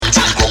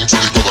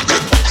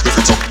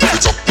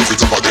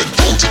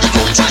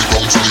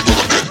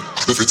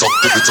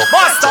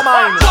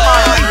mastermind.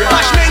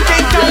 Mash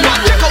maintain down.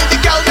 Check out the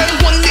gal them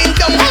winding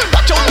down.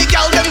 Watch out the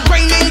gal them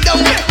grinding down.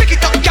 Pick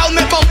it up, gal,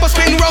 make bumper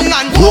spin round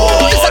and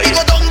whoa. This a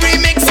go down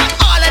remix.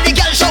 All of the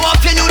gal show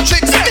off your new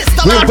tricks.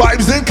 We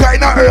vibes in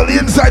kinda early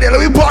inside here.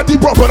 Let me party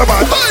proper,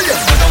 man.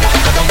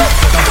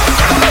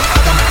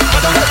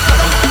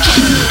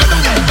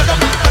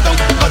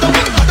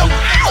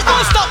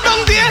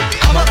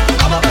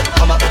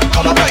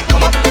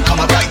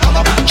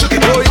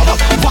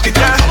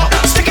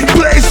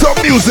 Play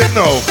some music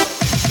now.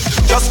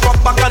 Just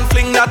drop back and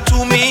fling that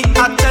to me.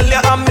 I tell you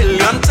a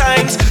million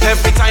times.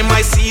 Every time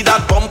I see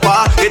that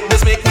bumper, it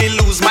does make me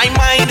lose my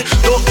mind.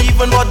 Don't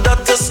even bother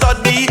to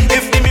study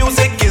if the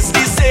music is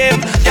the same.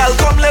 Girl,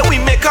 come let we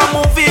make a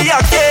movie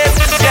again.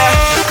 Yeah,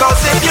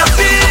 cause if you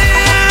feel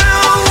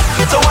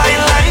so I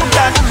like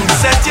that,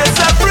 set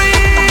yourself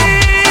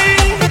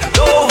free.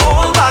 Don't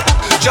hold back,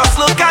 just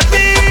look at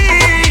me.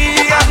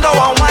 I know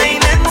I'm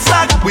whining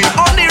sack. We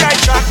on the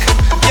right track.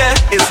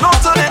 Yeah, it's no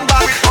turning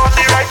back. We on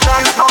the right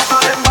track, it's no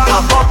turning back.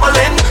 I'm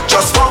bubbling,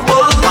 just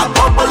bubble. I'm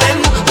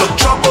bubbling, look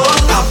trouble.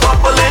 I'm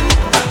bubbling,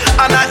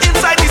 and I'm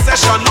inside the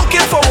session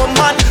looking for a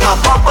man. I'm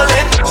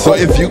bubbling. So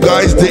if you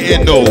guys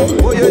didn't know,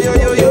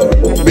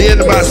 me and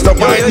the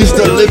mastermind used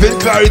to live in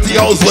Clarity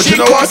House, but you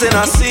know what?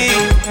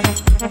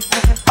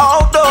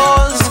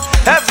 Outdoors,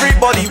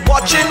 everybody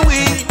watching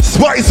we.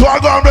 Spice,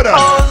 what on, brother?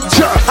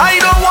 I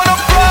don't want no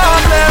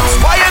problems.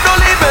 Why you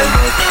don't leave it?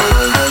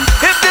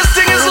 If this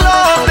thing is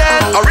love,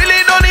 then I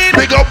really don't need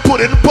it. Big up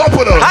pudding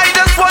popular. I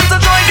just want to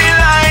join the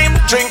line,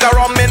 drink a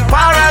rum in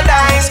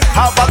paradise,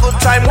 have a good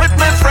time with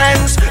my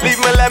friends. Leave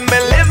me, let me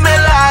live my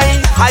life.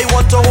 I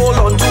want to hold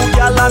on to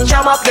y'all and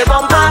jam up the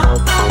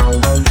bumper.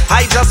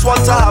 I just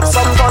want to have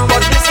some fun,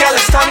 but this girl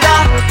is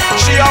standard.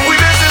 She and we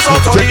business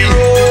out on the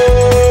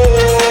road.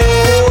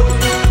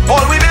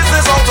 All we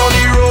business out on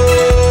the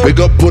road. Big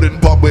up pudding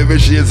pop wherever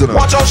she is.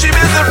 Watch how she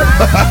business.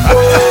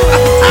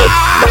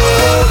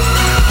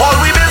 All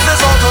we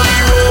business out on the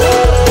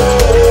road.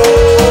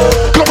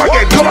 Come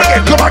again, come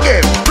again, come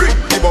again. Bring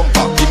the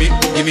bumper, gimme,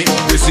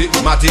 Rissy,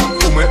 Matty,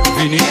 Ume,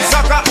 Vini.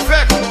 Saka,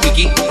 Fek,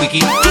 Wiki,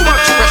 too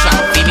much pressure,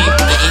 Vini.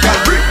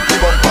 Bring the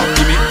bumper,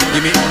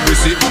 gimme,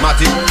 Rissy,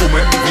 Matty,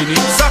 Ume, Vini.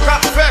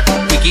 Saka, Fek,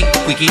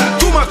 Wiki,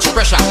 too much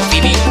pressure,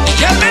 Vini.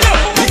 Yeah, me know,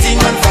 the thing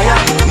on fire.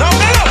 No,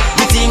 me know,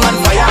 the thing on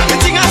fire. The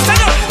thing on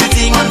fire, the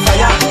thing on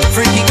fire.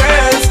 Freaky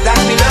girls that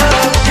we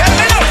love. Yeah,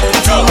 me know, the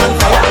thing on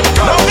fire.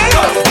 No, me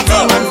know, the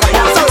thing on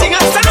fire. The thing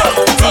on fire,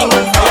 the thing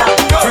on fire.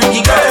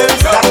 Freaky girls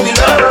that we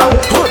love.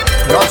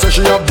 God say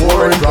she a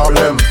boring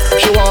problem.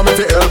 She want me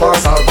to help her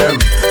solve them.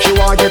 She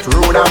want get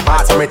rude and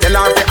fast, so me tell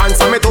her to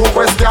answer me two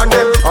questions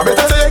them. I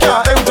better say you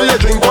can't empty your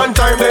drink one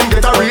time, then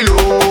get a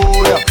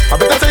reload. I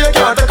better say you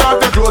can't take off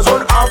the clothes,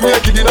 run half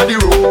naked inna the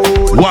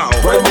road. Wow.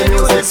 When the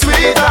music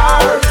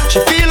sweeter,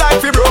 she feel like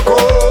she broke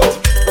out.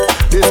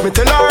 This me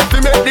tell her to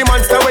make the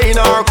monster way in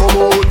her come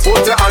out.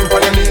 Put your hand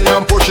on your knee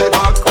and push it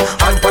back.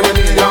 Hand on your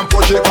knee and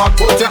push it back.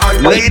 Put your hand.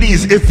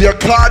 Ladies, if your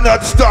car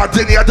not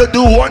starting, you have to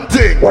do one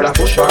thing. Wanna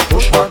push back,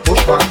 push back,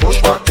 push back,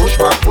 push back, push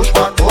back, push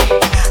back, push.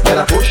 Then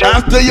I push.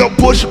 After you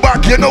push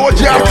back, you know what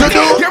you have to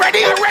do? You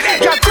ready? You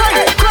ready? You grind.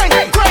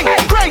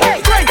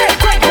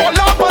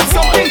 Hold up on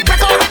something.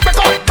 Break off. You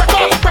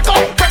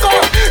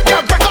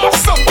break off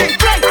something.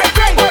 Grind.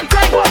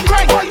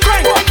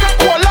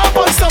 Hold up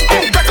on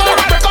something. Break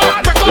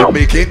off. You're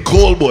making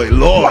cold, boy,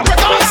 Lord.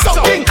 Break off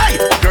something.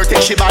 Girl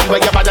think she bad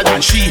when you're madder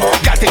than she.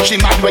 Girl think she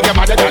mad when you're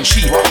madder than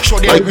she. Show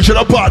them. Like we should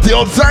have party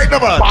outside, no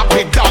man. Back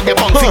big dog, your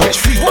bum fingers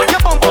free. Your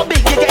bumper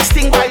big, you get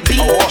sting by B.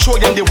 Show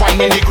them the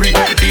wine in the green.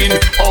 In,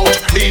 out,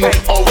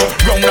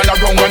 round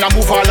and I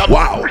move all up.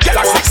 Wow. Get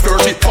a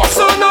 630 plus.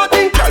 So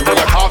nothing. Girl, what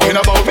you talking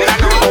about? Me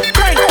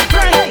grind.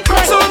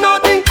 So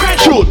nothing.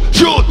 Shoot.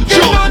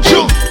 So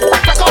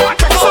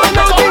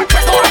nothing.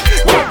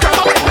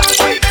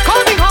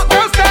 All the hot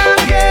girls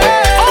down,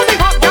 yeah. All the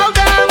hot girls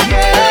down,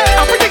 yeah.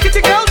 I'm pretty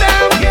kitty girl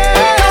down,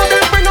 yeah. Tell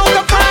them bring out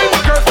the fire.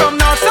 Girls from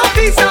north, south,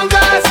 east and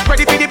west.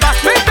 Ready for the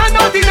bashment and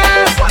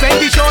naughtiness. When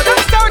the show done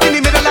start in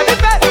the middle of the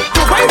fest,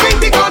 to win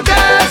the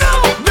contest.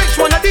 Which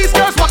one of these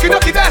girls walking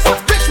up the best?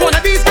 Which one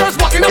of these girls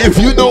walking up? If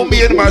you know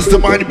me and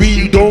Mastermind B,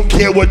 you don't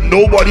care what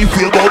nobody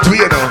feel about me,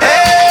 you know.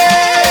 Hey,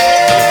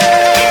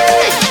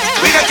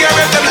 we don't care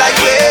if them like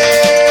me.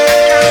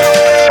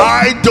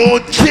 I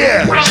don't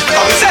care. Oh,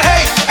 we say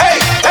hey.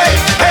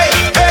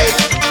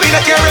 We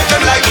don't care if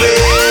them like me.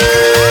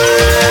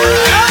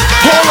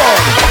 Hold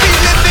on. We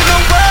live in a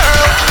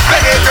world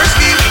where haters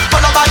feel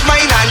full of bad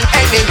mind and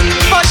enemy.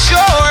 For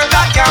sure,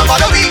 that can't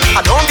bother me. I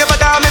don't give a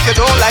damn if you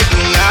don't like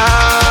me.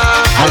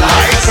 I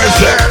like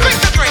myself.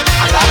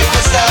 I like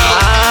myself.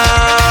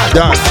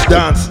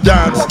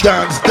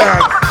 Dance.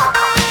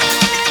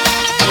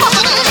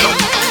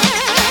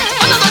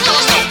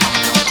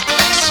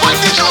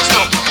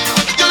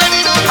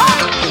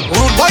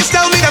 Rude boys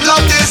tell me them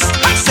love this.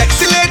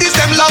 Sexy ladies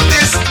them love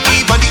this.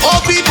 Even the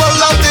old people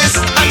love this.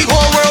 And the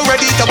whole world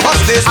ready to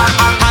bust this.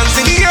 Hands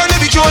in the air, let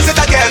me chose it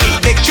again.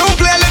 Big tune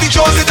play, let me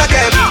chose it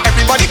again.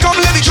 Everybody come,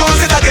 let me chose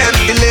it again.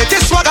 The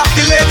latest swagger,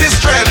 the latest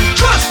trend.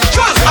 Trust,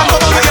 I'm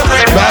over with your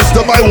friend.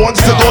 Mastermind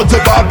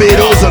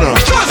Barbados now.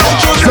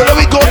 So let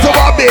me go to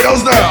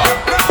Barbados now.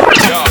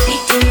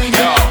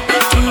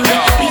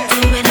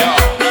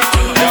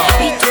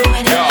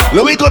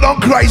 Let me go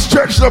down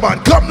Christchurch now, man.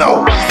 Come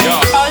now.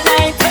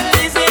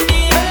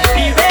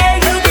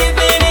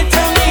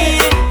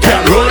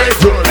 Roll it.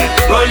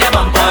 Roll your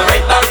bumper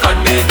right back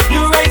on me.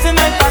 You rising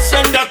and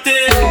passion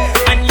ducted,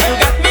 and you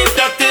got me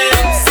ducted.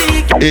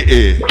 See,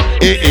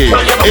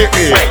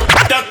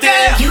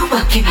 ducted. You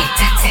walking with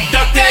that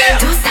Ducted.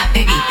 Don't stop,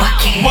 baby,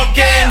 walking.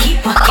 Walking.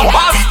 Keep walking.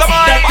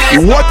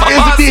 What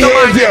is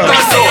behavior?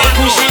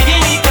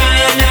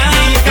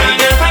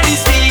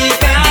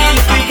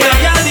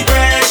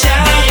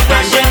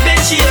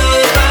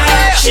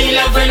 She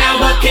love when I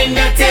walk in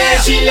the tail.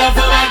 She love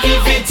how I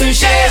give it to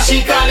share.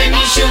 She calling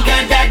me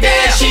sugar daddy.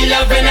 She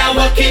love when I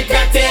walk it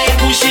that tail.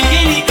 Pushing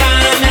in the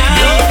corner.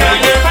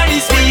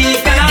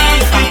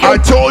 I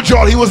told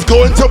y'all he was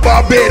going to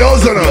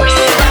Barbados now.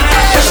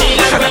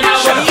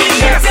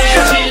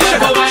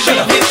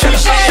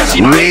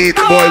 Wait,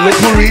 boy, look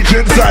who reach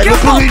inside. Look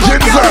who reach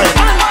inside.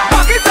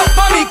 Back it up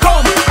on me,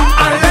 come,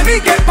 and let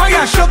me get by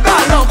your sugar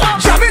love.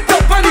 Jam it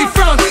up on the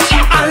front,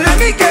 and let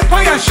me get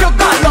by your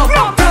sugar love.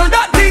 Turn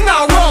that thing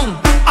around.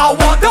 I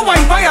want the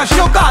wine by your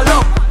sugar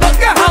love.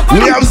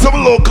 We have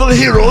some local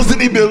heroes in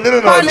the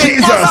building now.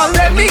 Jesus.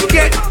 Let me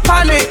get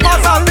panic.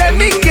 Let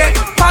me get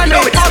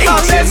panic.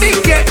 Let me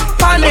get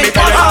panic.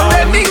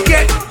 Let me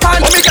get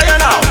panic. Let me tell you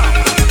now.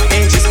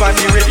 Ain't this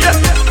party ready?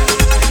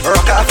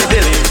 Rock off the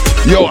belly.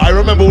 Yo, I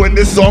remember when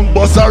this song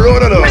bust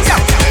around though.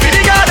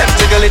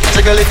 Jiggle it,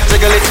 jiggle it,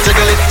 jiggle it,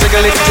 jiggle it,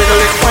 jiggle it,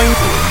 jiggle it, fine.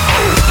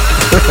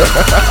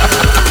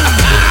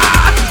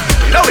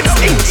 You know it's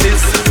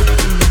inches.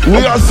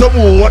 We are some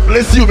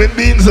worthless human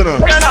beings, you know.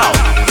 Now,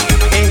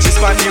 inches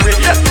party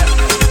ready.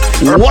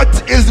 What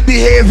is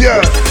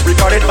behavior?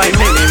 Recorded by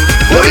Minim.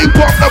 What are you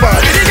talking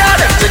about?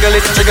 Jiggle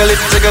it, jiggle it,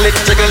 jiggle it,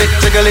 jiggle it,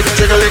 jiggle it,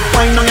 jiggle it,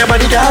 fine on your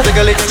body, girl.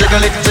 Jiggle it,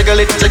 jiggle it, jiggle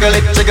it, jiggle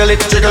it, jiggle it,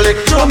 jiggle it.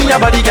 Show me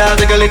your body, girl.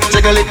 Jiggle it,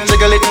 jiggle it,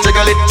 jiggle it,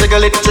 jiggle it,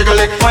 jiggle it, jiggle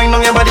it, fine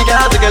on your body,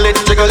 girl. Jiggle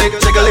it, jiggle it,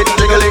 jiggle it,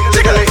 jiggle it,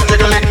 jiggle it,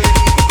 jiggle it.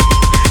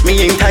 Me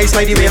enticed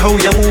by the way how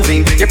you're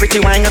moving. Your pretty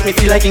wine got me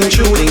feel like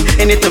intruding.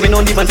 In it, we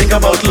don't even think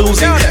about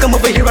losing. Come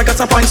over here, I got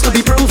some points to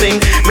be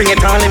proving. Bring it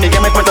on, let me get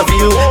my point of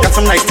view. Got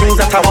some nice things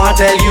that I want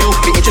to tell you.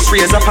 The interest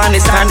raised up and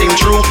it's standing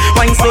true.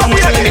 Wine so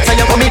much, let me tell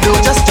you what me do.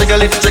 Just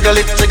jiggle it, jiggle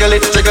it, jiggle it,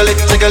 jiggle it,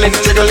 jiggle it,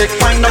 jiggle it.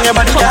 Find on your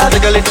body, girl.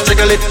 Jiggle it,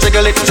 jiggle it,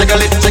 jiggle it, jiggle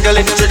it, jiggle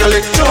it, jiggle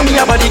it. Show me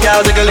your body,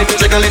 girl. Jiggle it,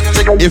 jiggle it,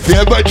 jiggle it. If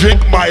you ever drink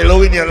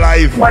Milo in your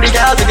life, Body,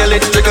 girl, jiggle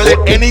it, jiggle it.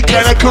 any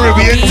kind of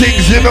Caribbean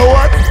things, you know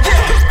what?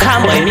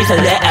 Come with me to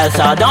the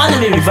Elsa. Don't let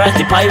me reverse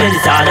the pipe when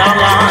it's all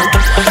on.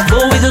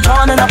 Go with the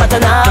turn and up at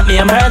the night. Me,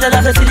 I'm heard that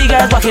the city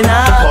girls walking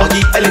up. Boggy,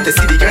 I let the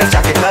city girls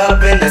jack it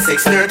up in the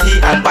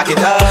 6:30 and back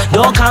it up.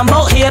 Don't come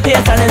out here, pay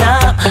standing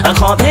up. I'm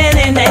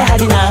complaining they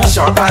had enough.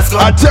 Short pass,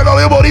 go. I tell all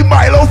you about the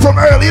Milo from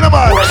early in the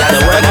man. The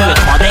word with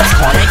Condex.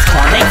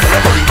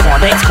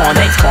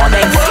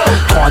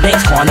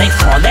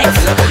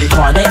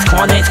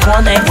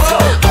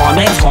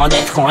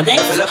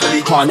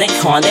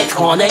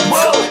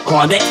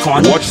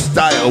 Watch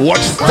style,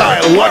 watch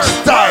style, watch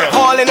style.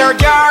 All in her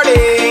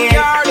garden.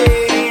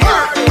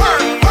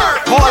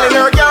 All in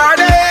her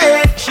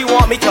garden. She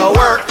want me to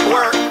work.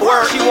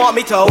 She want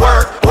me to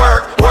work.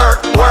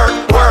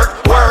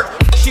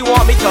 She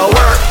want me to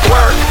work.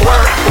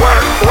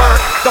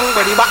 Don't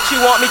ready back. She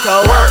want me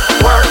to work.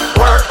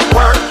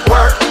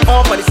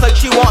 On for the side.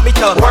 She want me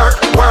to work.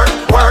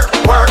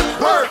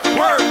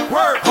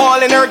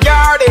 All in her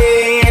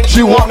garden.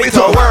 She want me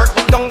to work.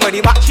 Don't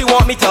ready back. She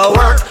want me to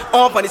work.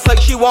 On for the side.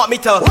 She want me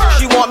to.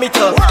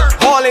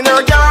 All in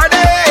her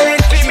garden.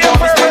 She want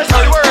me to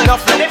work.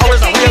 Enough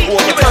hours and we'll go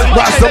to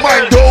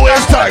Mastermind, don't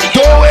waste time.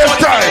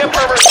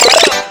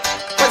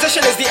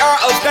 Position is the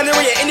art of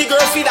gunnery. Any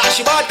girl feel that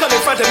she bad come in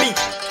front of me.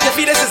 You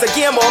feel this is a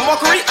game or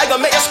mockery? I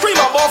gonna make you scream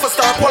and ball for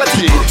star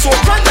quality. So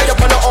front now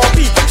you're on the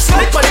RP.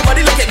 Slide on the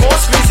body, look at more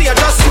squeezy and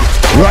just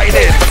Right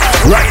in.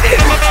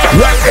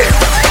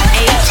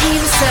 18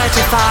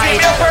 certified.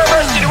 female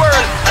perverse to the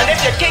world. And if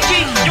you're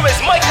kinky, you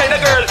is my kind of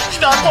girl.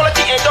 Star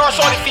quality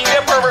endorse all the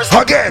female perverse.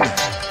 Again.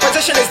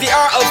 Position is the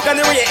art of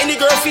gunnery. Any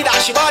girl feel that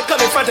she bad come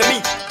in front of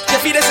me. You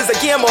feel this is a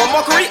game or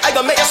mockery? I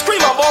gonna make you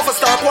scream and ball for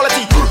star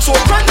quality. So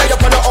front now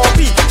you're on the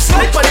RP.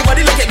 Slide on the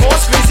body, look at more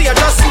squeezy and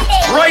just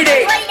ride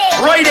it.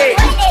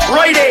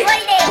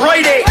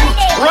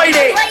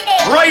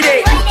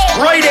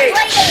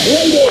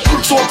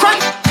 So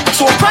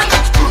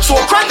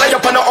crank now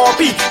you're on the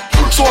RP.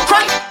 So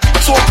crank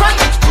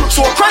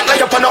now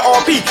you're on the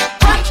RP.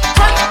 Crank.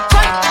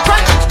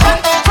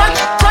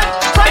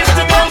 It's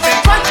the music.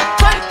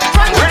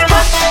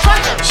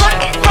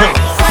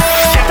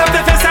 Get up the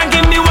fence and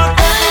give me one.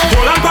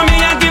 Hold on for me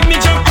and give me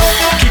jump.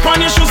 Keep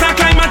on your shoes and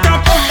climb on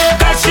top.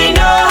 Cause she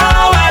know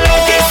how I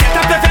like it. Get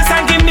up the fence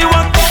and give me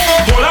one.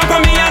 Hold on for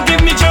me and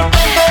give me jump.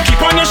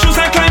 Keep on your shoes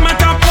and climb on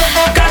top.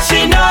 Cause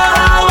she know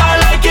how I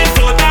like it.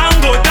 Go down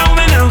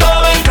when I'm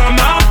going.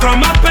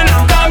 Come up and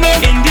I'm coming.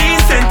 In the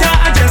center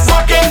I just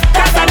walking.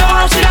 Cause I know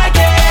how she like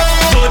it.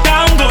 Go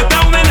down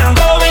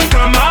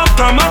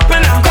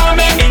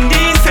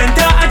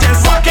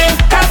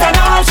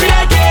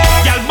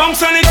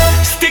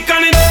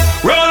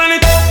Roll on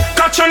it,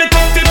 catch on it,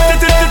 tip, tip,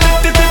 tip, tip, tip,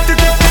 tip, tip, tip,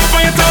 tip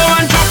on your toe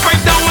and drop right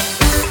down.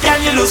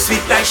 Can you look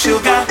sweet like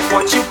sugar?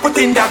 What you put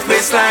in that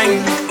waistline?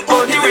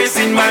 Oh, the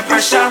raising my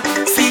pressure.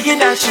 Seeing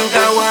that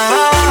sugar wine.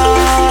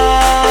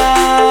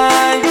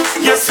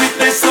 Your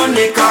sweetness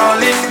only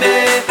calling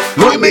me.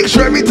 Let me make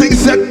sure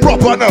everything's set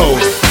proper now.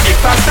 If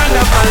I stand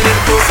up and let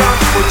go up,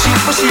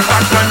 push it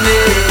back on me.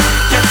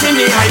 Getting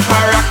me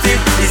hyperactive.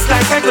 It's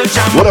like I go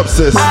jump. What up,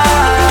 sis?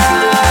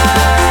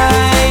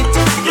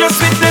 Your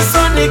sweetness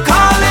only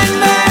calling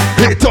me.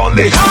 Hit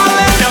only.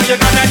 Calling. Now you're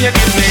gonna you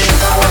give me.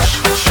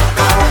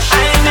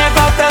 I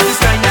never felt this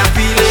kind of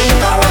feeling.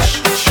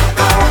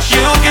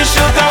 You can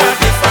sugar a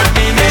different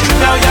meaning.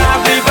 Now you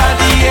have the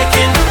body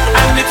aching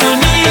and little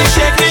knee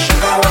shaking.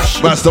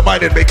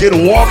 Mastermind it, make it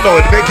warm now.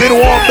 It make it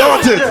warm,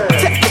 don't it?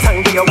 Take your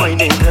time with your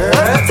whining, girl.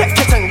 Take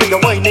your time with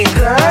your whining,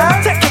 girl.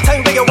 Take your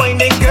time with your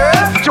whining, girl.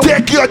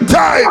 Take your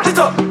time.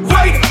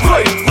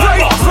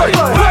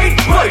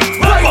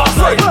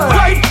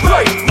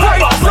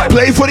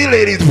 Play for the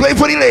ladies, play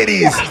for the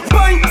ladies.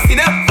 See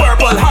that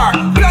purple heart,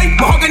 blind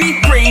mahogany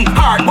green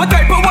heart. What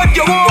type of what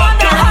you want?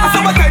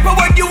 So what type of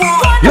what you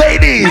want?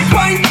 Ladies.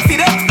 See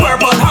that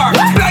purple heart,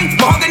 blind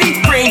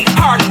mahogany green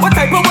heart. What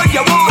type of what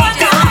you want?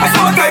 So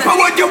what type of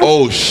what you want?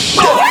 Oh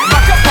shit.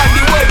 Back up on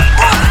the way,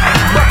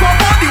 back up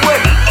on the way.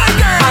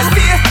 And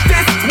say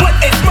this what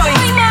is mine.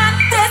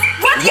 This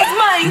what is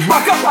mine.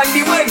 Back up on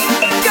the way,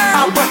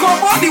 and back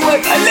up on the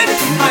way. And let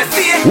and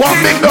say this One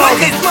big dog.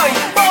 what is mine.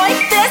 Boy,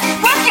 this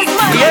what is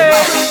mine. Yeah,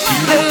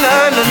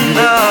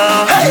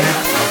 no. Hey,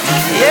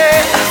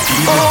 yeah.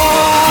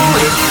 Oh,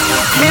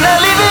 me not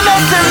living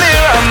up till me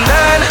I'm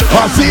done.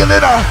 I feel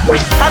it now.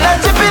 I'm not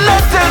tipping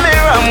up till me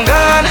I'm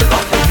gone.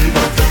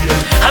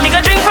 I'm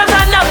gonna drink from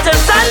sun up till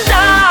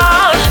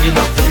sundown.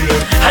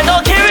 I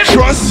don't care if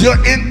Trust your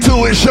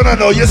intuition, I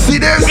know. You see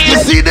this? You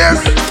see this?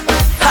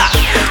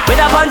 with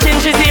a punch in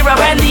 3-0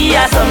 and the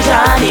some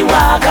Johnny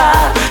Walker.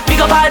 Pick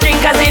up our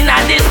drinkers in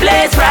at this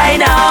place right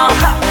now.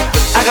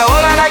 I got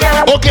all of that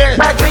girl. Okay.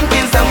 I'm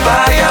drinking some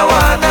fire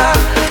water.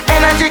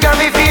 Energy got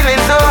me feeling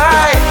so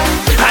high.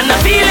 And I'm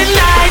feeling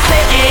nice,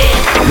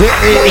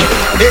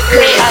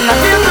 And I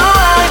feel so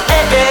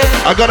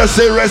high, I gotta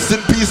say rest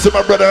in peace to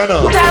my brother,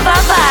 no. Have a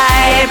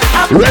vibe.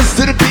 Rest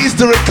in peace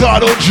to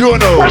Ricardo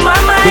Juno.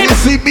 When you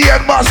see me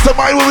and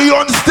Mastermind when we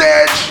on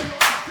stage.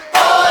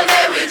 All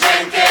day we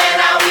drinking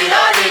and we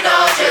don't need no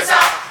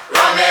chaser.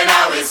 Rum in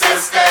our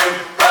system,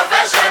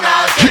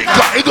 professional Drink,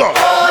 drinker. go.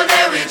 All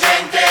day we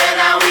drinking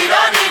and we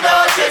don't need no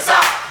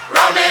chaser.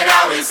 Rum in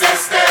our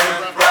system,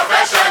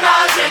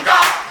 professional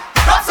drinker.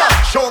 What's up?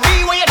 Show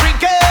me where you're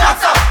drinking.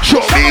 What's up?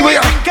 Show me where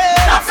you. drinking.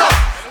 What's up?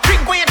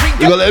 Drink where you're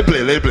drinking. You go let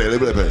play.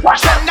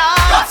 What's up?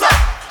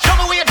 Show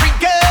me where you're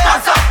drinking.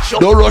 What's up?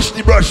 Don't rush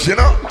the brush, you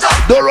know.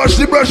 Don't rush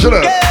the brush, you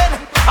know.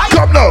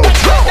 Come now.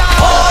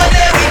 All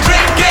day we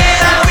drinking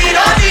and we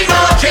don't need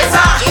no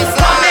chaser.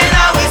 Rum in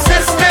our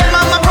system,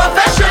 I'm a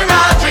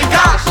professional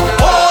drinker.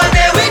 All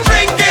day we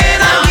drinking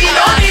and we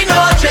don't need no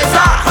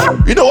chaser.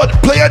 You know what?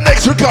 Play your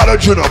next Ricardo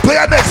Juno. Play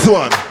your next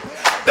one.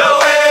 The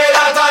way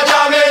that I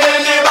jamming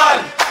in the band,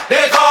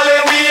 they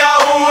calling me a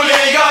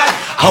hooligan.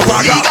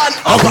 Hooligan.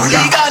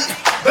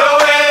 The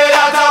way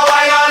that I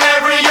wine on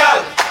every girl,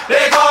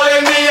 they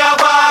calling me a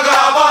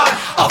vagabond.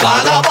 A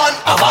vagabond.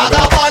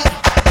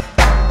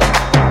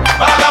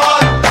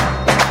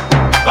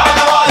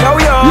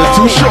 You're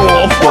too show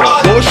off, bro.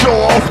 Don't show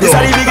off, This is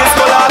bro. the biggest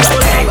collapse.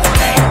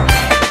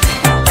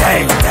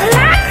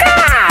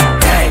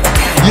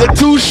 You're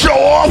too show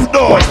off,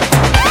 though.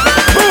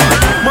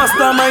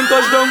 Mastermind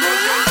touchdown.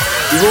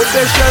 The whole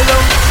special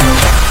down.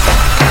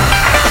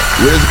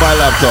 Where's my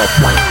laptop?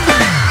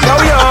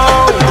 Yo.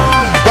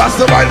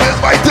 Mastermind,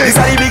 where's my thing? This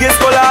is the biggest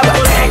collab.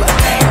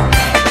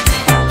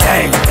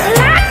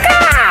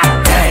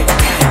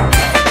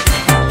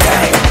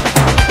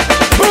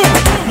 Boom.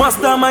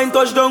 Mastermind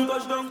touchdown.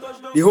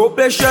 The whole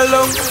place shell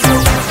down.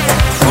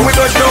 When we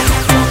touch down.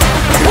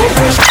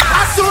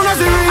 As soon as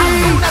it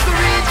reach,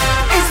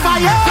 it's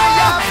fire.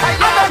 I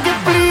beg you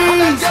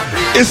please.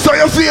 It's how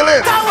you feel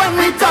it. Now when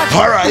we touch,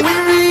 All right. we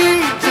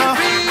reach.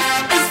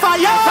 It's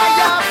fire.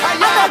 I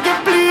beg you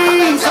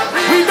please.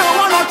 We don't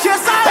want no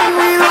chaser and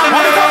we run.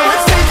 Wanna go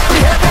with sick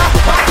behavior,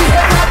 bad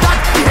behavior, that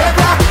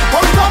behavior.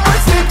 Wanna go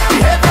with sick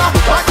behavior,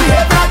 bad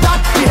behavior, that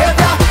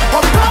behavior.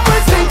 Wanna go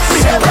with sick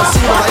behavior,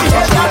 bad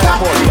behavior, that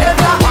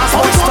behavior.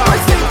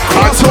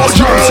 I told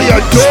you earlier,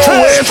 don't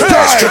waste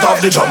time. Straight off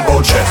the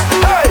jumbo jet.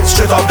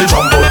 Straight off the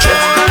jumbo jet.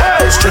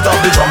 Straight off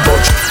the jumbo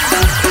jet.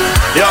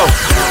 Yo,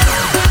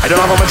 I don't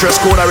have my dress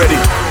code already.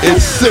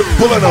 It's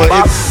simple enough.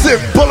 It's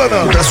simple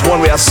enough. Just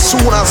one way as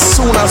soon as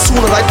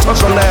I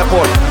touch on the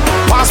airport.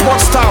 Passport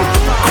stamp,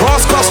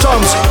 cross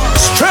customs,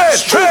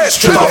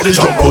 straight off the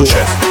jumbo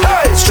jet.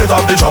 Straight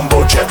off the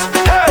jumbo jet.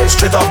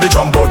 Straight off the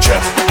jumbo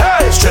jet.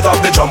 Straight off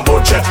the jumbo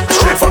jet.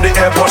 Straight from the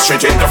airport,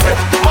 straight in the fit.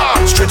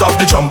 Straight off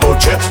the jumbo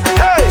jet.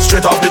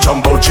 Straight off the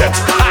jumbo jet.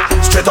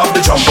 Straight off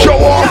the jumbo. Show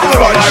off,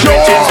 man. Show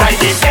off.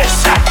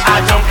 I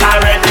jump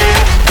already.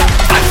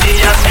 I see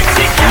a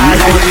sexy car.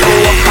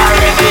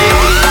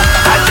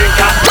 I drink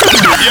a.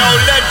 Yo,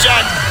 legend.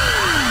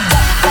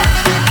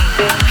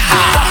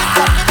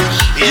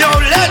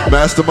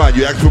 Mastermind,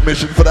 you ask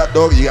permission for that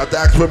dog? You got to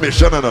ask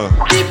permission, or no?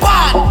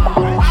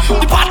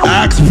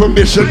 Ask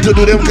permission to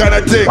do them kind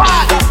of things.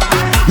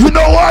 You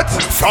know what?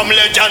 From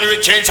legendary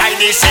change I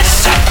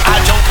decision I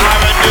jump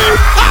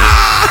already.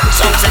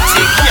 Some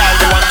sexy girl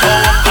you want to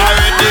walk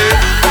already.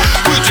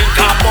 We drink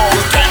about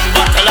 10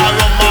 bottle of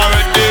rum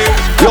already.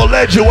 Yo,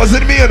 legend,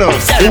 wasn't me, you know?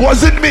 It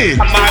wasn't me.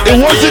 It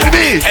wasn't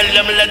me. Tell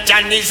them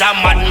legend is a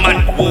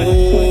madman.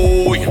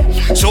 Oh,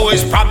 so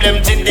his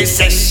problems in this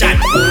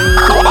session.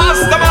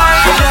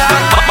 Mastermind,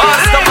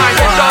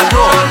 you don't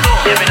know.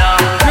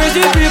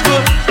 Crazy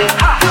people.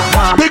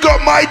 Big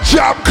up my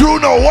job crew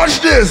now,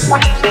 watch this.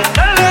 Walk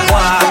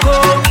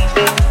up,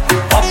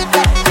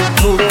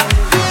 2,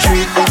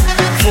 3,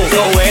 4.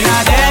 So when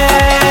I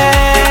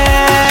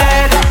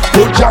dead,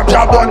 Good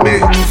job on me.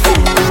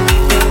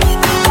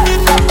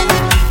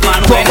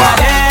 man, when I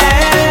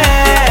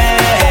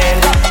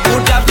dead,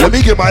 good job. Let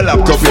me get my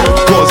laptop here.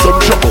 Cause some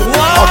trouble.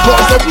 I'll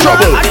cause some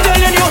trouble. I'm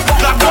telling you,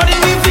 black blood in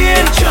me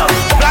vein,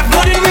 black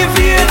blood in me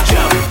vein,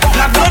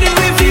 black blood in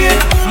me vein.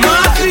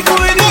 Mass we go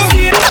in the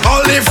vein.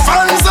 Only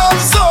fans of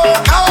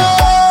soca.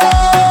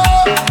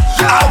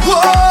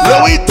 Let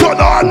me turn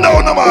on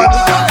now, no man.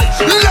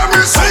 Let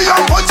me see you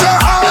put your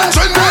hands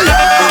in the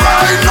air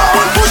right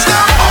now and push them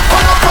up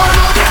and up and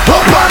up.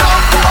 Up and up,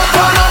 up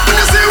and up. When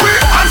you see we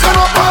hands and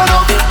up and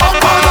up, up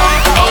and up,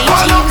 up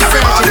and up.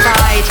 Everybody.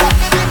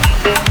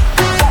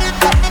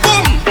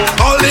 Boom.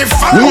 Only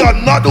fans. We are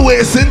not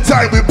wasting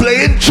time. We're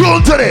playing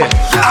tune today.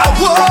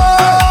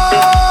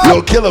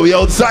 Yo, Killa, we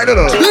outside of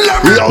them.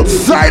 We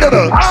outside of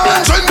them.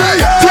 Hands in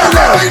the air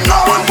right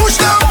now and push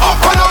them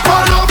up and up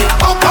and up,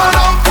 up and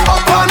up,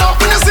 up and up.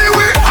 When you see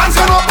we hands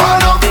and up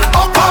and up,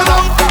 up and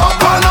up,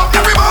 up and up.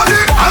 Everybody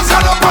hands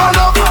and up and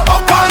up,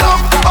 up and up,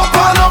 up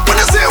and up. When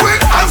you see we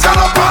hands and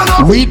up and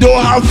up. We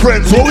don't have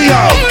friends. What we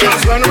have?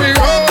 Cause when we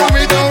roll,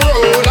 we don't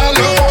roll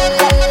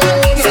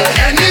alone. So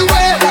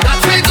anyway, that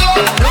we go,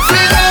 we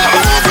know.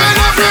 Moving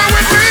everywhere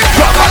with me.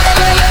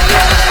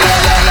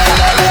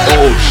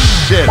 Oh,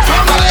 shit.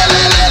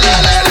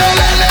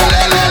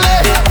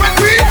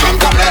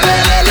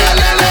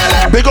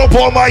 Big up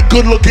all my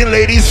good-looking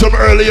ladies from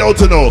early out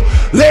to know.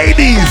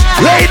 Ladies,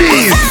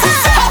 ladies.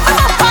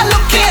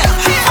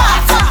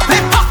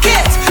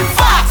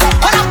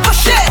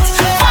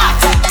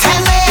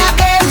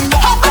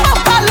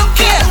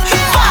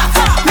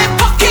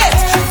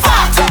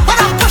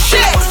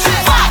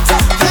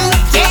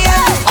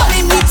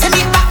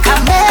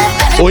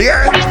 Oh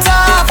yeah.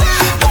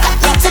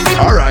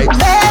 All right.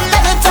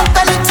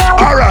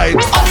 All right.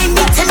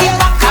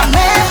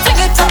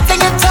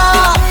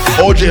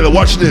 OJ,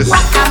 watch this.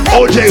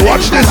 OJ,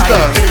 watch this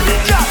now.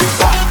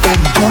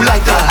 Do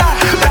like that.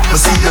 Let me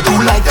see you do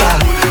like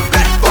that.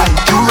 Big white,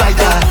 do like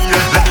that.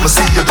 Let me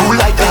see you do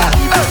like that.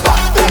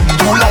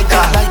 Do like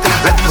that.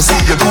 Let me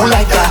see you do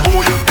like that.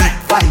 Big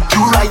white,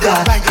 do like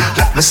that.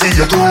 Let me see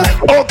you do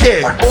like that. Okay.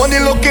 Only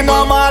looking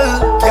normal,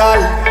 girl.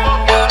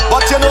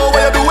 But you know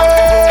what you're doing.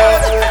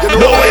 You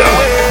know what you're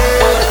doing.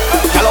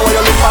 Tell her when you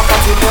look back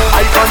at it.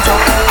 Eye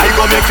contact. I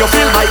go make you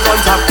feel my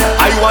contact.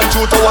 I want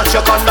you to watch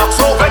your conduct.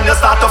 So when you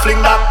start to fling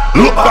that,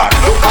 Look back.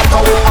 look at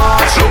how it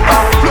arch.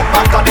 Look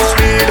back at the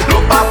speed.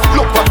 Look back,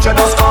 look what you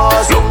just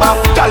cause. Look back,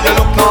 girl, you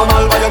look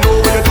normal, but you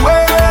know what you're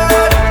doing.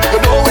 You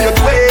know what you're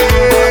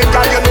doing,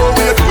 girl, you know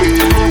what you're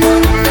doing.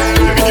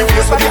 In your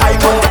face with the eye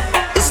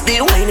contact. It's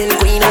the whining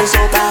queen and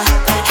soca.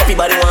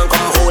 Everybody want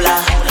come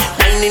hola.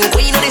 Whining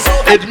queen and the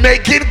soca. It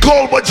make it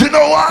cold, but you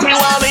know what? You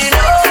want me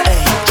now? Hey,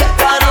 check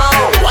on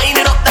now.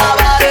 Winding up the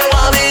body,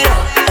 want me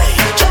now? Hey,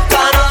 check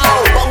on now.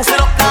 Bouncing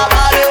up the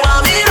body,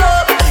 want me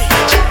now? Hey,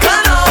 check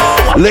on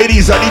now.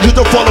 Ladies, I need you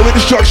to follow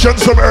instructions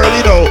from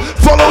early now.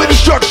 Follow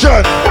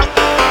instruction.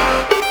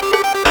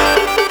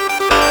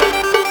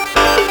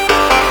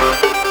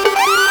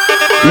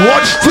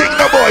 Watch thing,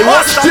 no boy.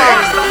 Watch thing.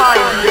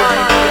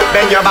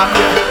 Bend your back,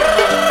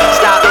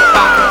 start look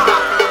back.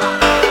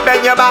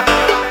 Bend your back,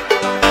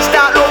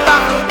 start look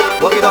back.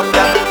 Walk it up,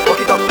 girl. Walk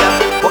it up,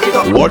 girl. Walk it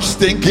up. Watch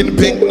stinking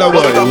pink, no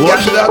boy.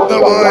 Watch that, no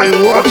boy.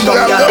 Watch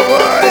that, no boy.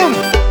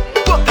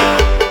 Walk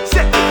it,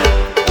 set it,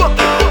 walk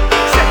it,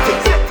 set it,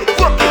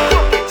 walk it,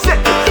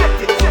 set it,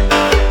 set it.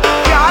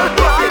 Girl,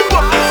 walk it,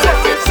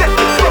 set it,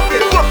 walk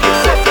it, set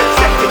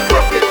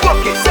it,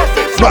 walk it, set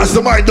it.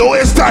 Mastermind, don't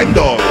waste time,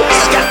 dog.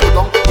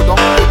 Oh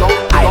my God,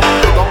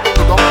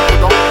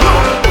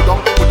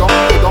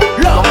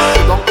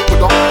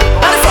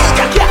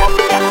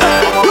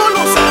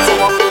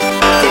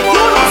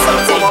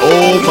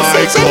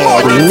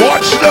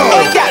 watch now.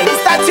 Girl,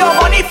 is that your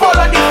money fall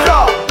on the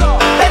floor?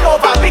 Bend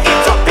over, pick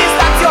it up. Is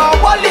that your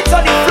wallet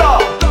on the floor?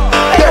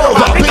 Bend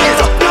over, pick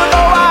it up. You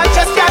know I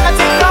just cannot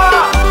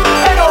ignore.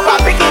 Bend over,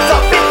 pick it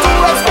up. It's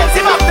too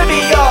expensive have to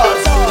be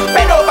yours.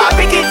 Bend over,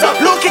 pick it up.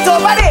 Look it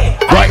over there.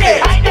 Right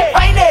it, wind it,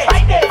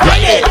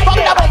 wind it. Pump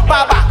the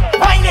bumper back.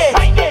 Wind it,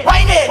 wind it,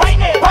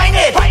 wind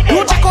it.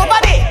 You check over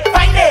there.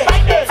 Find it,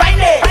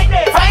 find it,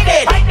 find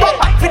it. Pump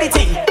back for the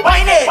thing.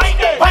 Wind it, wind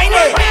it, wind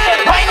it.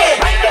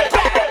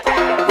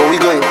 Where we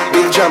going?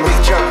 Big jam.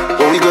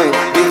 Where we going?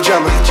 Big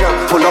jam.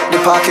 pull up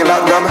the parking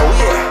lot, ram.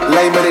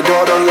 Line by the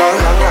door, don't long.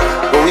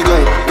 Where we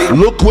going?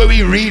 Look where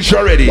we reach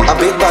already. A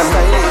big band.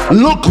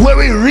 Look where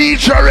we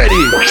reach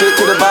already. Straight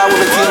to the bar with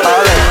the team,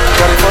 alright.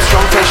 Got it for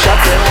strong 10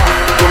 shots.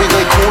 Where we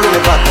going cool in the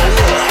back.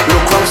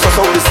 Look round, so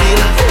out the scene.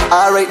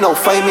 Alright now,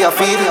 find me a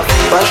feed.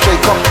 Band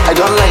straight up, I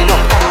don't line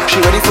up. She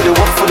ready for the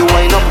walk, for the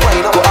wind up.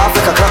 Go off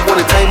like a clock when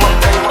the time up.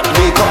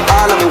 Make up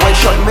all of me one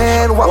shot,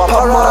 man. What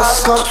power mother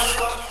skunk.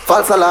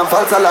 False alarm,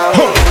 false alarm.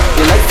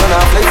 The lights turn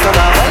off, lights turn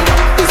off.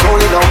 It's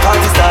only now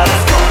party starts.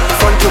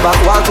 Front to back,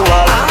 wall to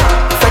wall.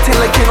 Fetting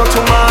like you know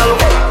tomorrow.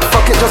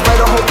 Fuck it, just buy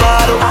the whole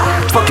bottle.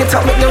 Fuck it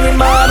up, make the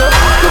remodel.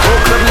 Your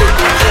whole club lit.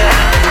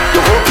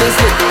 Your whole place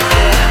lit.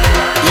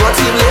 Your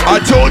team lit. I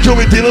told you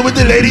we're dealing with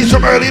the ladies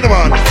from early in the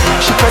morning.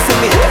 She pressing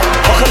me.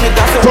 How come you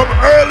dancing? From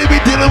early we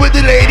dealing with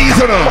the ladies,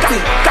 you know.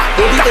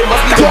 Baby, they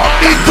must be Talk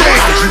me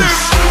things.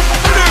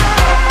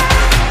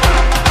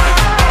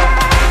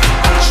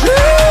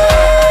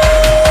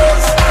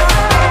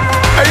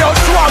 Hey yo,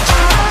 Swatch,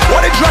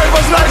 what the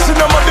driver's license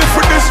number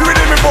different this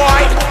rhythm, me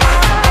boy?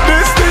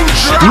 This thing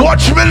drop.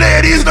 Watch me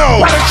ladies now.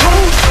 Got a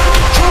juice,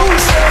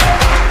 juice.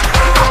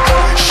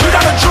 She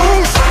got a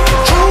juice,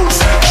 juice.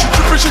 She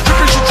drippin', she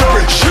drippin', she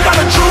drippin'. She got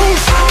a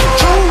juice,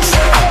 juice.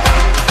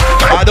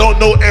 I don't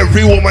know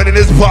every woman in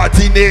this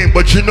party name,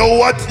 but you know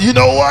what? You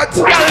know what?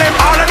 All of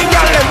the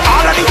gyal dem,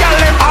 all of the gyal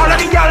dem, all of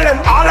the gyal dem,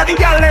 all of the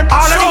gyal dem,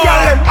 all of the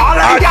gyal dem, all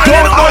of the gyal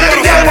dem, I don't know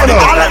your name,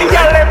 all of the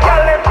gyal dem.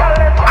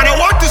 And I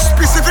want to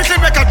specifically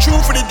make a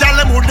tune for the gyal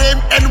dem who name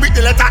end with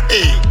the letter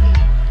A.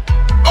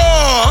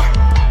 Oh,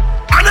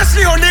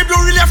 honestly, her name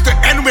don't really have to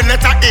end with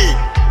letter A.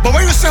 But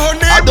when you say her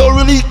name, I don't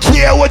really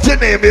care what your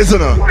name is, you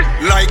know.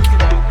 like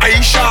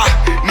Aisha,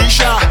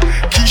 Nisha,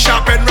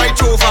 Keisha, pen right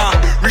over.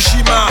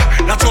 Rishima,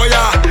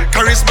 Latoya,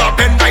 Charisma,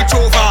 pen right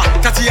over.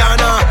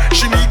 Tatiana,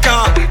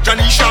 Shinika,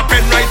 Janisha,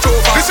 pen right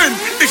over. Listen,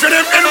 if your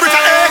name end with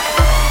a A,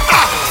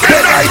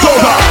 Pen right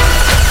over.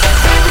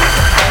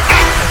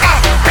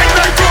 Pen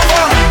right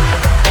over.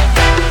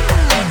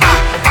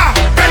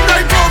 Pen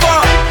right over.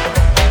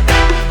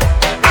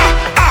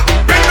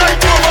 Pen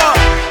right over.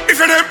 If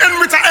your name end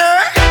with a A,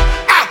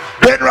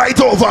 Pen right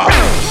over.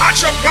 at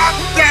your back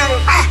down.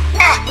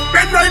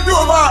 Bend right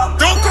over.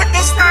 Don't cut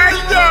the style,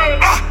 girl.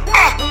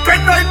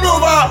 Bend right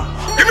over.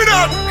 Give me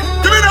that.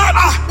 Give me that.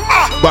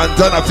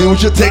 Bantan, I feel we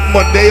should take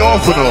Monday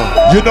off, you know.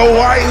 You know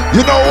why?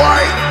 You know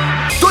why?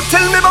 Don't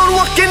tell me about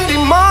work in the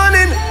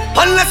morning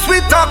unless we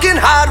talking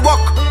hard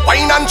work.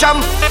 Wine and jam,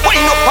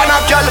 wine up on a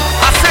girl.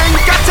 I say you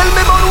can't tell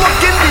me about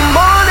work in the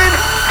morning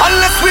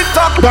unless we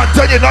talk.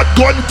 Bantan, you're not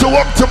going to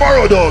work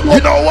tomorrow, though.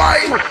 You know why?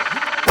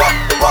 Work,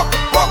 work,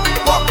 work,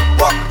 work,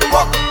 work,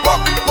 work,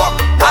 work, work.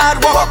 Hard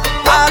work,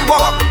 hard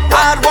work,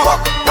 hard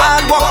work,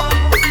 hard work.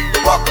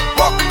 Work,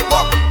 work,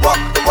 work,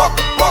 work, work,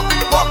 work,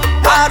 work.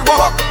 Hard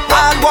work,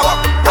 hard work,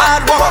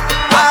 hard work,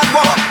 hard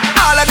work.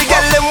 All of the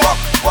girls them work,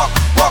 work,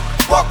 work,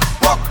 work,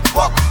 work,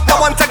 work. They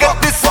want to get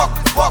this work,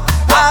 work,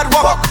 hard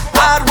work,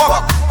 hard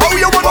work. How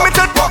you want me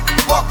to work,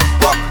 work,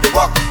 work,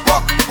 work,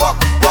 work, work?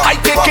 I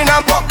taking a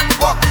work,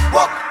 work,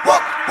 work,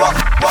 work, work,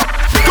 work.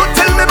 Don't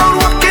tell me about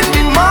work in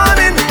the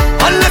morning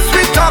unless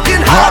we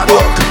talking hard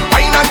work.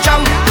 Wine and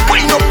jam,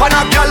 wine up on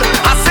a girl.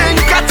 I say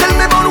you can't tell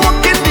me about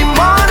work in the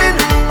morning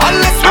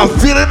unless we. I'm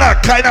feeling a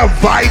kind of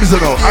vibes, you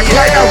know. A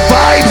kind of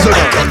vibes, you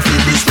know. I can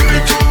feel the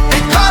spirit.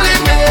 It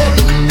calling me.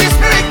 The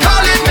spirit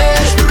calling me.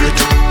 The spirit.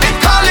 It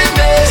calling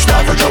me.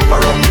 Start to jump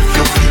around if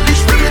you feel the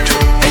spirit.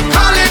 It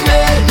calling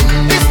me.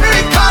 The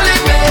spirit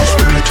calling me. The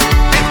spirit.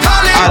 It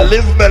calling me. I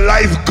live my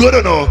life good,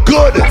 you know.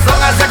 Good. As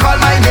long as they call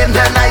my name,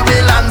 then I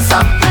will answer.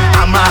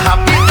 I'm a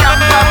happy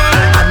camper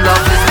and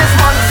love is this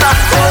monster.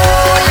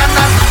 Oh, yeah,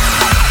 nah.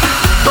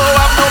 Don't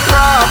have no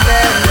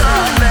problem.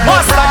 No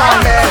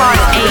problem.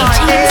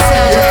 18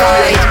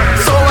 certified.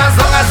 So as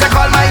long as they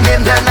call my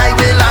name, then I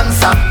will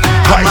answer.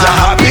 I'm a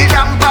happy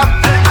camper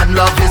and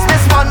love is my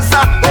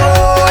sponsor.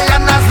 Oh,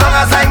 and as long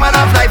as I'm man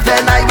of life,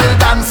 then I will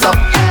dance up.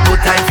 No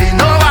time for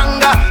no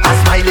anger. I'm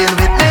smiling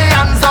with me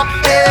hands up.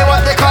 Hey,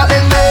 what they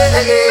calling me?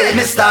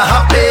 Mr.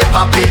 Happy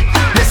Papi,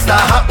 Mr.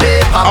 Happy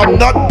Papi. I'm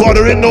not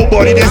bothering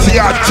nobody this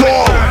year at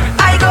all.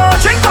 I go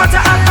drink water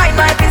and mind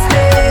my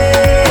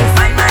business.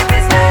 Mind my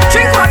business.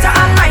 Drink water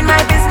and mind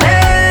my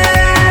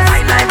business.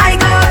 I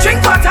go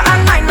drink water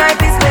and mind my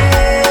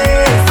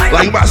business.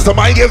 Like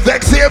Mastermind get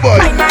vexed here, boy.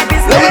 Mind my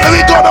business. Let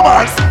me go, the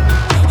man.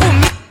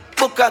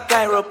 Book a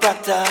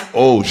chiropractor.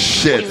 Oh,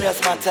 shit. Serious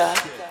matter.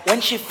 When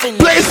she finish,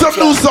 Play some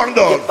new song,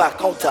 dog. get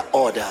back out of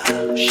order.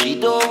 She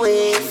don't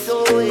waste,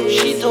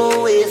 she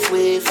don't waste.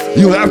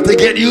 You have to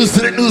get used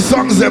to the new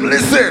songs, them.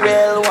 Listen.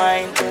 Real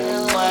wine,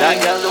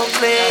 that girl don't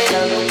play,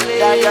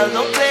 that girl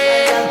don't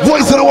play.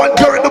 Voice of the one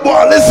carrying the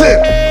ball.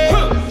 Listen.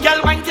 Girl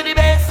wine to the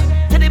bass,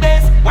 to the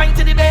bass, wine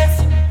to the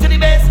bass, to the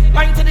bass,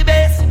 wine to the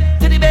bass,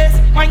 to the bass,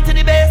 wine to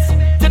the bass,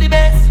 to the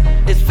bass.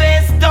 It's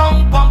face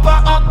down, bumper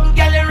up,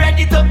 girl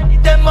ready to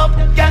them up,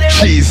 girl.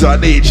 She's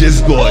an ages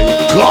boy.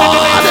 God.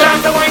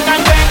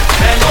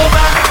 Bend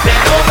over,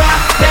 bend over,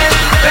 bend,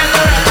 bend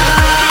around.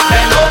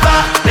 Bend over,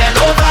 bend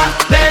over,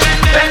 bend,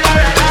 bend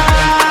around.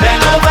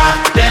 Bend over,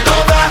 bend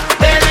over,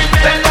 bend,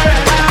 bend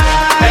around.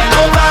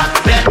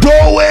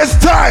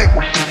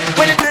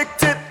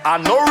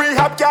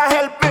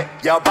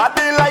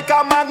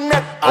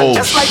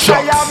 Just like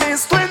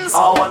Siamese twins.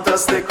 I want to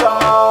stick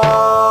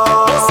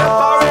out. No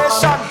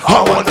separation. I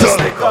want to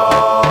stick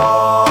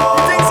out.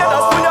 You think so?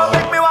 That's you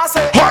make me want to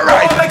say. All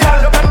right. Oh my girl,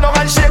 you bend down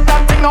and shake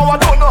that thing. Now I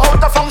don't know how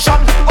to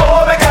function.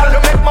 Oh my girl, you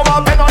make my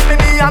mouth bend on me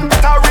knee and put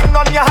a ring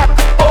on your hand.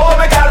 Oh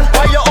my girl,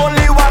 why you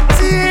only want to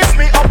tease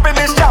me up in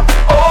this jam?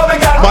 Oh my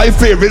girl, my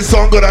favorite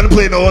song go and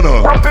play no. up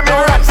in me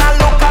rats and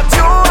look at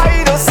you.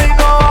 I don't see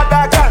no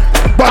other girl.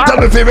 But tell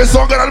my favorite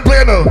song go and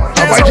play no.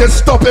 I might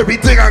just stop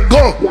everything and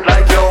go.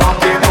 Like you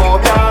walking over.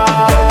 I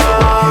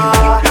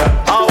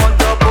want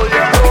to pull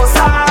you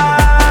closer.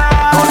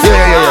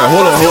 Yeah.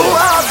 Hold on.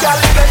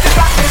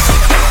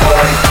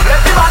 Let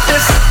me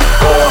practice.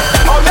 Oh,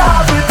 how you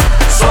have it.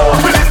 So,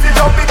 release the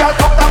jump, we got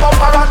top them up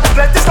around.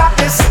 Let this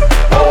practice.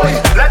 Oh,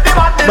 let me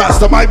practice.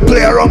 Mastermind,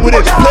 play around with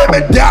it. Play me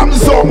damn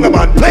song,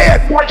 man. Play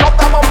it. Top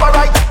them up around.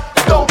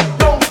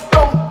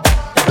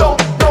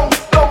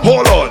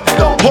 Hold on.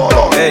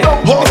 Hey,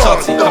 Hold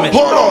talk to you. Come on. in.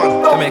 Hold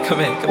on. Come in.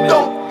 Let me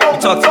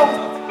talk to you.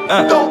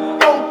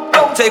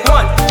 Take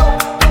one.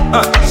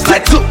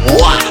 Slide two.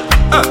 What?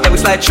 Then we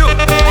slide through.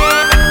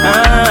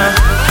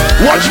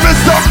 Watch me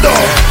stop though.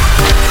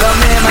 Come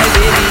here, my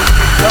baby.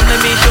 Come let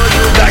me show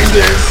you. Like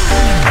this.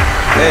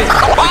 Hey,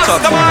 we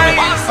talk to you.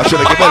 I should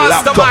have get my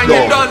laptop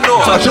though.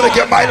 I should have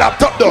get my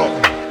laptop though.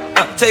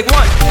 Take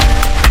one.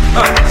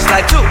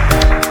 Slide two.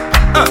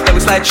 Then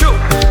we slide through.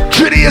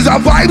 Trinity is our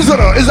vibes,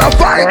 is our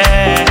vibe.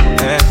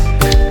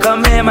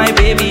 Come here, my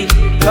baby.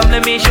 Come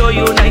let me show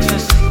you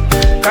niceness.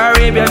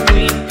 Caribbean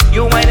queen,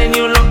 you whine and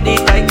you look the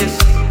tightest.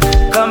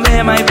 Come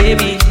here, my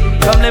baby.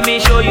 Come let me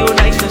show you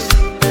niceness.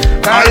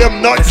 I am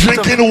not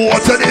drinking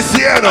water this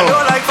year, I no.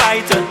 don't like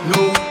fighter.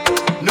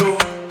 No.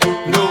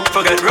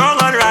 Forget wrong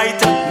and right.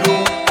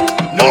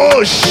 No.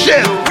 Oh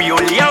shit. We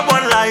only have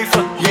one life.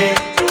 Yeah.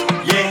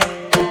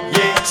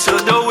 So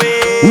the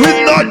way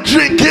We're not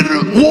drinking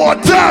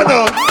water,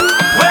 no.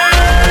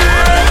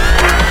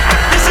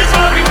 This is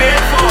what we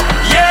made for.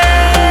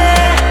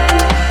 Yeah.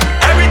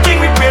 Everything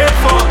we paid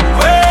for.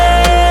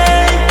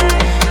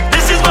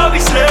 This is what we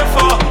slave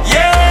for.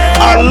 Yeah.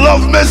 I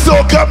love me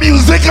soca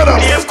music, you know.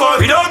 Of course,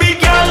 we don't be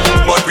girl,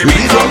 but we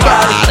beat drum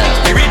bad.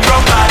 We beat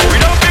drum bad. We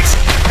don't fix.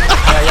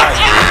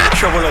 Yeah.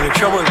 Trouble.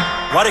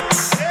 What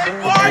it's?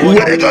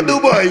 What they gonna do,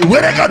 boy?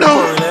 What they gonna do?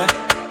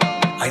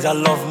 I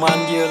love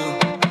man, girl.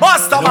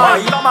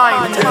 Mastermind.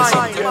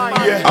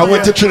 I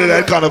went to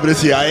Trinidad Carnival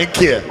this year. I ain't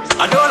care.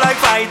 I don't like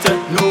fighter.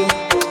 No.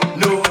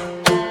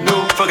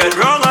 Forget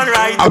wrong and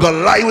right. I'm gonna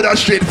lie with a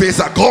straight face.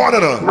 I go on,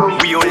 you know.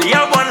 We only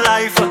have one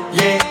life.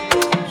 Yeah.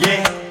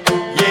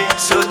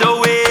 So the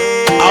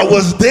way I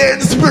was there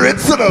in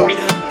spirits, you know.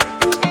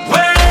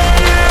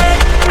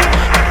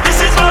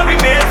 This is what we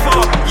made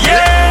for.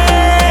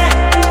 Yeah.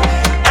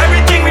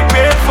 Everything we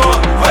paid for.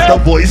 The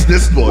voice,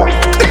 this boy.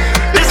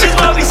 This is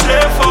what we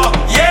slave for.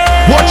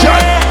 Yeah. Watch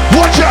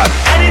out.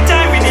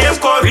 Anytime we name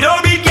call, we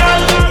don't be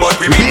girl, but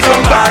we beat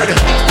from from bad.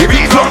 We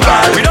beat from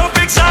bad. We don't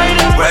pick side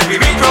when we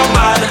beat from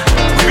bad.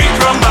 We beat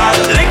from bad.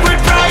 Liquid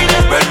pride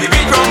when we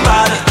beat from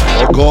bad.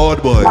 Oh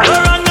God, boy.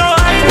 Don't run no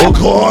hide. Oh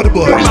God,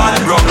 boy.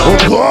 Oh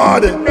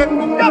God.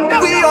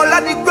 We all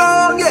on the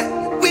ground, yeah.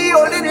 We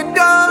all in it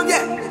down,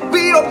 yeah.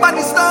 We up on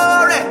the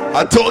story.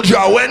 I told you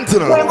I went to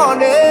them.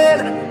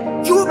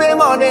 You be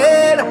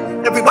morning.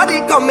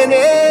 Everybody coming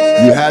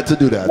in. You had to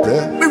do that,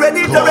 eh? We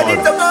ready to go,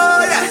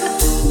 yeah.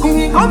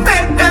 We gon'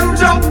 make them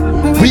jump.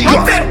 We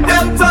gon' make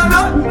them turn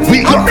up. We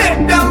gon'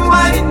 make them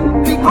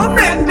whine. We gon'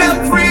 make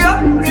them free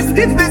up. This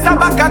is a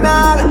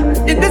bacchanal.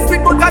 In this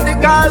people got the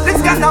girl, this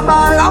carnival.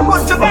 I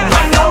want you to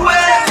run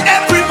away.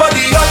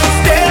 Everybody on the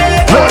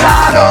stage. Hold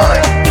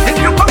on. If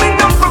you coming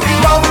up from the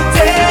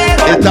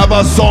mountain, It have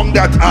a song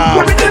that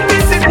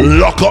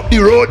lock up the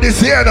road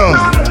this year, no.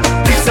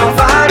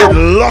 It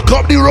lock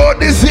up the road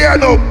this year,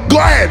 no. Go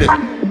ahead.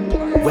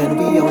 When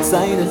we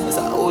outside, it's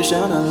an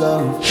ocean of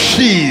love.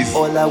 Jeez.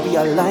 All that we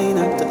align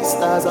to the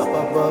stars up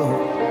above.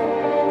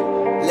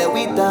 Let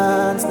we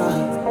dance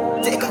now.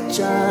 Take a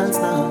chance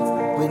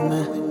now with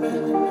me.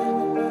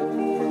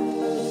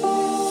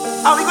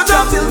 And we go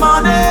jump till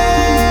morning.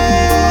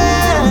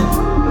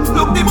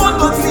 Look, the moon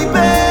don't sleep.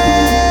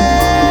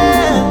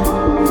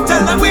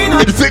 Tell them we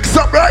not. It fix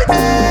up, right?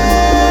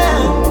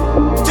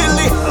 Till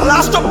the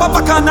last drop of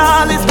a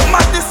canal is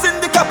madness in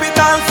the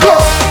capital. So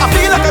I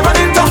feel like I'm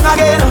running down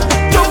again.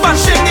 Jump and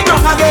shake the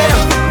ground again.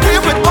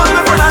 Live with all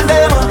my friends and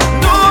them.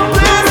 No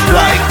place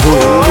like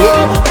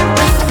home.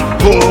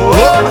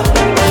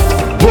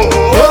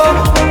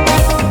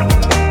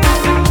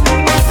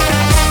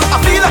 I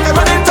feel like I'm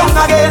running down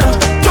again.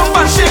 Jump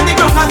and shake the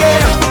ground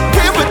again.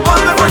 Live with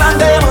all my friends and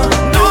them.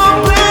 No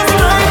place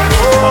like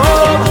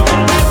home.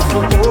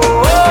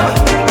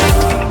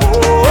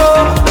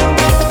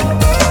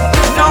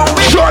 Now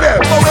we Show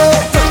them. away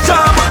to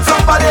jam on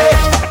somebody.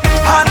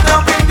 Hand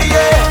up in the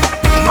air.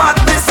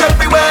 Madness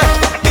everywhere.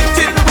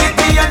 Eating with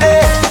DNA.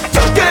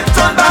 To get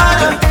on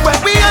bad. When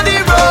we on the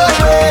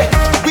roadway,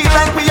 we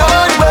like we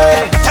own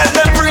way. Tell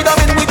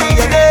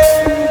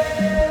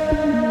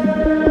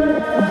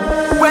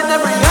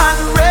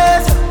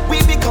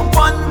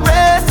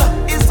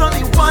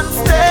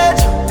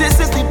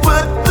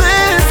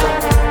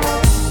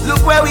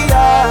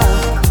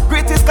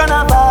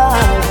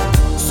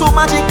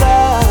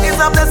magical. It's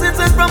a blessing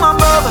sent from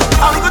above.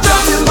 And we go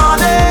jump till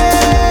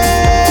morning.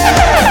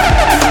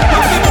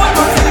 Don't be one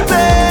not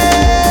sleeping.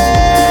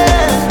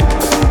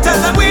 Tell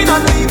them we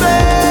not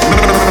leaving.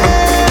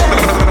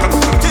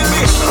 Till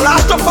we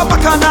last up a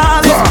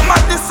bacchanal.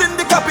 Madness in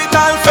the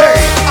capital.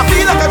 I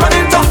feel like I'm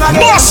running tongue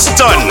again.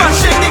 Boston. Jump and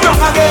shake the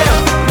ground again.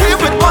 We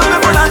with all my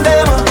friends and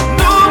them.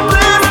 No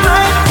place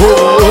like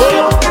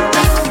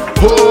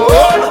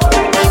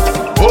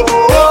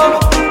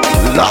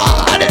Lord.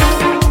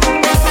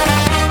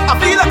 I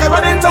feel like I'm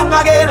running tongue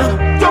again.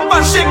 Jump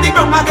and shake the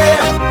ground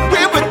again. We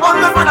with all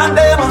my friends and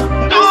them.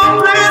 No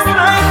place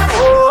like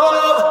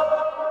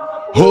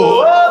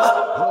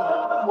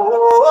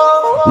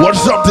Watch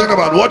something,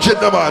 man. Watch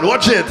it, man.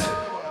 Watch it.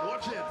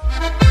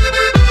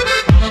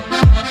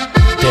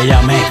 Te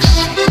llamex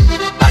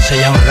hace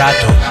ya un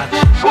rato.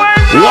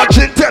 Watch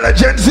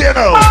intelligence, you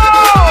know.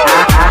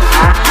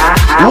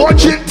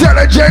 Watch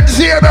intelligence,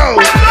 you know.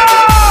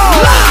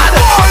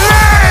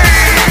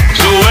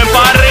 Suben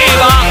para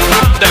arriba,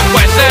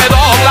 después se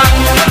doblan,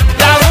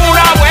 dan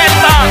una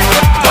vuelta,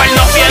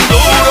 cuernos bien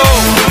duros,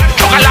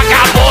 chocan la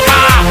capota,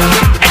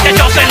 el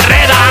techo se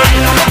enreda,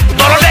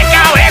 dolor de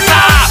cabeza,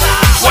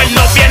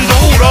 cuernos bien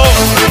duros,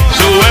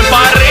 suben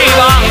para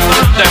arriba,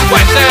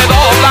 después se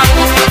doblan,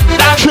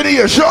 dan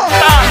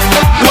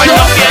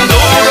cuernos bien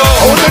duros,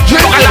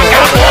 chocan la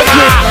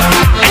capota,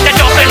 el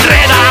techo se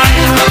enreda,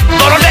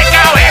 dolor de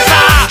cabeza.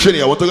 Chinny,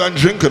 I want to go and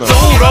drink now.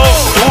 Duro,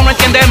 tú no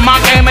entiendes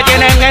más que me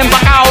tienen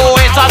empacado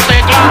esas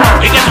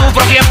teclas y que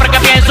sufro siempre que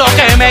pienso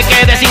que me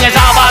quede sin esa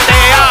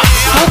batea.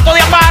 Tú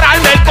podías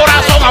pararme el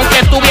corazón aunque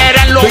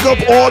estuviera en lo. Pick up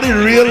all the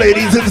real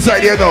ladies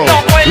inside here now.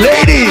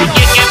 Ladies!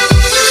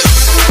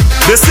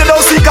 They say thou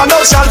seek and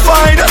thou shall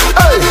find.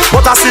 Hey,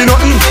 but I see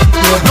nothing.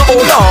 No,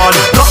 oh Lord,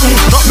 nothing.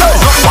 No,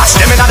 watch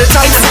them inna the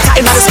tights,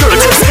 inna the skirt,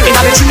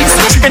 inna the jeans,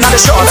 inna the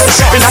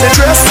shorts, inna the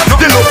dress,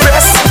 the look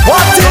best.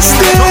 What is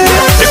this?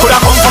 They coulda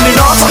come from the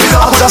north,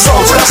 I coulda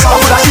south, I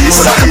coulda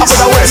east, I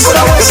coulda west.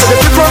 They say the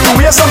people who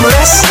wear some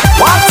less.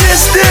 What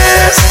is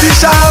this?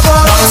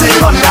 Nothing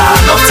under,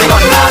 nothing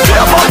under.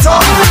 Their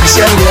bottom,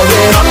 shell their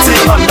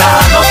nothing under,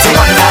 nothing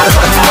under.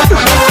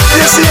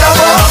 You see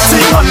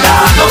nothing under,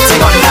 nothing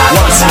under.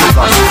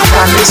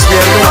 And this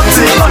way,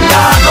 nothing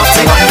under,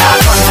 nothing under.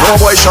 No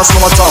boy shots,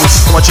 no more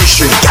tongues, no more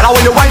G-string. Girl, I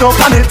want you wind up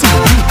on it.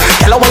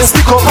 Girl, I want you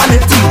stick up on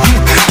it.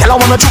 Girl, I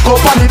want you juke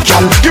up on it.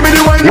 Girl, give me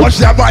the wine. Watch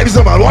that vibes,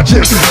 man. Watch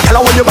it. Girl,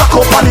 I want you back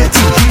up on it.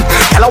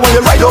 Girl, I want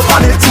you ride up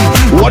on it.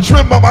 Watch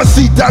me, mama,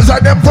 see that's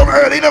like them from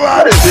early in the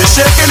morning. They're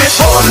shaking it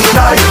all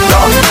night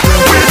long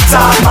with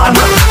time, man.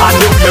 And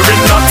they're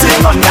wearing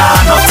nothing under,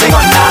 nothing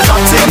under,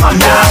 nothing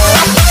under.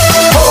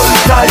 All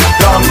night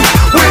long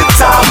with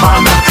time,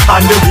 man.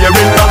 And they're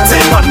wearing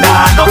nothing under,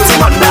 nothing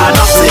under,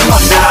 nothing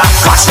under.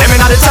 Catch them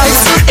inna the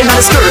tights, inna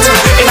the skirt,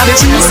 inna the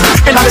jeans,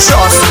 inna the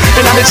shorts,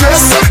 inna the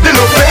dress. They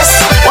look best.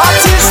 What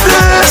is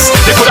this?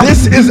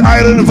 This is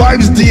Island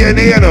Vibes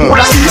DNA, you know.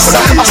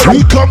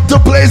 We come to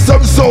play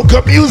some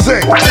soca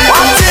music.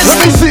 Let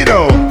me see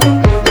though.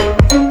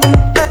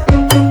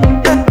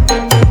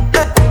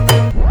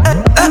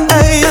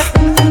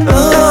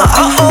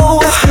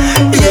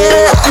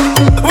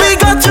 We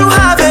got to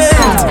have it.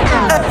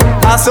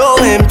 I'm so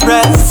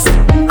impressed.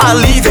 I'm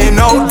leaving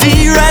out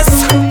the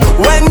rest.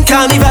 When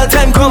carnival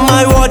time come,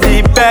 I want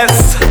the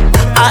best.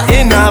 I'm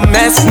in a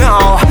mess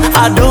now.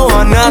 I don't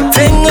want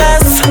nothing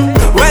less.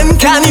 When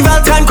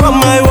carnival time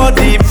come, I want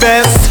the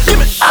best.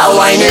 I'm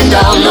winding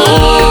down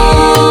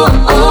low.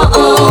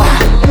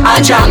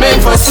 I'm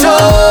jamming for so.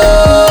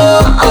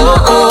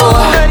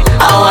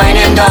 I'm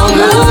winding down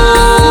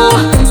low,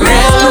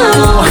 real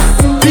low.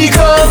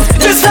 Because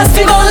this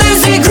festival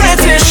is the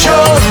greatest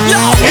show.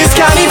 It's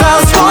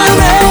carnival spoil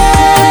me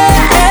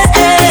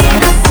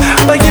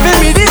by giving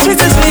me the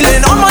sweetest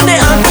feeling on Monday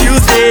and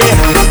Tuesday.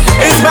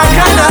 It's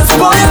bacchanal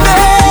spoil me.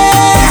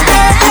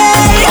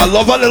 I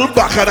love a little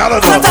bacchanal, I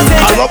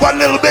love a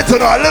little bit, a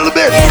little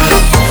bit.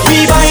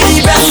 We buy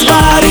the best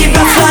bar, the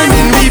best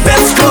diamond, the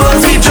best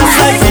clothes. We just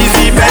like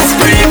the best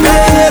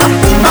prepared.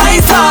 By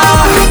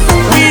far,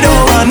 we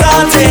don't want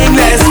nothing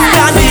less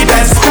than the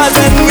best. Cause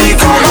when we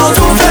come out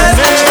to fest,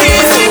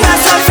 it's the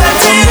best of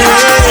fest.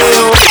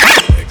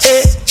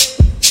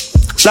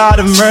 Lord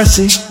of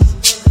mercy.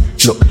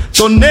 Look,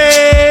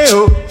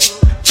 tornado,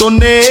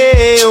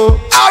 tornado.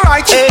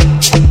 Alright,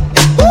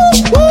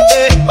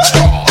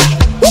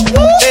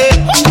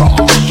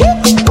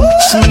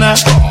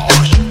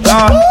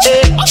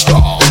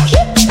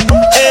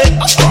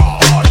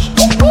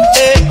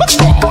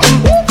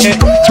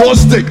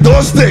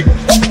 Don't stick.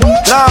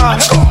 Lord.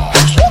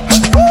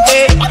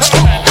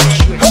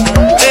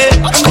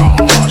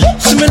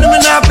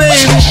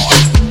 Baby.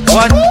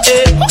 What?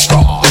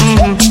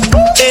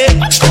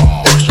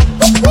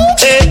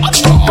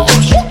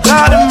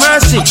 God of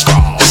mercy.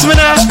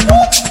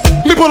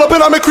 Me pull up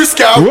in a me Chris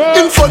car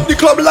in front the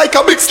club like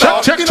a big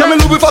star. Check. In a me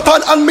Louis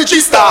Vuitton and me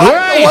G-Star.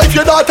 Your wife,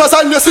 your daughters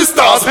and your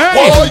sisters.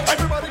 Boy,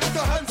 everybody get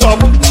your hands up.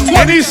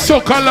 Any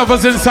soca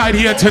lovers inside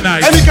here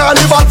tonight? Any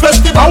carnival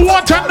festival. I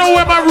want to know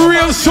where my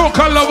real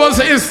soca lovers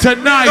is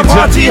tonight. The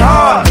party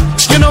hard.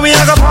 You know we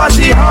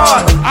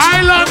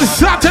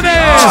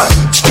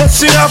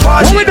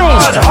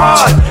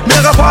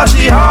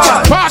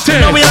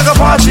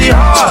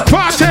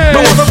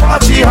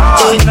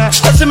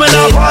and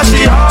I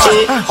party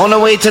hard. On the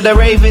way to the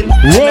Raven,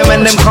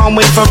 and them can't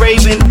wait for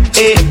Raven.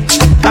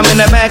 I'm in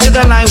the back of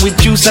the line with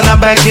juice and I'm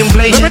back in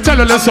place. Let me tell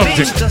you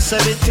something.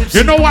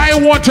 You know why I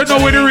want to know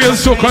where the real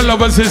soca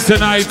lovers is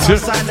tonight?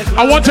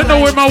 I want to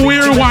know where my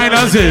weird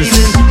whiners is.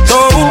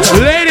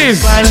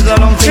 Ladies,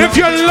 if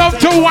you love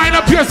to wind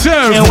up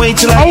yourself,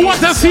 I want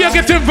to see you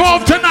get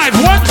involved tonight.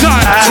 One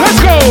time. Let's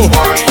go.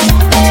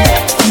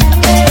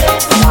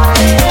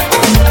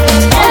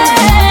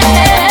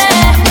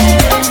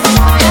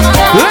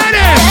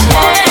 Ladies,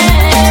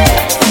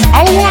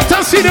 I want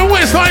to see the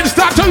waistline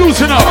start to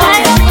loosen up.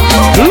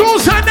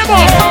 Loosen them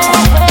up.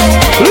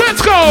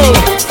 Let's go.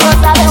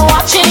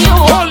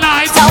 All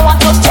night. I want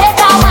to take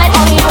a ride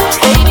on you.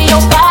 Baby,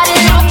 your body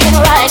looking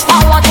right.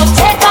 I want to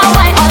take a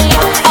ride on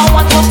you. I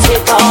want to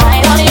take a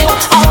ride on you.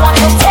 I want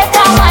to take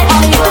a ride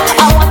on you.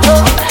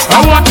 I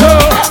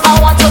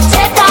want to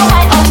take a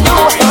ride on you.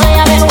 I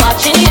have been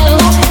watching you,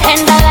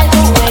 and I like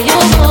the way you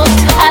move.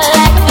 I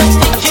like the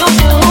things you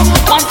do.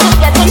 Want to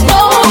get to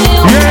know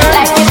you.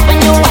 Like it when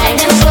you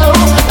whine and slow.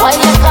 While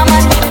you come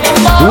and give me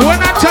more. When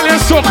I tell you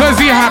soca's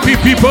the happy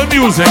people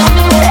music,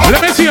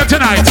 let me see you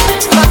tonight.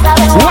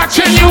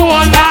 Watching you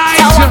all night.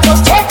 I want to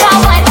take a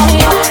ride on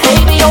you.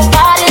 Baby, your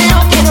body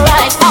looking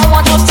right. I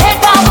want to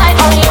take a ride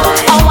on you.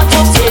 I want to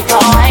take a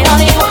ride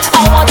on you.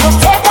 I want to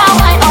take a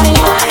ride on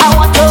you. I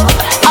want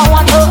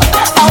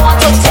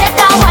to take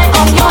a ride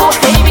on you.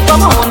 Baby,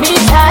 come hold me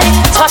tight.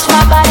 Touch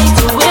my body,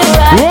 do it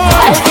right.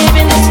 I'm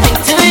giving this thing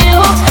to you.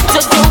 To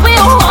do what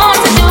you want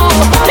to do.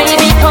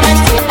 Baby, come and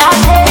take our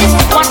taste.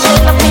 Want you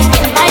to be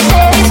in my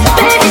days.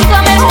 Baby,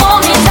 come and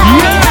hold me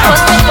tight.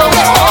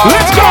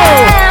 Let's go.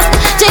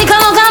 Take a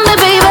look at me,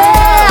 baby.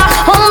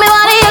 Hold me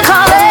while you're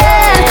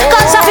calling.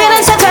 'Cause I'm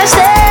feeling so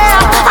thirsty.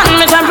 And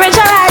my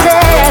temperature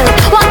rising.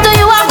 What do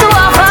you have to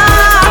offer?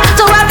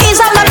 To help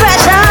ease up the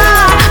pressure.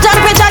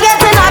 Temperature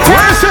getting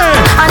hotter.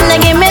 And they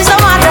give me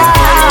some water.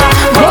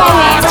 More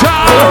water.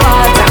 More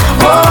water.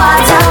 More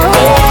water.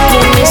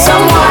 Give me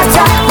some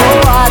water. More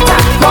water.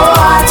 More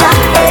water.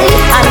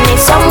 I need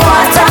some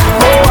water.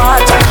 More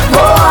water.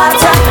 More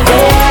water.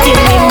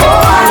 Give me more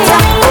water.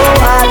 More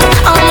water.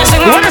 I'm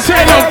missing What I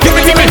say, no, give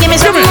me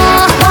some more.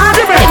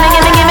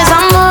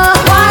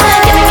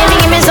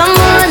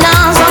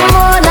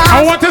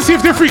 I want to see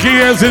if the freaky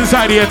girls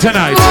inside here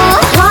tonight. I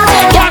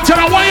want you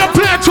to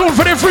play a tune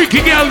for the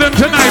freaky girl them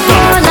tonight,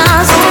 man.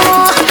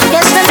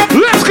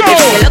 Let's go. If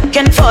you're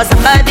looking for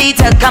somebody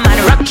to come and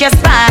rock your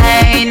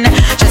spine,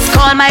 just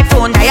call my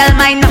phone, dial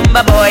my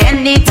number, boy,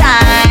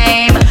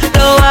 anytime.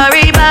 Don't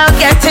worry about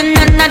getting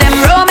none of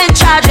them roaming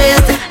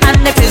charges.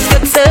 And if it's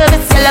good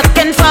service you're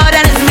looking for,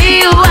 then it's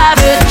me who have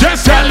it.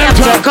 Just tell them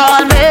to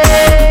call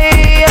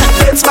me.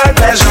 It's my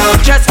pleasure.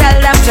 Just tell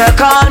them to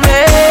call me.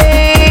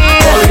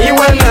 Call me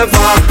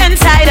whenever.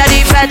 Inside of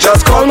the bed.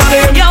 Just call my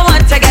name. You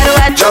want to get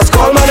wet. Just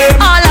call my name.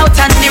 All out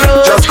on the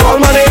road. Just call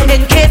my name.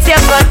 In case you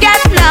forget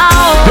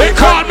now. They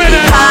call me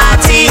then.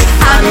 Party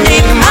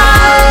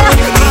animal.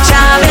 We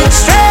jamming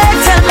straight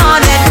till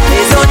morning.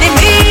 It's only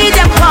me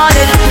them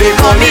calling. They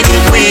call me the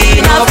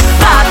queen of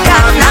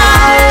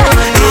Bacchanal.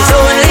 It's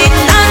only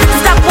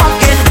non-stop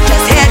walking.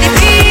 Just hear the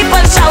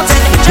people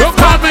shouting. Don't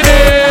call me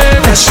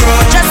name.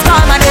 Just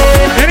call my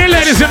name. Any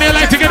ladies in here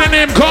like to get a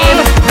name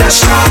called?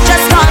 Just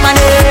call my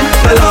name.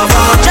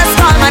 Just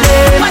call my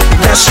name.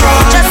 Just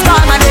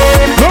call my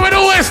name. No, we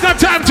don't waste no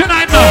time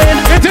tonight now.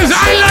 It is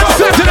Island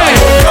Saturday.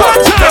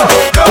 One time.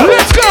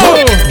 Let's go.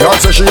 God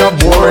say she a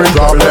boring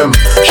problem.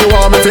 She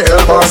want me to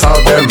help her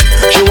solve them.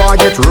 She want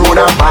get rude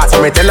and fast.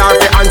 Me tell her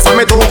to answer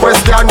me 2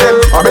 questions them.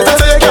 I better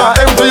say you can't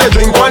empty your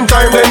drink one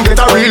time, then get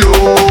a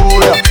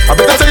reload. I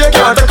better say you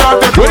can't take off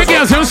your Where clothes. the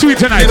girls them sweet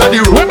tonight?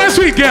 Where my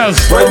sweet girls?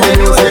 When the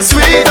music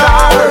sweeter,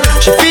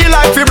 she feel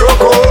like she broke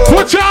out.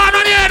 Put your hand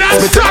on your head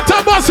and start to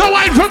bust a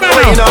wine for me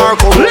now.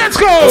 Let's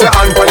go. Say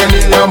hand on your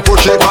knee and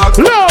push it back.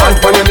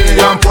 Hand on your knee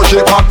and push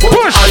it back.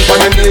 Push. Hand on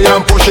your knee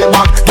and push it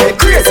back. Get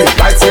crazy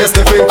like say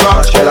Stephen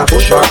Crouch. Girl a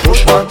push back,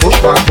 push back, push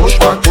back, push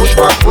back, push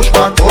back, push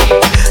back, push.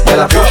 Girl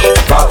a push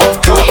back,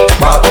 push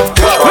back, push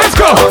back. Let's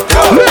go.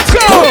 Let's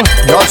go.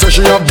 God say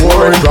she a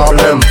boring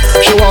problem.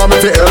 She want me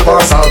to help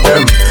her solve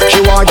them. She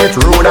want get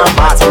rude and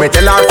fast. Me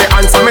tell her to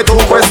answer me 2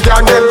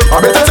 questions them.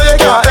 I better say you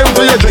can't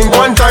empty your drink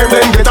one time,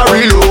 then get a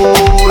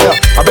reload.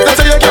 I better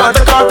say you can't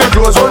take off your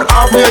clothes, run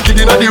half naked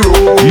inna the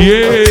road.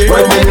 Yeah.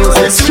 When the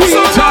music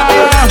sweeter,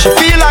 she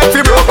feel like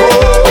she broke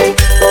out.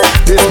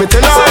 This me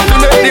tell her to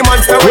make the man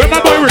stay. Where my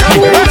boy Ricky?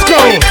 Let's go.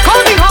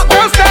 All the hot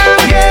girls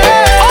down,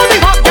 yeah. All the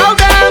hot girls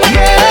down,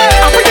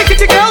 yeah. I'm pretty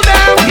kitty girl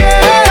down,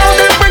 yeah. Tell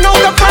them bring out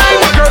the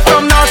fine girls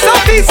from north,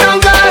 south, east, and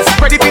west.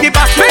 Ready for the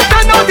bash, make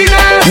that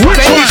naughtiness.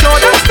 Which Then we one? show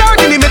them start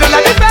in the middle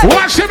of the bed.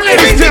 Watch them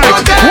ladies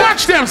tonight.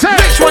 Watch them, say.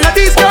 Which one of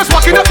these girls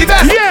walking up the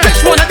best? Yeah.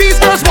 Which one of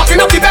these girls walking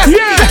up the best?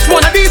 Yeah. Which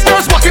one of these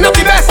girls walking up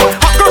the best?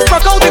 Hot girls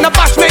broke out in a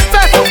bash, make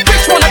fest.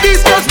 Which one of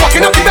these girls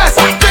walking up the best?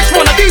 Which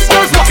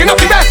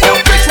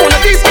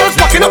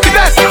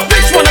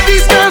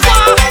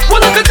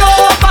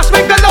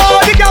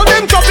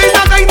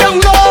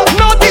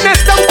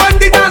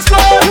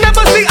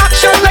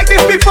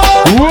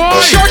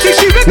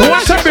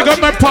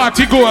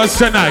party goers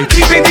tonight.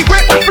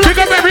 Pick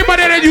up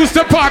everybody that used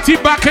to party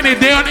back in the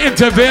day on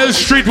Intervale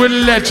Street with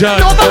Legend.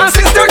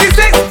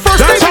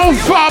 That's how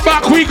far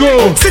back we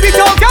go. See the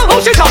tall girl, how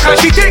she talk and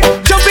she think.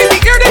 Jump in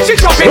the ear, then she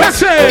drop it. Let's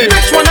say.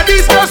 Which one of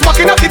these girls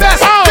walking up the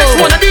best? Which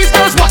one of these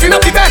girls walking up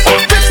the best?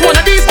 Which one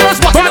of these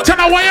girls walking up? But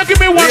now, why you give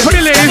me one for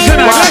the ladies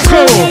tonight? Let's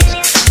go.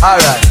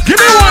 Alright.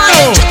 Give me one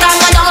now.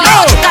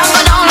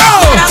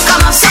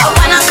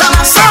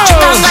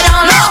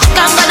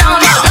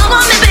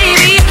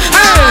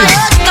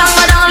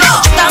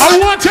 I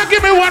want you to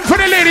give me one for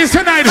the ladies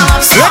tonight.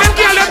 Let them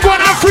girl them go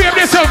and free up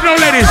themselves now,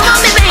 ladies.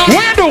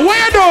 Where you do? Where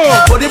you do?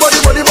 Body, body,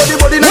 body, body,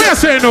 body. Where you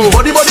say no?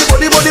 Body, body,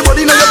 body, body,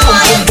 body. Now your pum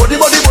pum. Body,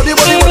 body, body,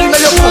 body, body.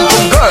 Now your pum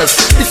pum. Girls,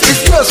 it's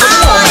yours for the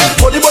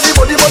moment. Body, body,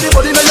 body, body,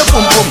 body. Now your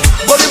pum pum.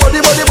 Body, body,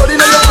 body, body.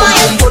 Now your pum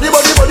pum. Body,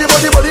 body, body,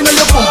 body, body. Now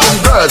your pum pum.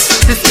 Girls,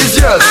 this is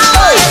yours.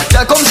 Hey,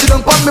 girl, come sit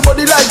down, pump me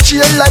body like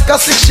chain, like a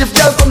 6-shift.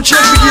 Girl, come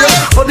change me gear.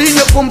 Body in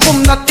your pum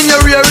pum, not in your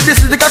rear.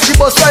 This is the cocky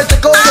bus right.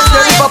 Take out your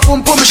gear. If a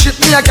pum pum shit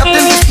me, I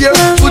captain this gear.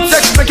 Good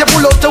sex make you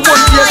pull out to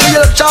one gear. So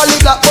you're Charlie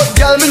Black, but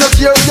girl, me not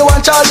here. You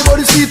want Charlie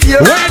body seat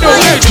here. Where do?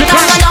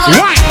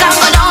 Why?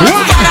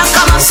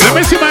 Let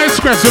me see my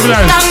expressive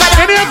life.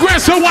 Any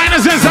aggressive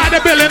whiners inside the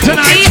building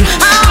tonight?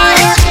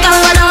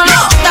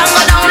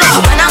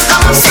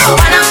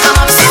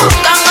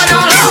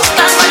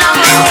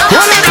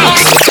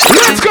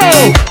 Let's go!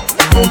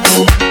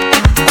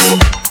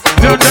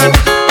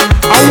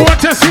 I want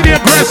to see the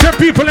aggressive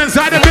people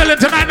inside the building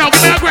tonight. Now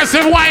give me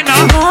aggressive whiner.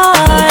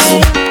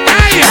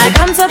 Hey! I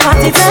come to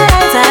party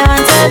tonight. I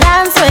want to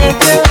dance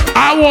with you.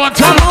 I want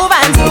to move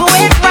and do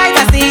it right.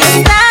 I see you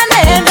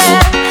standing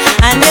there,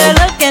 and you're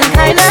looking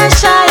kinda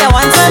shy. I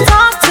want to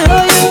talk to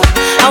you.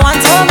 I want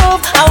to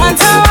move. I want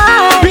to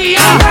ride.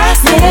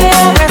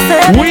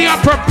 We are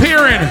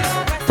preparing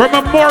for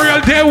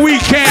Memorial Day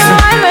weekend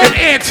in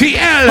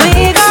ATL.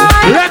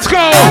 Let's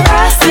go.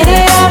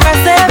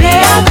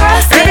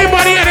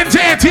 Anybody heading to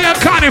ATL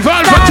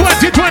Carnival for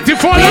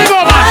 2024? Let's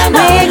go, man.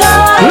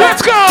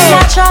 Let's go.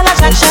 Let's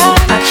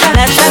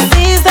just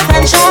ease the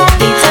tension,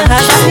 cause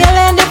I'm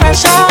feeling the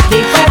pressure.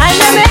 And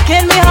you're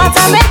making me hot,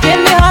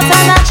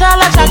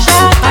 natural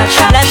attraction.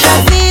 Let's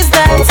just ease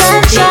the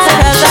tension,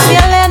 cause I'm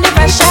feeling the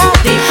pressure.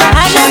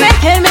 And you're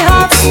making me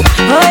hot.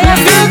 Oh yes,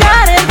 you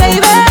got it,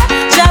 baby.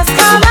 Just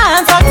come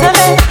and talk to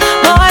me.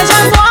 Boy,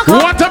 just walk on.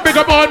 Want to pick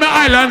up all my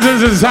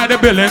islanders inside the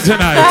building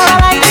tonight?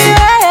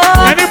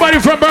 Anybody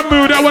from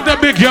Bermuda want to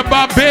pick your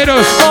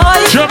Barbados,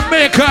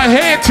 Jamaica,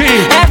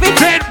 Haiti,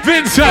 St.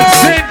 Vincent,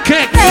 St.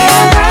 Kitts,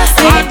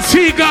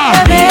 Antigua?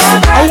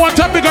 I want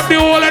to pick up the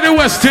whole of the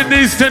West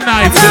Indies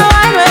tonight.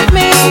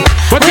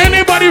 But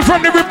anybody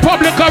from the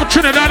Republic of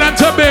Trinidad and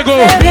Tobago,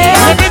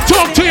 let me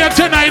talk to you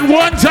tonight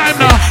one time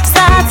now.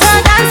 Start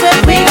to dance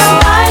with me,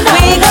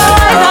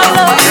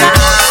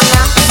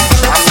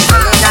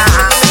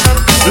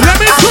 Let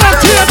me talk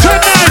to you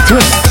tonight.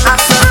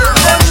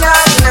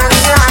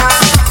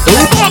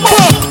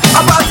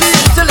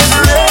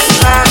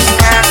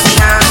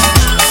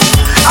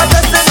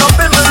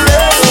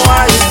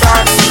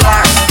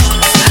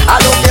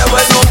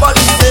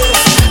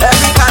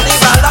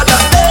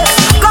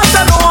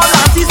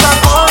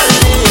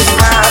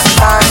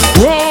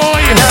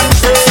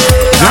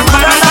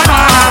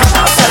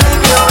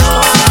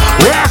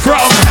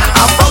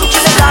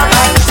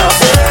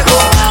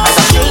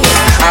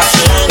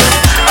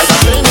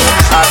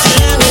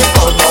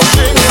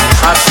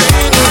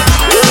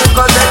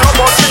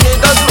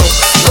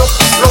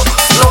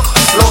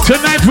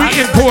 Tonight we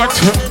import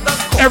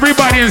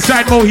everybody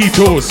inside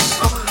mojitos.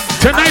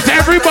 Tonight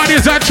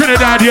everybody's a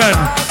Trinidadian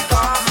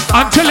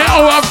until the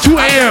hour of 2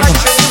 a.m.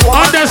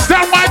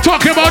 Understand why I'm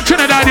talking about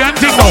Trinidadian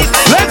thing now?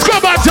 Let's go,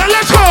 Banton,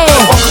 let's go!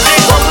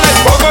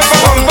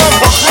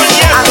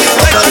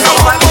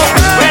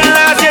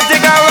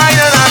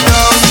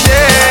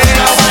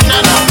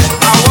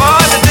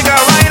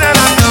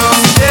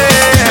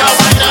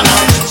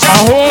 I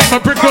hope my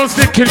brick goes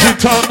the kitchen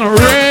tongue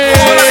ring.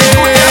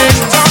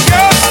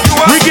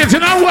 We getting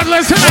on one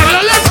lesson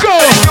and let's go.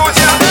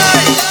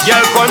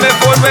 Girl, call me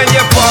phone when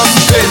you're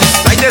pumping,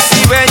 like the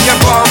sea when you're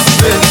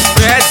bumping.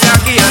 Red,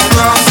 tacky and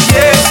rum,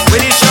 yeah.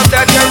 When you shop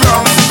that you're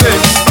rumping.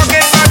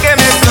 Pocket back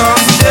and make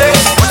something.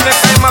 Watch me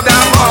climb up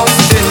that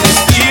mountain.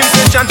 Steam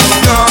fish and two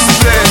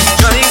dumpling.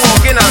 Johnny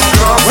walking and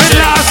drumming. When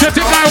last you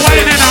take a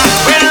wine and a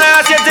When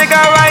last you take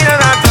a wine and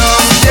a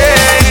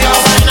tumping.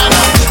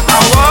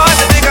 I want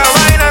to take a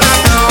wine and a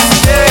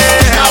tumping.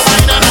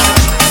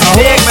 I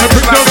hope my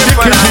brick goes the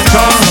kitchen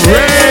tongue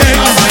ring.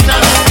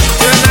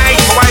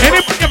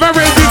 Anybody ever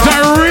ready to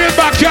a real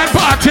backyard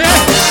party?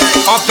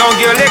 Uptown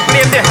girl, they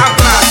claim they have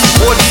class.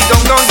 Oh, the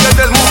downtown girls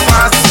just move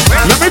fast.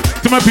 Let me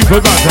to my people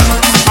back.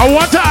 I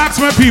want to ask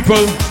my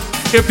people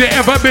if they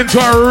ever been to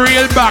a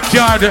real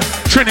backyard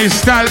Trinity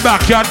style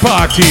backyard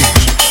party.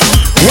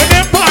 When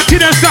they party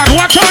they start,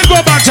 watch how we go,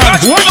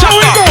 Banton. Watch how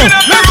we go.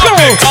 Let's go.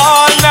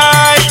 All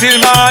night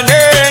till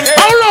morning.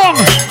 How long?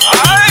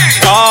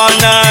 All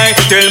night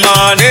till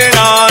morning.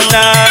 All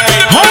night.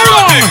 How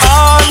long?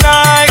 All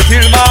night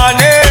till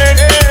morning.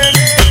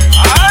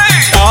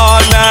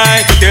 All night.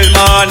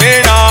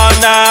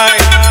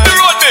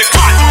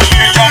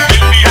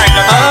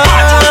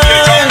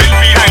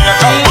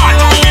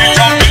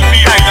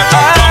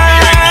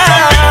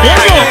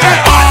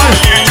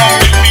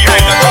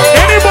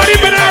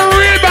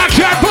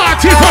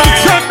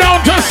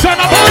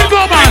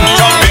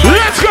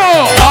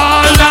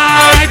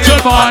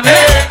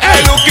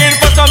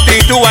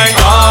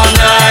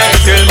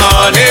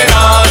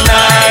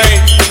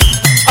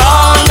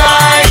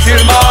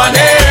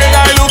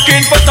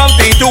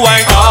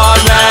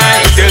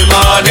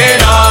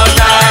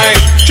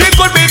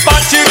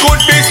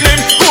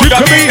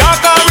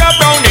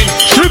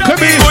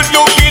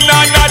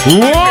 Whoa.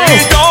 We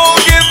don't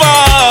give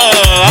up.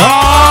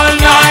 All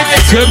night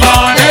till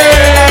morning.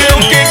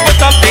 Looking for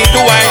something to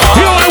wine on.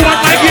 Here I want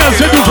my girls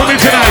to do for me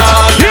tonight.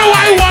 Here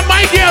I want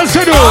my girls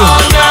to do. All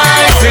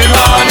night till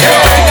morning.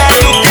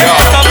 Looking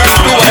for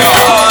something to wine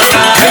on.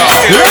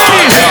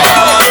 Ladies,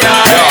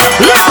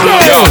 let's go.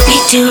 Be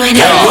doing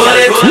it. Roll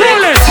it.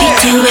 Roll it. Be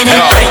doing it.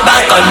 Right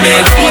back on me.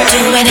 Be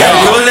doing it.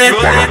 Roll it.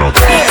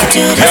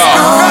 Do this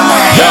all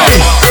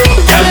night.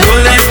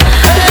 Roll it.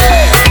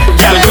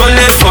 Roll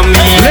it for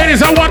me.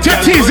 Ladies, I want your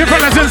teasy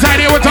fellas inside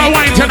here with our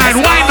wine tonight.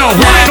 Wine now,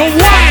 wine, oh,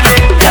 wine.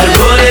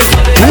 Roll it.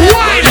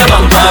 Wine. Your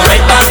bumper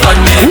right back on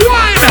me.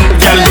 Wine.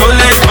 Roll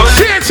it.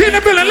 See in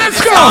the building,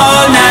 let's go.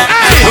 All night.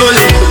 Hey. Roll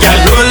it.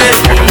 Roll it.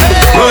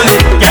 Roll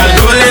it.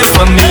 Roll it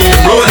for me.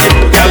 Roll it.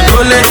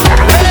 Roll it.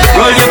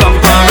 Roll your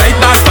bumper right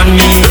back on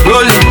me.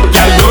 Roll it.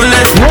 Roll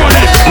it. Roll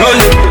it.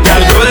 Roll it.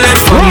 Roll it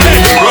for me.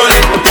 Roll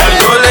it.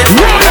 Roll it.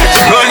 Roll it.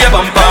 Roll your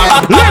bumper.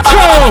 Let's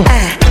go.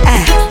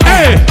 Hey.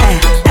 Hey.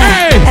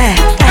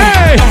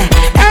 Hey.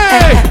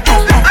 Hey.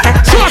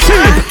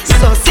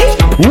 Saucy.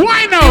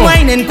 Why now?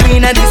 Whining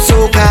queen of the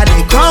soca.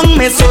 They crown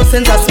me so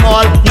since I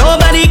small.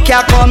 Nobody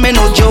can call me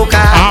no joker.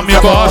 I'm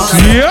your boss.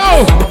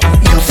 Yo.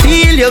 You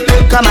feel you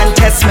could come and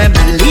test me.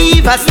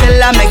 Believe I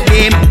still am a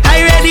game.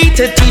 I ready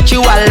to teach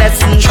you a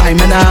lesson. Try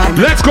me now.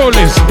 Let's go,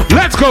 Liz.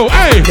 Let's go.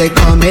 Hey. They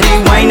call me the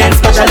wine and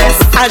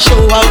specialist. I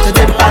show how to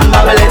dip and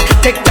bubble it.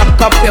 Tick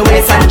tock up your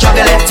waist and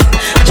juggle it.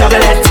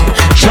 Juggle it.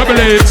 Juggle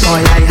it.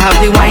 Boy, I have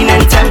the wine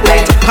and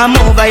template. Come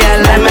over here,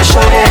 let me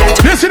show you it.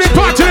 This is the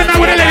part of the night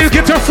where the ladies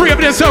get to free up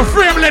themselves.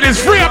 Free up, ladies.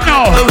 Free up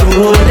now.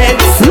 Roll it.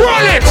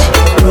 Roll it.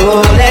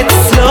 Roll it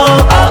slow.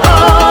 Oh,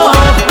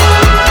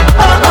 oh.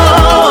 Oh,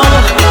 oh.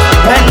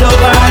 Bend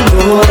over and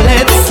roll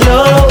it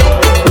slow.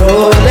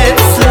 Roll it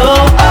slow.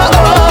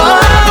 Oh,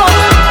 oh.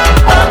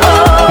 Oh,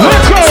 oh.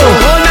 Let's go. So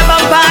hold the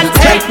bumper and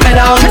take me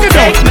down.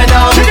 Take me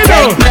down.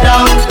 Take me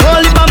down.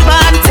 Hold the bumper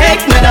and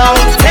take me down.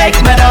 Take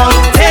me down.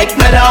 Take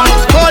me down.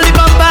 Hold the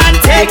bumper and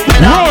take me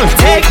down. Roll.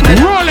 Take me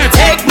down. Roll it.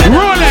 Take me down.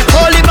 Roll it.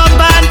 Hold the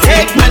bumper and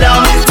take me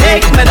down.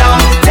 Take me down.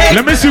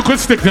 Let me see who could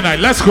stick tonight.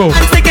 Let's go.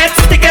 Stick it,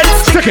 stick it,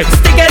 Stick it.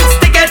 stick it,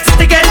 stick it,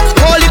 stick it.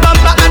 Holy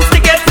bumper and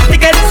stick it, stick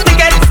it, stick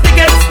it, stick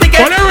it, stick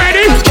it. Are they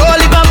ready?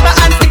 Holy bumper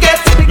and stick it,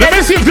 stick it. Let me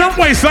see if their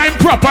waistline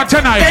proper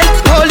tonight.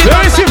 Holy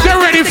Let me see if bumper.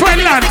 they're ready for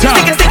Atlanta.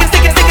 Stick it, stick it,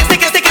 stick it,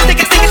 stick it, stick it, stick it,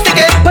 stick it, stick it, stick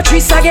it.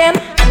 Patrice again.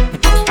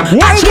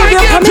 Watch my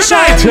game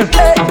tonight.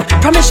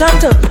 Permission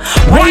to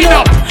Wind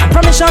up.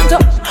 Permission to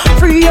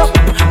free up.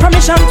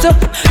 Permission to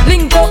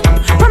link up.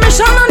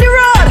 Permission on the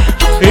road.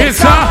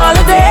 It's a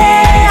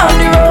holiday on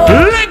the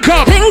road. link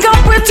up. Link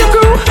up with your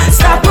crew.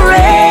 Stop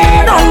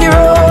parade on the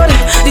road.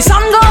 The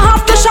sun gon'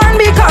 have to shine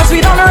because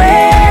we don't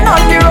rain on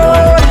the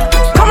road.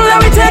 Come let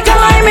me take a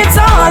lime. It's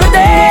a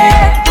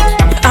holiday.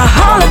 A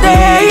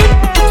holiday.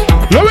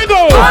 Here we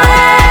go. Go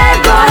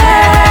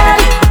ahead.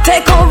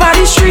 Take over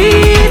the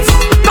streets.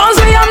 Cause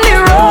we on the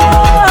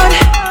road.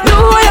 Do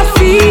what you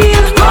feel.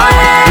 Go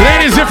ahead.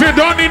 Ladies, if you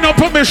don't need no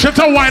permission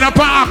to wind up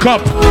and act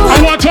up, I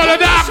want all of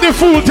the act the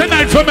fool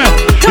tonight for me.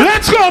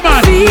 Let's go,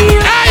 man.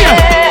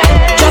 Hey.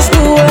 Just do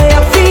what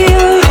you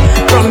feel.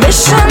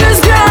 Permission is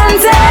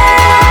granted.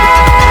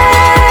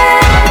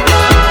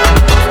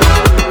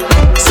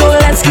 So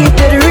let's keep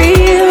it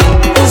real.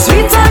 It's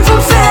sweet time for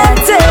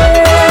fatty.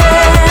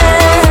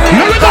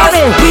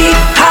 We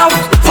have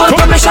full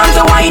permission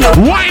to wind up.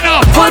 Wind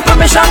up. Full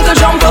permission to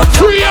jump up.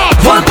 Free up.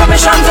 Full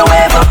permission to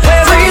wave up.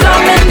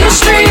 Freedom in the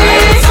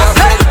streets.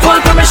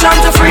 Full permission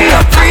to free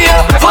up. Free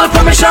up. Full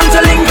permission to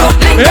link up.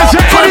 Link up. Is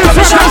there Full any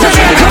permission to fuckers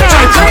in drink up.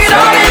 tonight?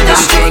 Freedom in the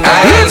streets.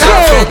 Let's go.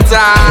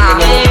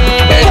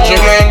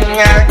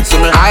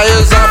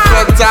 Eyes are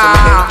better.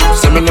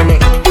 See me.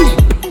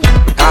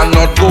 I'm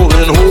not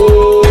going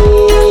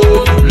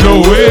home. No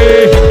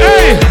way.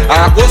 Hey. I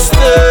go stay,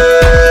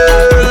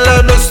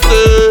 let me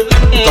stay.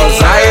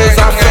 Cause eyes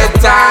are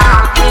better.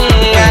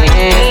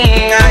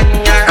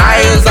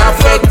 Eyes are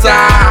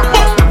better.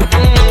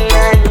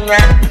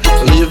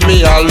 Leave me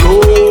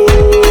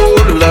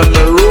alone, let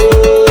me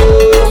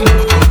roam.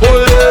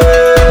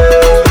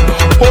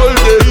 Hold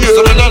it,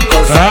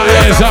 cause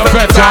Eyes are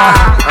better.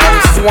 I'm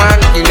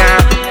swanking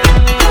up.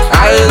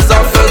 Eyes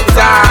are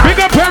better. Big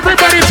up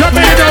everybody to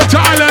me down to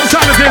Island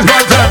Saturdays,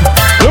 Bantam.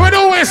 We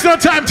don't waste no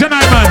time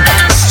tonight, man.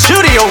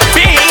 Studio B.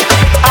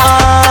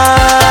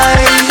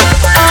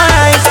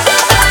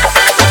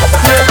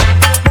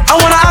 I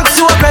wanna ask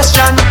you a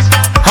question.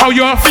 How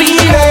you're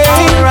Feeling?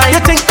 You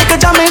think you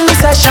could jam in the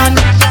session?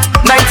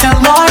 Night till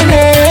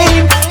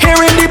morning,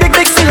 hearing the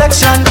big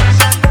selection.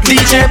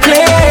 DJ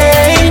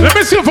play. Let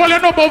me see if all you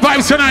know about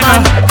vibes tonight,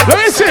 man. Let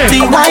me see.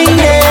 The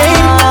whining,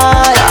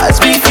 as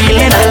we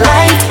feeling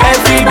alive.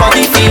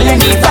 Everybody feeling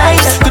the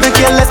vibes. Couldn't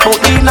care less about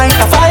the 9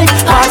 to 5.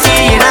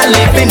 Partying and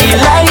living the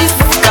life.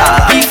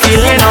 We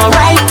feeling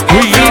alright.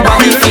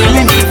 Everybody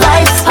feeling the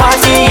vibes.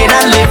 Partying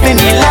and living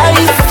the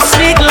life.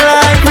 Sweet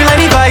life, we like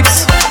the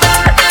vibes.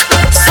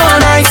 So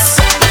nice.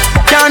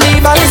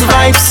 Carnival is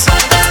vibes.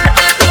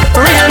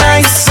 Real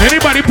nice.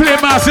 Anybody play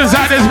Masters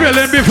at this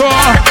building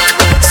before?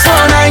 So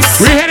nice.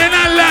 We heading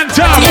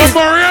Atlanta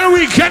Memorial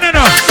Weekend, you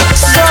know.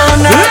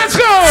 Let's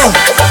go.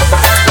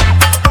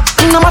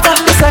 No matter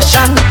the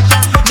session,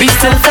 be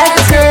still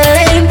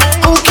flexing.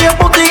 Who care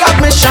about the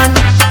admission?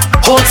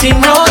 Whole team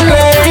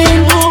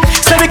rolling.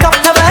 Steady cup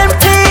never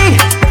empty.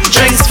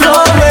 Drinks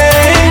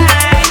flowing.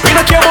 We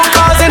don't care about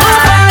causing a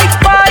fight.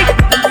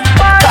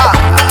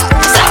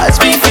 Stars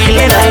be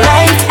feeling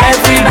alive.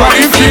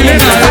 Everybody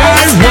feeling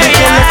alive.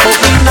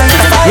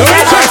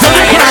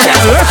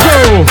 Let's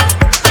go.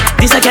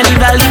 This a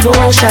carnival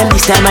devotion.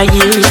 This time of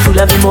year is full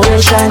of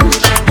emotion.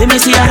 Let me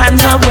see your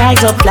hands up,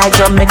 rise up, flags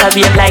up, make a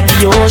wave like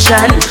the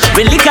ocean.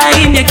 With liquor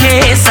in your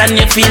case and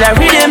you feel a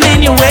rhythm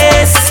in your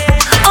waist.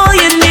 All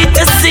you need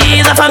to see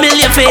is a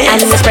familiar face.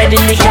 And we're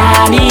spreading the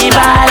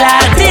carnival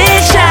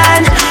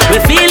addiction.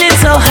 We're feeling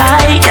so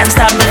high, can't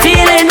stop the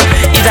feeling.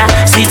 It's a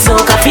sweet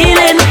soca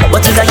feeling.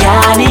 What is a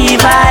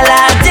carnival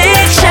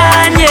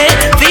addiction?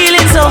 Yeah,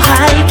 feeling so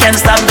high, can't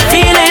stop the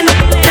feeling.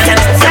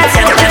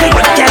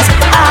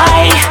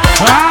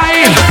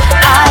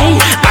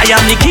 I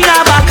am the king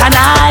of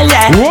Bacchanal,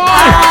 yeah.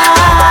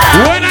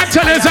 When I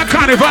tell you it's a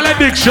carnival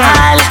addiction,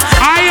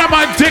 I am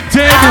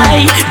addicted.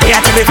 I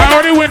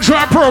already went through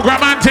a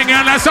program and thing,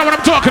 and that's not what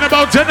I'm talking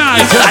about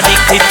tonight.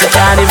 Addicted to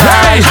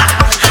carnival.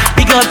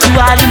 Big up to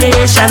all the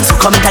nations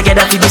come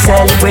together for the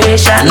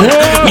celebration.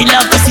 We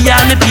love to see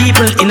all the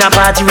people in a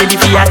party ready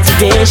for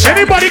activation.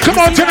 Anybody come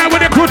out tonight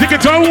with a crew ticket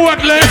to a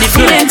what list? The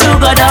feeling to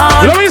go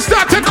down. Let me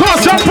start to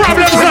cause some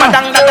problems now.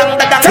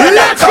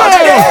 Let's go.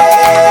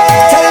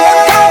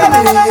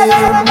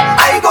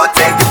 I go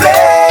take the blame.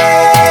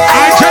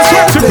 I just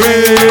want to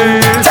play.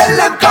 Tell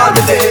them call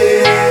me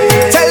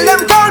name. Tell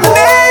them call me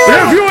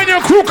name. If you and your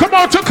crew come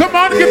out to come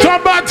on, get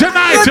on bad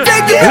tonight.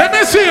 Let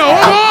me see you.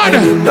 Hold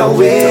on. You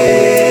know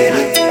it.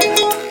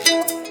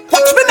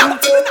 Watch me now.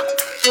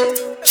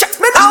 Check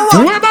me now.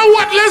 Where my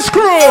whatless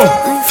crew?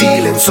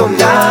 Feeling so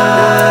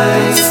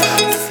nice.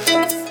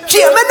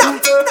 Hear me now.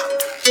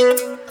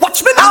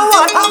 Watch me now.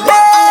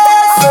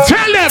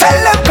 Tell them.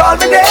 Tell them call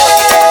me name.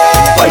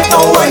 Right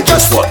now I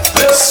just want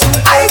this.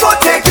 I go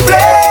take the blame.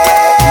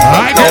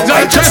 I get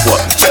I just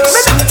want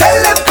this. Tell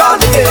them call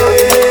me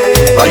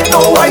name. Right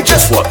now I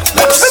just want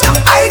this.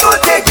 I go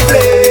take the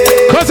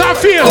blame. Cause I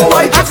feel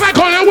it's like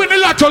all you win the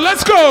lotto.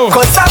 Let's go.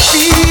 Cause I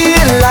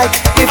feel like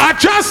if I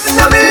just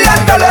 $1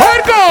 million.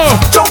 Where'd go?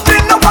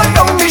 Jumping up and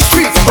down the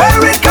street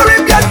wearing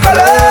Caribbean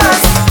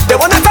colors. They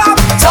wanna top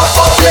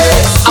of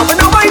place. I'm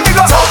gonna mind they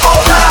go top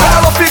of that. I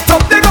will pick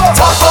up they go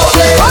top of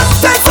place.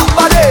 Say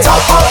somebody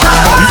top of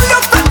that. All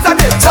your friends are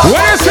there top of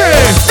Where's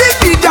place. it? They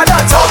beat ya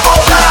that top of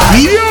that.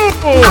 You.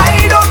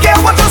 I don't care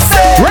what you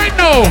say. Right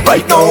now.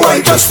 Right now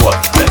I just want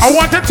this. I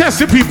want to test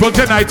the people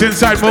tonight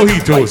inside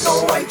Mojitos.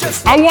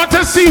 I want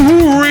to see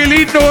who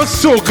really knows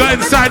soca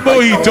inside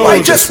Mojitos.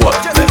 I just want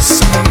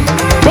this.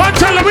 But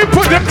tell them we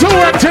put them to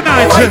work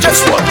tonight. I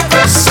just want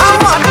this.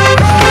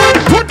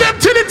 Put them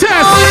to the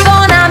test.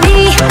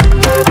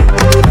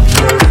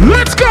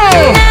 Let's go.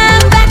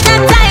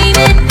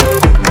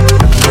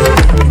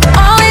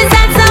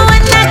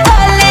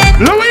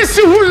 Let me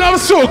see who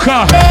loves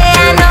soca.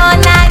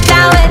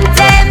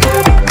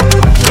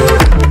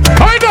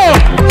 I go.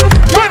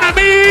 Run at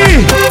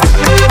me.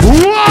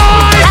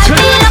 What?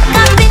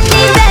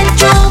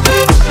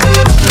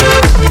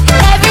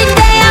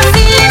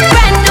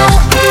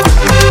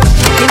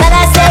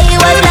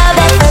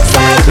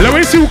 Let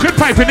me see who can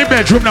pipe in the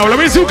bedroom now. Let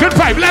me see who can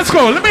pipe. Let's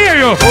go. Let me hear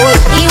you.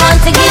 He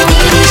wants to give me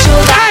the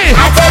sugar. Hey.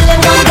 I tell him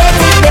don't get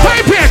it there.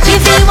 Pipe it. If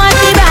he wants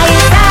me by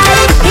his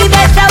side, he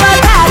better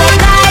work hard at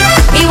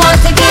night. He wants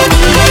to give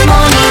me his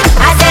money.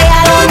 I say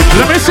I don't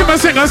need. Let me see my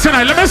singers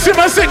tonight. Let me see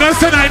my singers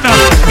tonight now.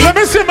 Let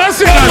me see my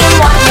singers.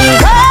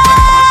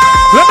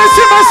 Let me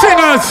see my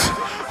singers.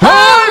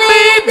 Hold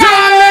me,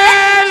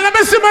 darling. Let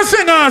me see my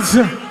singers.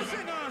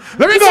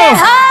 Let me go.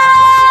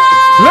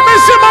 Let me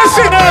see my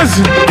singers.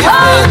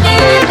 Hold me,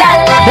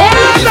 darling.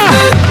 Hold on.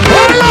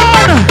 Hold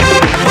on.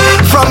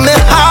 From the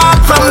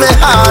heart,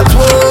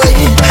 boy.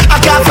 I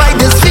can't fight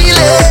this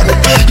feeling.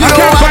 You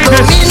know I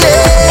don't mean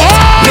it.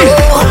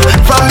 No,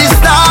 from the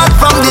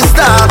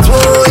start,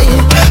 boy.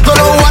 Don't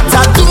know what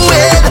I'm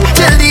doing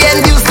till the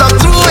end. You stuck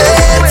through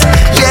it.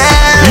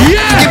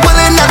 Yeah. Keep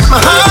pulling at my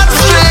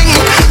heartstring,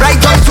 right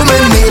down to my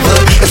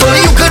navel. It's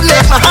only you could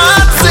make my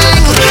heart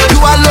sing. You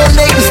alone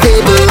make me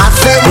stable. I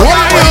said, yo.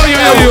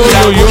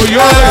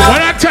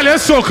 When I tell you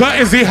soca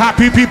is the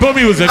happy people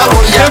music,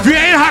 if you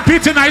ain't happy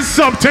tonight,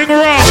 something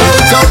wrong.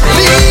 So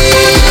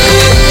please,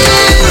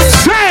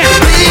 Say.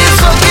 please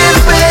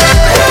forgive me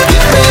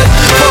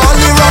for all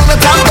the wrong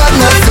that I've done.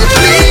 I said,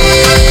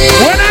 please.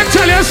 When I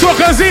tell you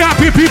soca is the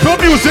happy people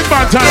music,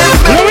 man,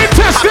 let me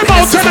test them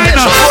out tonight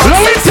now.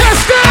 Let me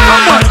test them.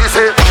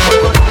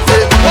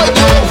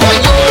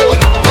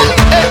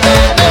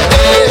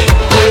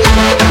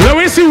 Let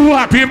me see who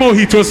happy in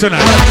Mojitos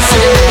tonight.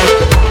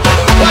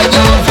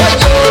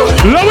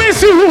 Let me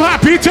see who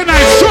happy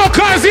tonight.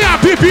 Soca is the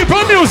happy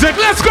people music.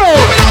 Let's go.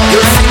 You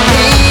see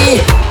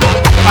me,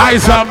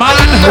 I's a man.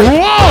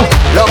 Whoa.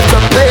 love to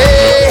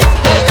play,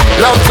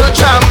 love to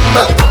jam.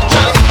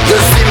 You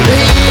see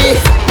me,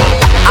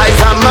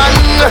 I's a man.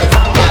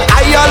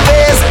 I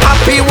always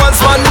happy once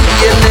one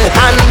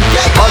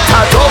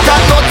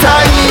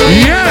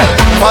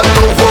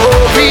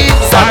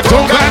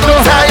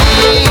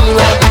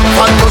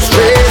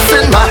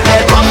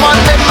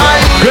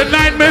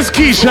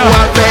Keisha.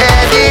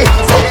 Ready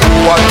for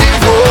who on the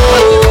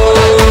road.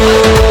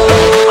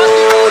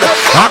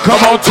 I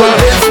come out to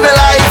live my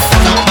life.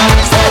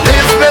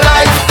 Live my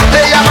life.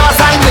 Play your mass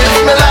and live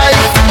my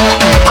life.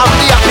 I'm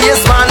the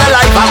happiest man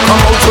alive. I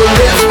come out to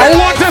live my life. I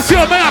want to see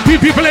all my happy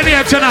people in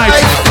here tonight.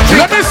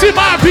 Let me see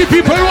my happy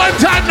people one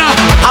time now.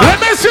 Let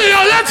me see you.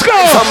 Let's go.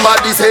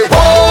 Somebody say, oh,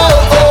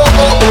 oh,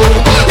 oh, oh.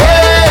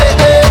 Yeah,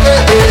 yeah,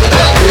 yeah,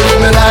 yeah.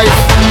 Live my life.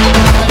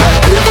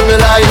 Live my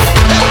life.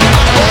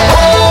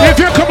 If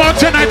you come out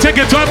tonight, take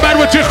it to a bed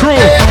with your crew.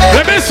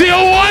 Let me see you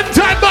one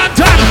time, one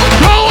time.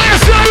 Don't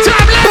waste no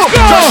time, let's go.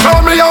 Just show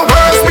me your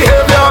worst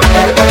behavior.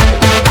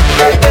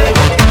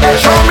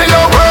 Show me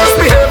your worst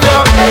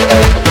behavior.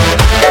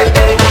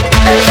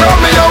 Show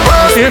me your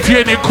worst. If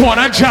you're in the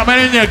corner jamming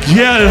in your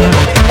girl,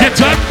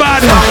 get on bad.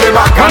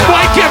 One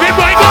boy, Kevin,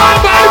 boy, go on,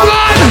 bad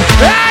one.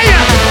 Hey!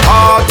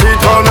 Party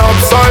turn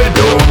upside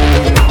down.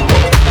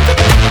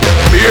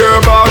 Beer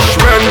bash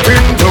went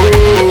into.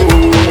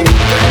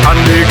 And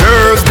the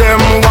girls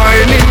them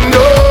whining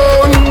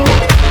down.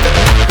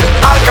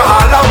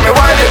 Alcohol and me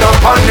whining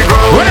up on the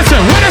ground. What is it?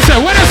 What is it?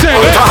 What is it?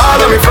 Alcohol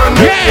and me friend.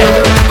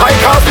 Yeah. I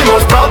cause the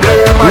most problem.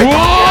 I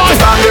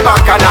stand the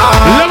back and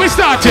let me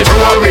start it. You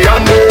want me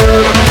on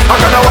them. I'm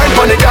gonna wine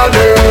for the girl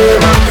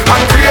them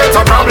and create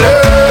a problem.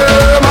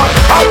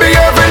 I'll be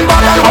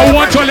everybody. I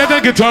want to let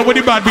them get on with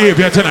the bad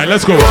behavior tonight.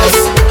 Let's go.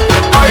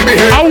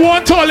 I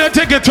want all you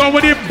to get on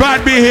with the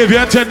bad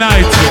behavior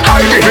tonight.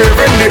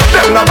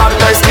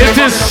 It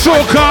is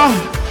soca,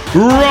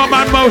 rum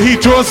and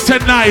mojitos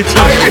tonight.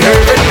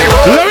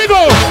 Let me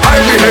go.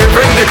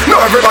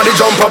 Now everybody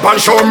jump up and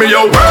show me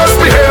your worst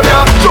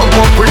behavior. Jump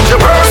up with your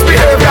worst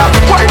behavior.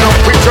 Wind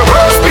up with your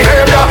worst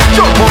behavior.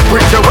 Jump up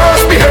with your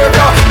worst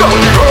behavior. Down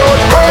the road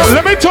worst.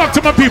 Let me talk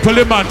to my people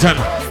in Mountain.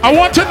 I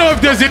want to know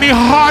if there's any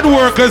hard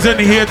workers in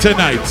here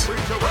tonight.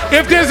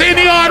 If there's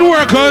any hard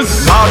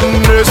workers,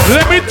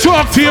 let me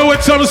talk to you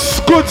with some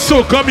good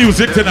soca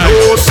music tonight.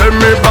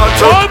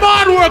 All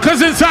my hard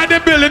workers inside the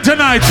building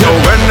tonight. So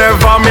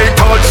whenever me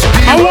touch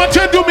I want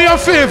you to do me a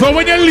favor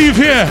when you leave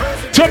here.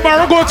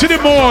 Tomorrow go to the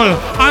mall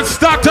and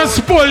start to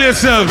spoil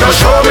yourself.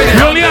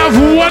 You only have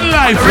one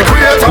life.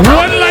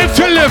 One life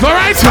to live,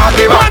 alright?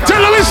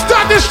 Until we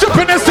start this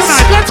stupidness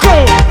tonight. Let's go.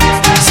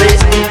 Say,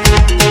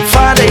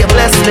 Father, you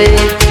bless me.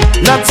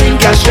 Nothing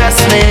can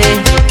stress me.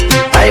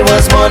 I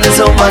was born in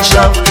so much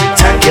love.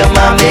 Thank you,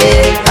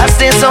 mommy. I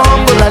stay so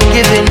humble and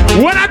giving.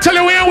 When I tell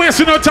you we ain't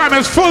wasting no time,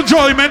 it's full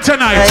enjoyment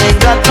tonight.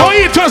 Oh,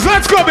 eat us.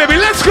 Let's go, baby.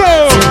 Let's go.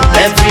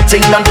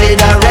 Everything done played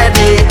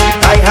already.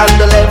 I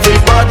handle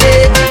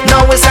everybody.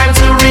 Now it's time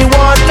to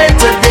reward me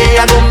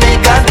today. I gon'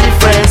 make a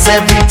difference.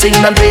 Everything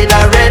done played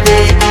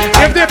already.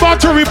 If they're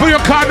about to repo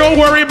your car, don't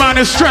worry, man.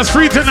 It's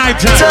stress-free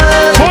tonight.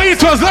 Oh,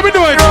 eat us. Let me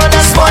do it.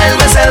 Spoil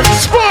myself.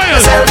 Spoil.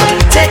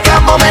 Take a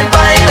moment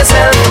by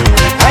myself.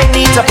 I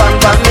need to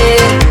pamper me,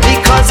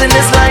 because in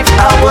this life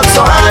I work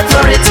so hard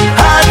for it, and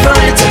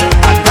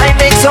I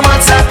make so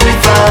much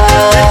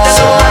sacrifice,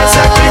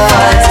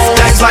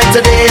 That's why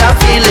today I'm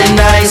feeling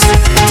nice.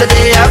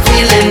 Today I'm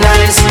feeling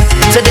nice.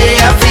 Today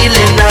I'm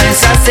feeling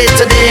nice. I say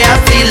today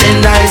I'm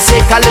feeling nice.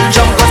 Take a little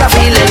jump 'cause I'm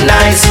feeling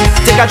nice.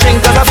 Take a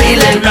drink 'cause I'm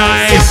feeling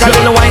nice. Take a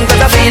little wine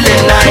 'cause I'm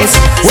feeling nice.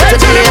 So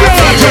today I'm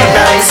feeling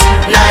nice.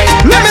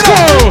 Let's go.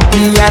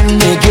 Me and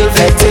me girl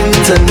vetting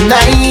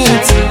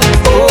tonight.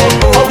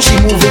 Oh, she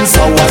moving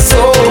so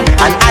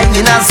and I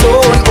in a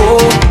zone. Oh,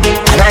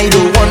 and I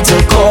don't want to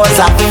cause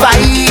a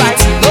fight.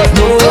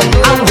 No,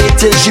 I'll wait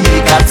till she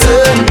make a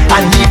turn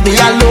and leave me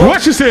alone.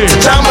 What she say? To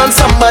jam on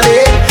somebody,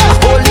 a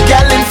holy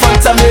girl in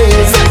front of me.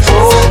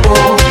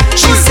 Oh,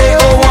 she say,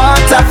 oh,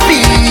 what a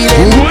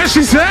feeling. What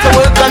she say? To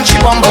work on she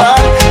bumper,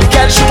 the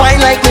girl she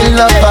whine like me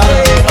lover.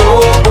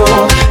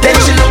 Oh, then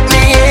she look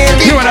me in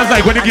the hear what I was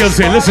like when the girls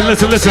say, listen.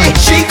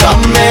 She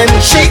coming,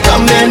 and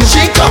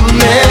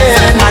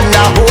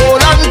I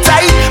hold on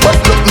tight, but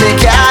look me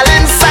girl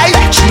inside.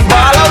 She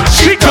ball out,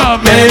 she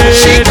coming.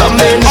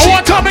 I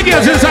want all my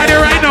girls inside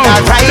here right now.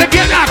 They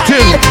get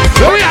active.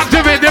 Let me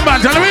activate them,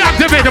 man. Let me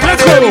activate them.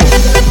 Let's go.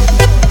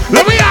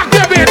 Let me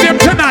activate them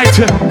tonight.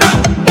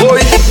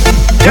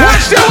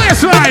 Watch the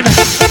waistline.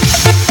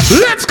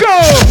 Let's go.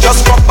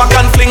 Just drop back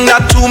and fling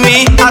that to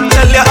me. I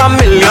tell you a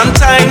million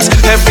times.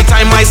 Every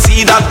time I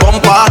see that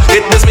bumper,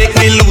 it does make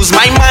me lose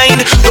my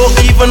mind. Don't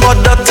even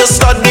bother to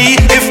study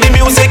if the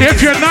music.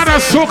 If you're not a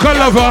soca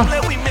lover,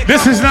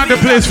 this is not the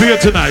place for you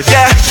tonight.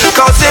 Yeah,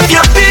 cause if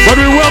you feel, but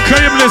we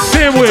welcome him the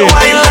same way.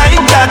 I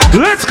like that.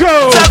 Let's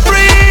go.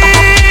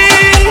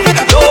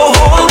 Don't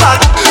hold back.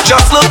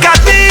 Just look at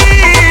me.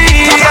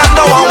 I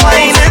know I'm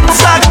whining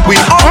sad.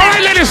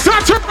 Alright, ladies,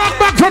 start to rock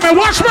back from me.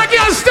 Watch my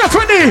girl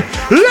Stephanie.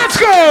 Let's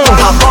go.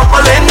 I'm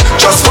bubbling,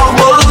 just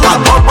bubble.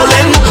 I'm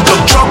bubbling, no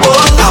trouble.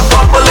 I'm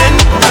bubbling,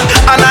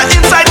 and I'm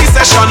inside the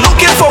session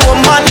looking for a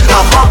man.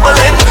 I'm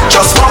bubbling,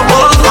 just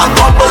bubble. I'm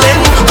bubbling,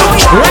 no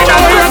trouble. Right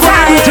now, what you're going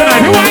to do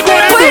tonight? You want to go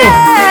and do?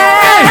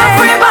 Hey,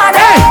 everybody.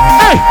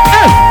 Hey.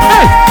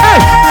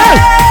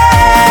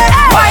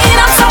 Wine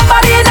up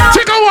somebody now.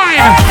 Take a wine.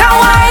 Take a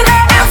wine,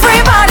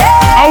 everybody.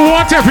 I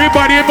want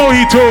everybody in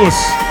mojitos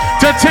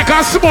to take a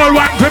small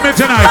wine for me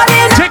tonight.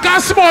 Take a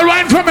small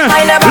wine for me.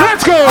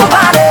 Let's go. So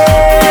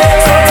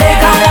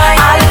take a wine.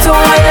 I too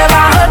will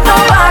never hurt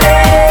nobody.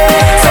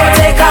 So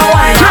take a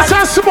wine. Just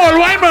a small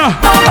wine, ma.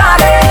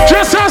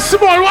 Just a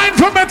small wine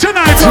for me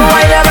tonight.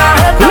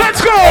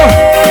 Let's go.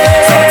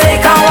 So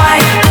take a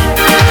wine.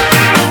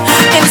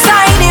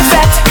 Inside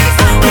effect,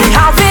 we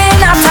having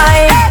a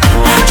time.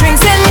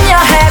 Drinks in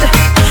your head.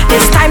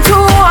 It's time to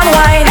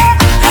unwind.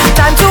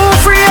 Time to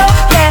free up,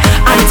 yeah.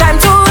 And time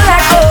to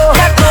let go.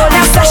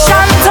 Now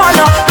session turn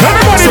up.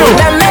 Everybody so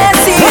let me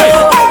see you.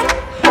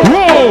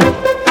 Whoa!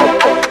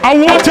 I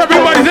want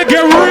everybody to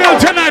get real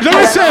tonight. Let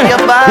me say.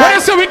 What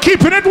is it? We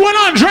keeping it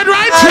 100,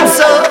 right?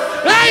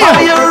 Hey!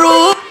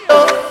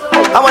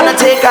 I wanna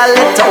take a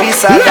little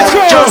piece of that.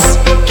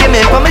 Just give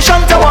me permission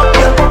to walk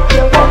you.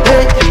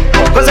 Hey.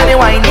 Cause any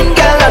whining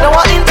girl, I don't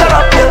want to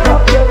interrupt you.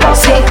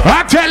 See,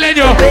 I'm telling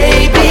you,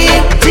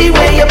 baby, the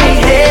way you're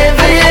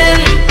behaving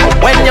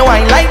when you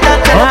whine like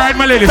that. Alright,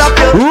 my ladies,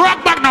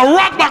 rock back now,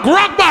 rock back,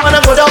 rock back. Wanna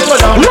go down,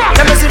 rock.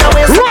 Let me see the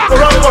way you go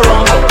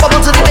wrong.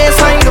 Bubble to the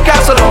baseline, you can't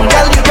sit down.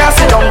 Girl, you can't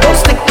sit down. Don't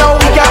stick now,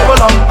 we can't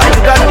roll on. And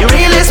you got the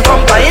realest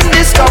bumper in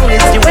this town.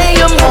 It's the way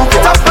you move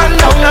it up and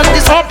down. And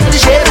this up, the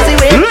shape is the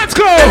way. Let's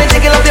go.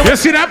 You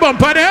see that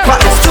bumper there?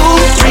 But it's too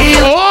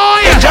real. Oh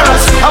yeah.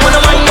 Dangerous. I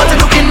wanna mind what it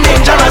looking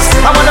dangerous.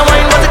 I wanna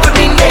mind what it could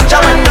be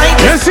dangerous.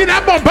 You see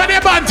that bumper there,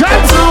 Banton?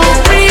 Too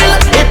real.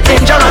 It's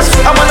dangerous.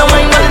 I wanna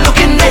mind what it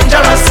looking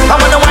dangerous. I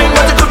wanna mind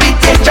what it could be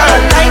dangerous.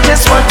 I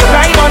just want to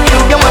ride on you.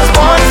 You was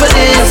born for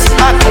this.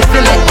 I can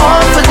feel it all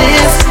for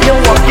this. You're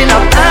walking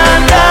up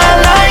and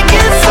I like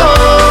it so.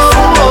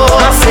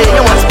 I say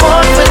you was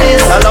born for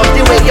this. I love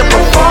the way you're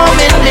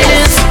performing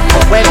this.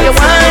 When you're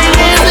whining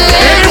this.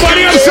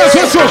 Anybody obsessed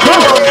with soca?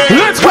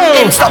 Let's go.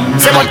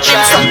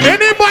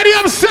 Anybody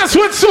obsessed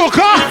with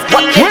soca?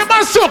 Where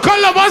my soca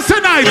lovers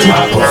tonight?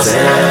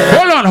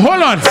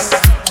 Hold on.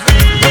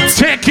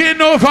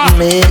 Taking over.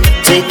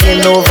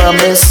 Taking over,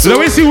 miss. Let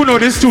me see who know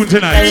this tune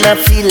tonight. And I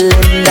feeling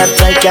that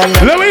I can.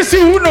 Let me see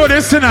who know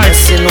this tonight.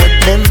 Messing with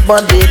me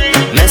body,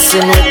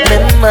 messing with me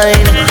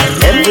mind.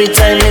 Every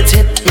time it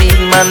hit me,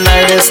 man,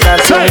 I just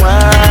start to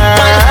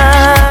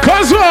whine.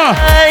 Cause what?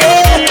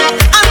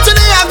 And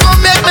today I'm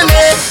gonna make my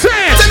name.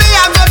 Today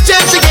I'm gonna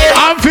change again.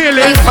 I'm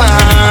feeling fine.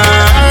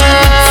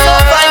 So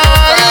fine.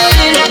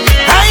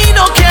 I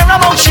don't care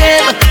about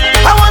shame.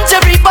 I want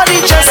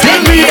everybody just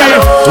leave me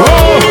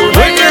alone.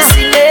 When you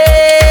see me,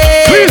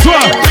 please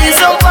what? Please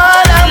don't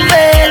bother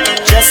me.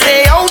 Just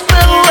stay out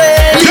the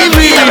way. Leave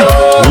me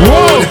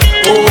alone.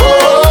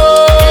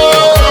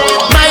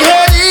 My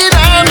head in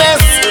a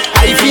mess.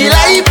 I feel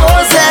I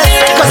possess.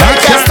 Cause I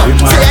can't stop.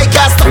 Say I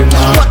can't stop.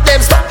 What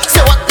them stop?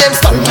 Say what them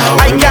stop.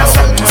 I can't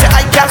stop. Say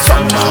I can't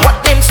stop. What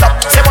them stop?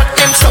 Say what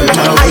them stop.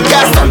 I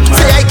can't stop.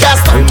 Say I can't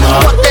stop.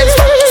 What them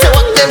stop? Say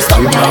what them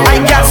stop. I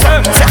can't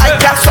stop. Say I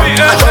can't stop.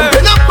 I'm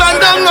jumping up and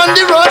down on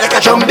the road like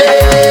a jumpy.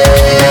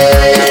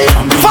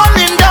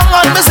 Falling down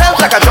on myself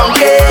like a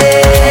junkie.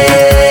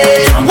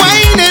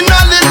 Whining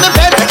all in the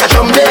bed like a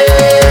jumpy.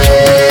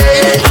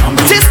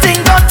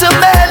 Twisting on to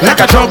bed like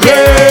a junkie.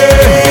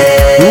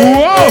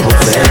 Whoa.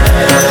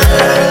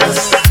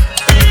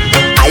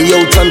 I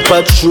out on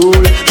patrol,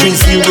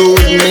 3-0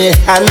 in me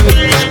hand,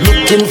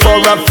 looking for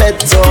a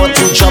fetter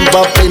to jump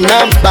up in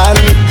a van.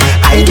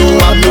 I don't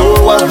have no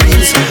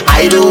worries,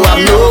 I don't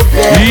have no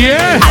fear.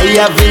 Yeah. I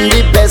having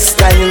the best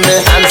time, my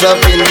hands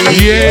up in the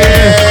air.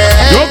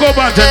 Don't go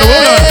back then,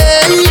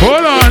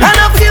 hold on. And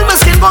I feel my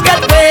skin go get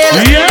pale.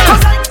 Yeah.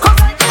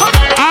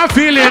 I'm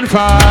feeling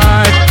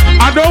fine.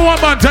 I don't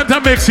want Banton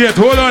to mix yet,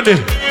 hold on there.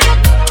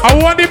 I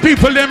want the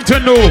people them to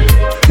know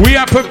we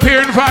are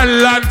preparing for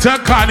Atlanta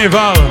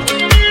Carnival.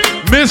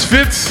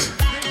 Misfits,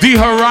 The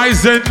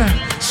Horizon,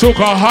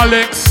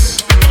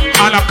 Socoholics,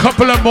 and a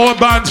couple of more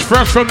bands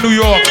fresh from New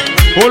York.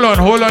 Hold on,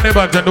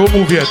 Banton, don't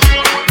move yet.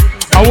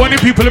 I want the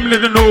people them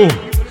to know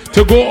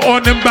to go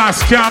on them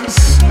bass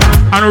camps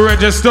and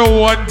register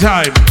one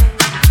time.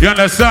 You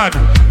understand?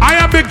 I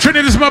am Big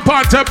Trinity, this is my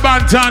partner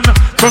Banton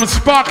from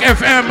Spark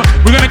FM.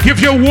 We're gonna give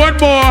you one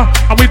more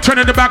and we're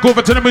turning it back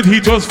over to the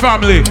Mojitos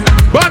family.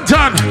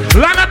 Banton,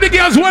 line up the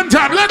girls one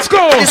time, let's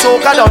go! It's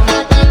soca done,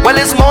 well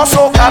it's more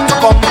soca to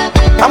come.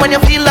 And when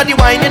you feel that the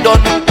wine is done,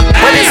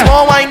 well it's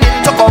more whining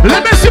to come.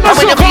 Let me see my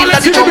soca,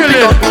 let's see the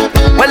building.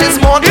 Well it's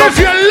more if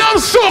you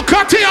love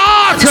soca to your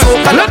heart,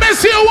 let me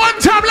see you one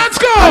time, let's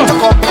go!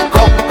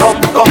 Come.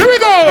 Here we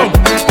go!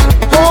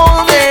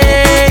 Hold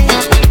me,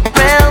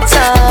 real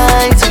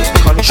tight,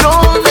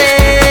 control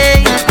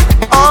me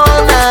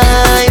all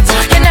night.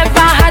 You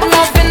never had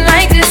nothing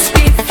like this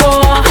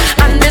before,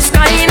 and this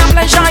kind of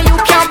pleasure you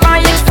can't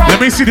buy it from. Let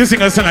me see the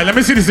singers tonight, let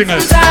me see the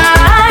singers.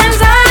 Sometimes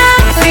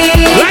I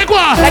feel like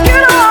what? Like you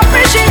don't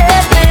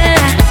appreciate me.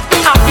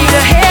 I feel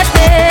you hate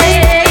me.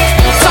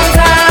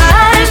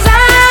 Sometimes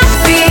I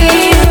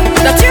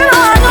feel that you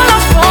don't have no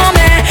love for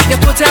me. You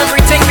put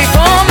everything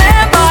before me,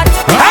 but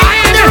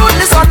I am the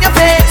rudeness on your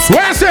face.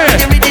 Where's it?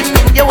 The rhythm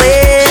in your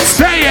ways.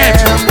 Say it.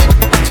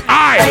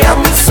 I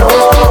am so.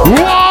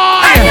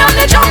 Why? I am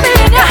the jumping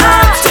in your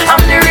heart.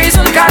 I'm the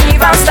reason can't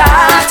even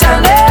start.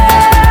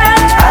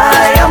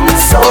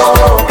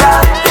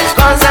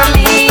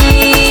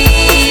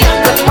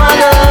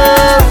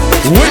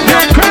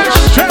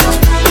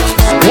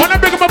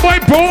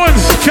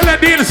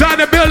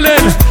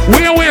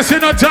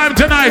 time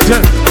tonight.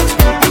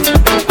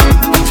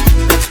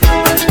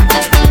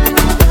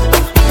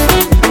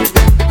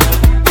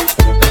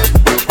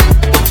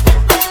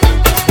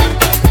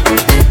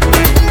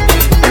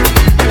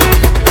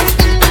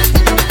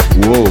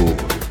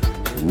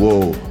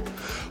 Whoa.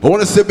 I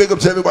want to say big up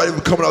to everybody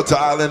for coming out to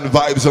Island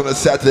Vibes on a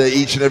Saturday.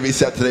 Each and every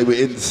Saturday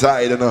we're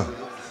inside, and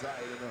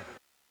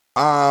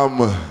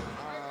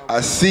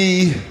I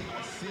see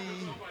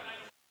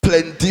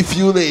plenty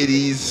few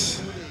ladies.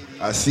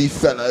 I see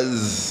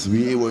fellas.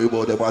 We ain't worried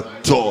about them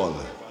at all.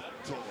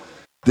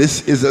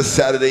 This is a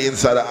Saturday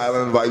inside of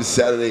Island Vibes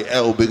Saturday.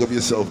 L, big up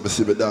yourself,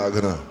 Mr.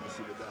 Dog.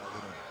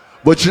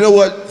 But you know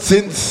what?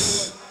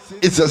 Since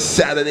it's a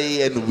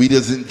Saturday and we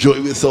just enjoy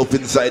yourself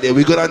inside there,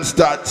 we're gonna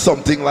start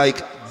something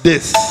like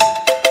this.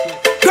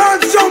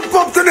 Don't jump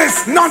up to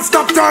this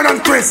non-stop turn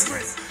and twist.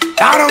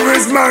 Out of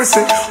His mercy.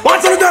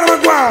 What's on the done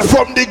with ground?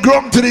 From the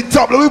ground to the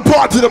top, let me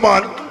party the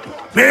man.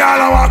 Me all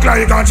a walk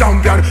like a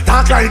champion,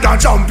 talk like a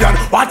champion.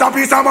 What a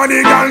piece of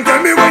money, girl,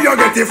 tell me where you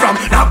get it from.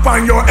 Knock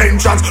on your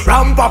entrance,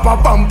 ram pa pa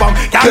pam pam.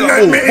 Can't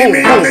let me in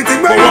me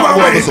anything where you are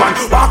waiting.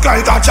 Walk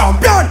like a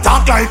champion,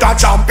 talk like a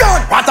champion.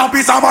 What a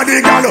piece of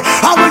money, girl,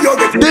 how will you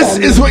get it This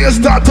from? is where you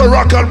start to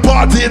rock and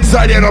party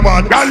inside here,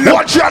 man.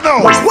 Watch you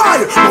now.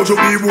 Why? Would you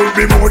be would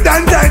be more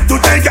than that to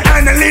take your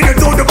hand and lead you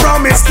to the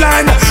promised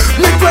land?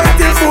 Me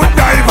 20-foot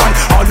dive on.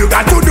 All you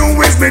got to do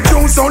is be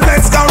true, so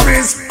let's go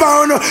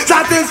respond.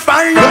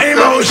 Satisfy your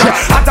emotion.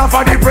 After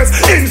for the press,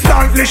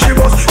 instantly she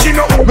was. She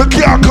know. We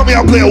can't come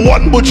here and play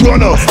one, but you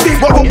know.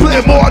 But we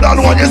play more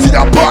than one. You see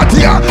that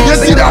party here? You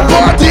see that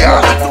party here?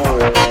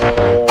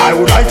 I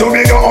would like to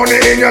be the only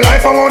in your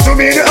life. I want to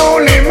be the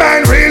only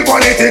man. Real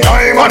quality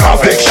time and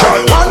affection.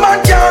 One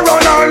man can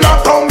run all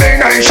that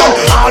combination.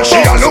 All she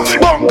a look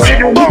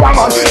bunky,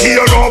 woman.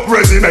 Tear up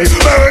resume,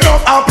 burn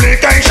up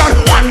application.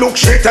 One look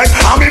she take,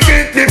 and me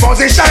fit the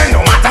position.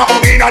 No matter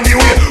how in a the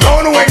way,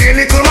 run away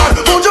the little man.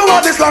 Put you on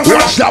this long.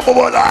 Watch that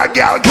woman,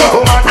 girl,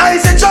 go. I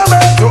say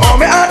trouble, you owe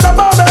me at the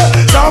bubble.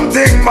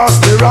 Something must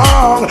be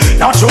wrong.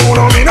 Not you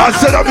know me. I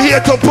said I'm here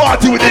to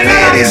party with the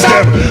ladies,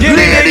 them.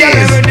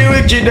 Ladies. The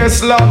wickedest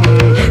slum.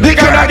 The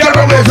kind of girl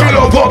who feel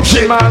love up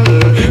shit.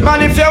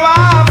 Man, if you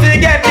want to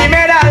get the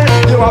medal,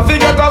 you want to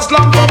get a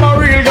slum from a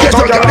real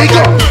ghetto girl.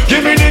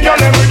 Give me the girl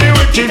with the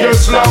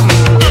wickedest slum.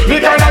 The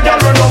kind of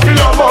girl who feel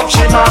love up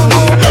shit, man.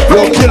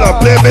 Yo, Killa,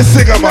 play me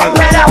singer, man.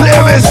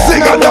 Play me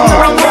singer, dog.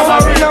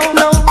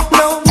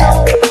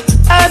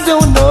 I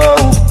don't know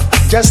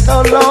just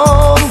how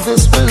long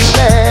this will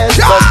last,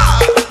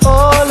 but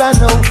all I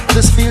know,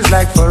 this feels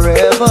like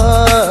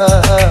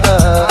forever.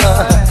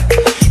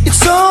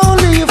 It's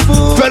only a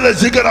fool.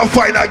 Fellas, you gonna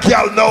find a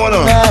girl now,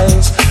 no?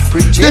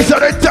 This are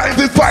the time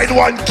to find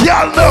one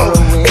girl now.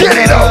 Get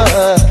it up.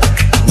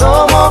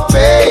 No more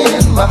pain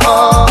in my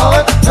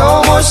heart,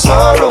 no more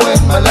sorrow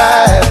in my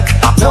life,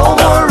 no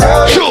more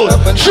running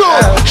up and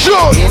down.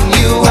 In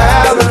you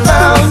I will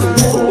found.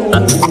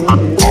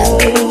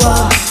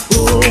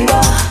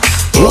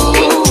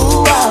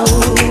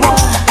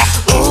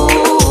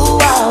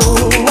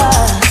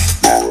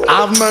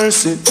 Have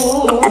mercy.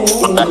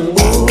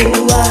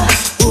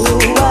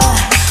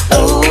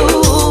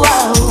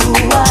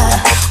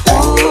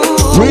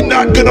 We're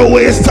not gonna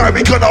waste time.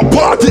 We're gonna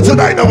party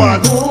tonight, no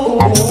man.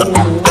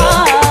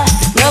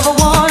 Never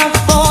wanna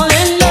fall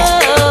in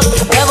love.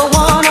 Never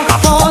wanna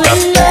fall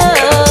in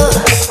love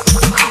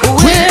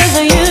with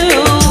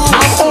you.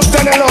 I'm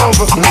open and love.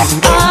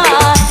 I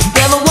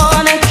never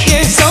wanna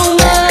care so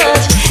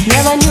much.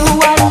 Never knew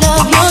I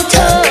love your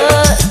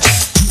touch.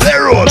 Let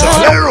roll,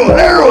 let roll,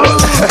 let roll.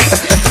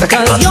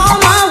 Cause you're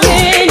my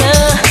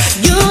winner.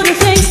 You do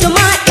things to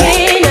my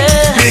inner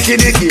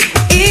Dicky.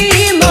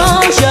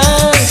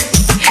 emotions.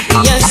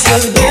 Yes, you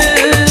do.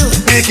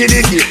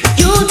 Dicky.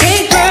 You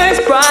take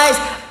first prize.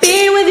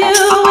 Being with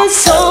you is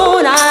so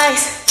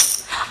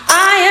nice.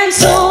 I am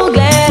so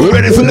glad. We're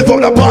ready to live up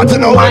the party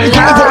now. Ready to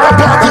live up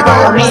the party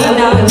now.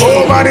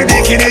 Over the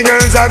dicky, the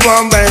girls are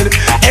gone bad.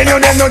 Any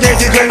of them no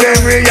get it when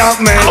them react,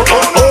 man.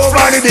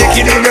 Over the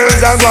dicky, the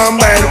girls are gone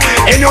bad.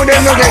 Any of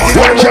them no get it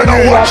when them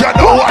react.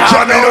 Watch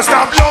out now.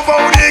 Stop love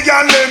how the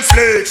girl them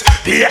flex.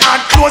 The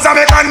hot clothes and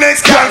make a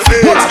next girl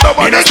flex. Stop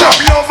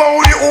love how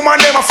the woman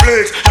them a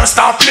flex. Just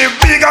stop live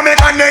big and make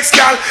a next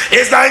girl.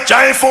 It's like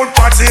giant food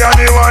party and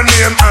the one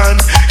name and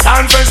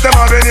conference them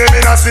have a name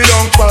in a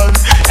sit-down pan.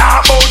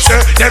 Talk about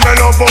say them a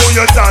love how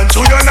you dance.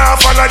 You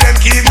not follow them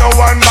keep no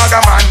one bag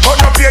of man.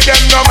 But no pay them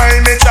no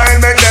mind me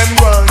child make them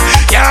run.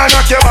 Can't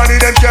knock your body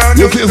them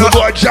can't. You feel the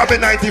boy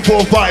jamming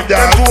 94.5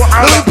 dog.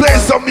 Let me play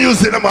some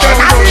music, man.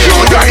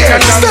 Shoot again.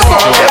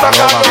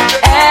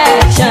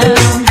 Action.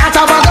 That's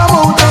a bag of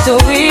mood. So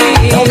we.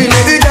 Don't be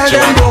made the girl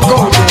them broke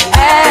out.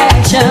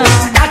 Action.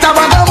 That's a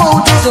bag of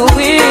mood. So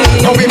we.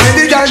 Don't be made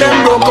the girl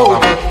them broke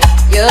out.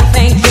 You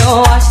think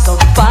you're so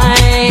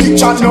fine. Big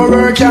chat no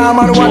work, yeah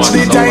man. Watch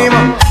the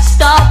time.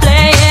 Stop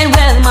playing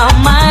with my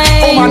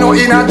mind. Oh man, no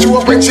in a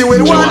joke when she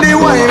will want the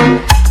wine.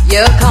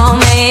 You call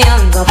me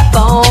on the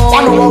phone.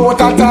 I know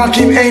what I'm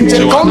talking,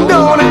 angel, come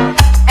down.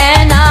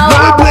 And now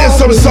Let me play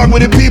some song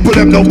with the people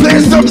them now.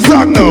 Play some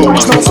song now.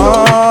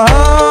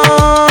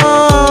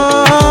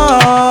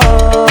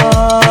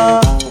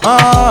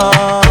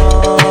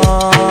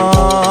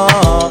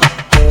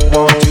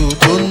 Want you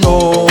to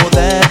know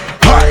that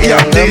I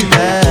am the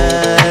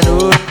man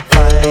who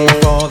fight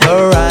for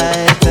the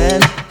right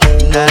and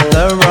not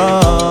the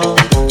wrong.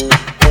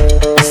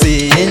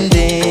 Seeing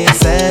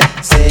this and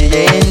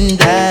seeing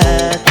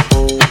that.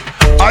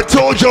 I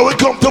told you we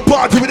come to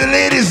party with the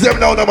ladies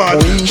them now,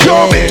 man.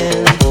 Show me.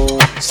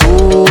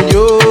 Soon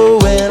you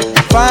will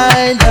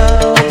find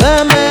out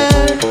the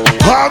man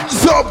I'm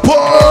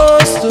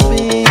supposed to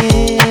be.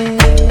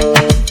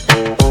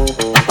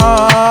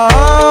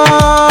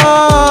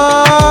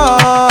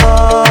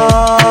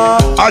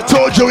 I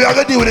told you we are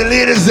gonna deal with the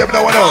ladies them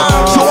now.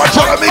 So watch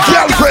out, me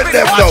girlfriend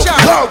them now.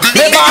 Come.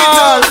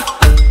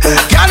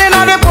 Girl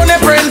inna the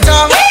pony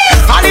printer,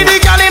 I need the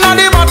girl inna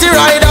the body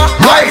rider.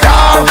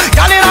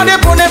 Girl inna the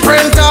pony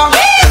printer,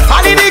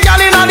 I need the girl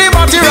inna the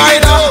body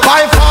rider.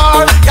 By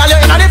far, girl you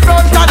inna the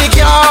front of the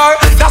car.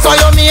 That's why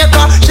you make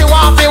her, she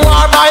want fi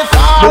war by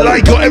far. They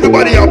like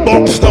everybody a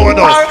bumps now.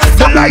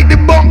 They like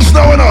the bumps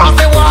now. Want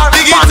fi war,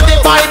 but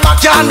the fight back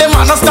and the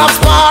man no stop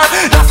spar.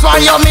 That's why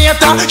you make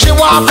her, she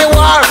want fi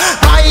war.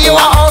 Buy you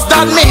a house,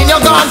 that mean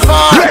you gone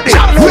far. Ready.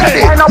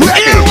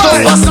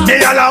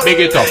 Big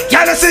it up.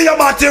 Can I see your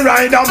body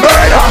ride and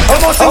murder?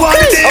 You must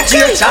want the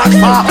DJ charge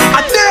for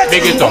a death.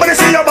 Big it up. When I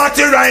see your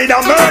body ride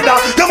and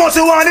murder, you must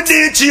want the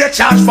DJ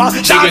charge for.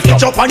 Shot it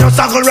up on your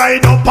saddle,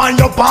 ride up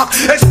on your back,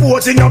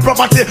 exposing your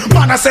property.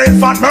 Man, I say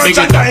fat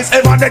merchandise.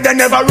 Ever they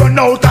never run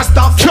out of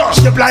stuff.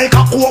 Shape like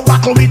a coke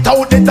buckle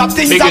without the top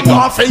things that go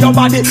off for your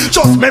body.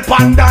 Just me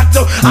pan that.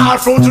 All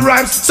fruit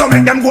rhymes, so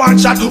make them go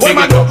and chat. What them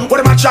a do? What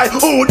them a try?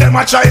 Who them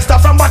a try?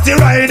 Stuff from body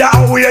rider.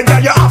 Away,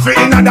 girl, you have it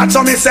in that.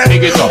 So me say,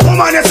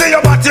 woman, you say your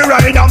body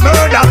ride and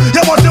murder. You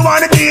must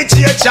want to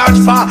DJ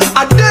charge for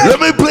a day. Let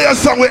me play a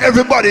song where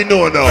everybody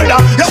know now.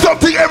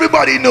 Something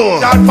everybody know.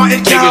 I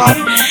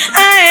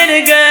had a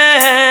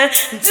girl,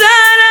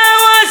 Donna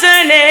was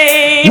her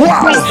name.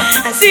 Wow.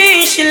 I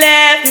see she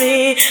left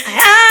me. I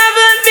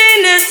haven't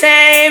been the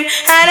same,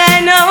 and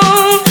I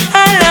know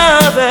I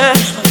love her.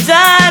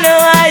 Donna,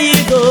 why you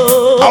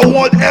go? I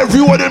want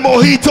everyone in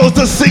Mojitos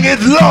to sing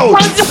it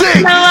loud.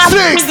 Sing.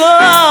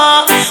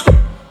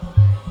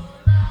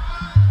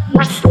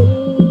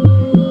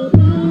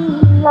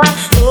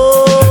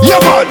 Yeah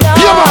man.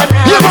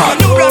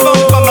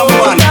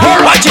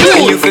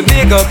 You feel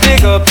big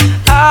up.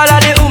 All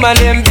of the woman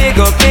them big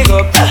up.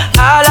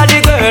 All of the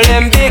girl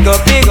them big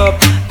up.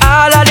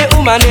 All of the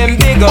woman them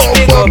big up.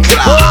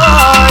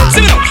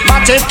 See me now,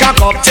 Matic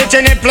cock up,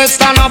 titty nipple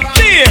stand up.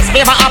 Yes,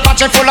 favor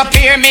Apache full of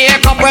peer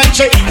makeup when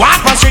she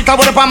walk on street. I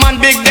would have a man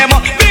big them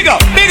up. Big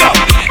up.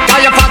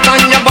 Girl you fat on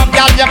your butt,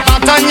 girl you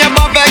fat on your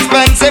butt.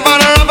 Expensive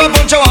and I love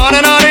put you on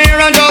and on here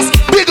and just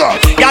big up.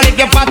 Girl if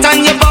you fat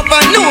on your butt,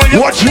 I know you.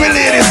 Watch me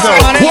ladies now.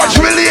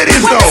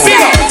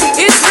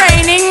 It's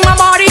raining, my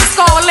body's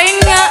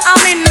calling. I'm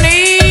in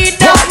need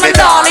of my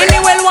darling. You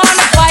will want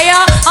a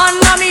fire,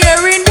 and I'm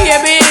hearing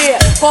baby.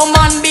 Come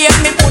on, babe,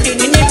 me put it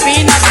in the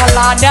pina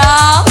colada.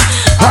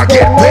 I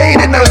get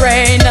paid in the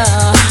rain.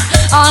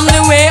 On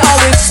the way,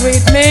 always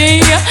sweet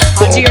me. I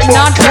dare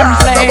not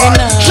complain.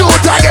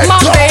 My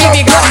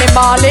baby got me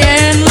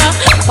balling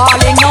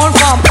out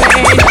from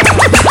pain.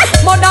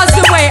 But that's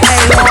the way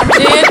I want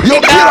it. You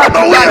can't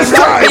know waste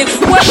time.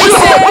 What you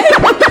say?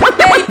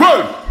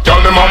 Girl,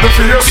 them have the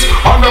face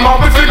and them have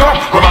the figure.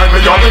 Remind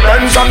me of the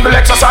Benz and the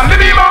Lexus and the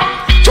Beamer.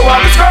 To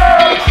all this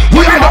girl,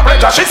 we have a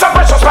pleasure. She's a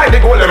precious like the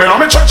gold living on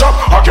me treasure.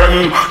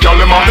 Again, girl,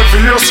 them have the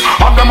face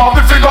and them have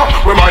the figure.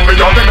 Remind me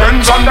of the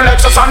Benz and the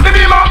Lexus and the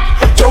Beamer.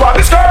 To all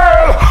this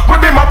girl, will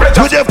be my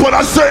pleasure. We just put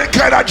a certain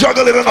kind of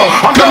juggle in it now.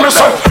 And then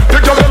myself,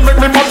 the girl them make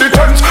me body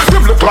tense.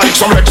 Them look like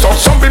some Lexus,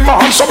 some be my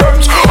hands, some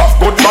Benz. Of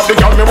good body,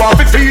 girl, me want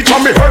the feet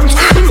on me hands.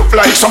 You look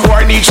like some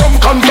boy need some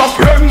contact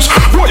lens.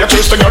 Boy, you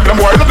chase the girl, them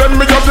boy, then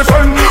me just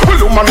defend. Well,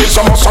 woman is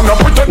a must and a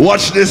pretend.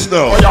 Watch this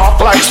now.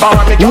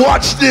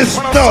 Watch this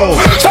now.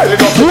 Style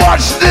it up.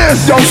 Watch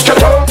this. Young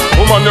skittle.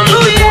 Woman, you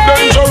living too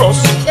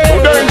dangerous.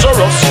 Too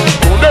dangerous.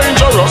 Too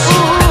dangerous.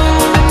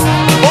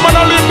 Woman,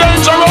 I live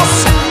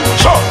dangerous.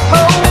 Sure.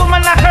 Oh,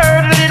 woman, I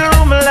heard a little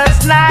rumor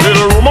last night.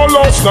 Rumor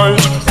last night.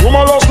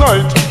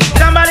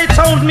 Somebody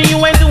told me you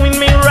ain't doing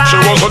me right. She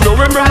wasn't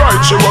doing me right.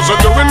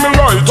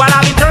 While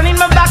I've been turning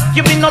my back,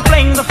 you've been not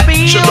playing the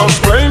field. She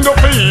just playing the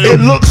field. It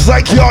looks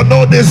like y'all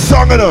know this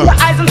song enough. Your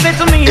eyes and say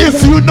to me,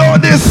 if you know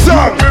this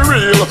song, be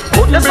real.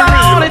 That's all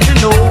I wanted to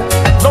know.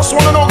 Just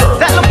wanna know, girl.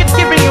 That look is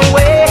giving you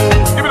away.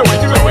 Give it away,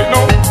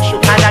 no.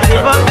 And I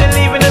never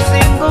believe in a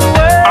single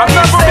word. I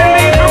never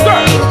believe in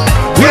that.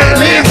 We're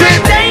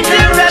living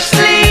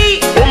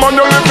dangerously. Woman,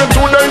 you're living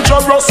too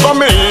dangerous for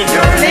me.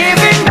 You're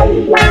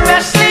living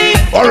dangerously.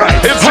 Alright.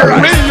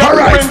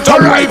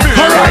 Dangerously.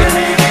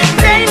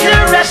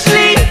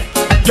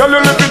 Girl,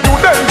 you're living too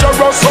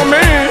dangerous for me.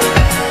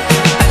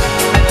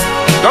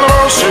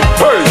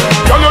 Hey,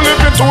 girl, you're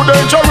living too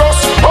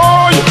dangerous.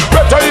 Oh,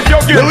 better if you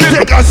give Let me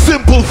take a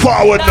simple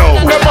forward now.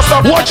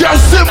 Watch a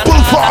simple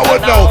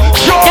forward now.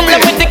 Show me.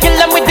 Kill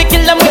 'em with the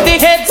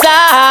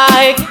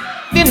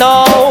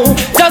no.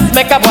 Just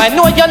make a boy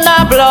know you're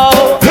not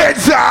blow.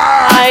 Heads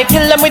high. I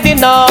kill them with the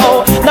no.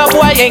 No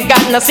boy ain't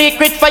got no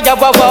secret for your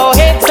wow.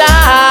 Heads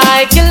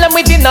high. Kill them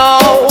with the no.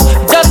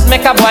 Just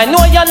make a boy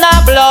know you're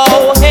not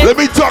blow. Let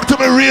me talk to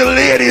my real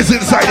ladies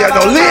inside here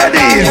now.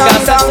 Ladies.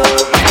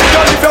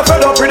 Girl, if you're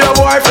fed up with your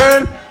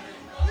boyfriend,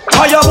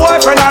 or your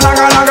boyfriend a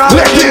naga,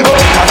 let him go.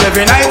 Cause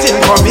every night him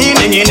come in,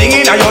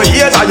 dinging on your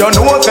ears, and your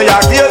nose say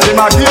your ears in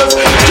my ears.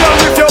 Girl,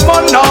 if your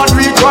man not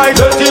reach right,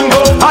 let him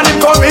go. And him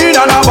come in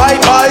and a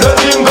bite,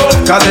 let him go.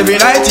 Cause every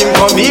night him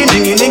come in,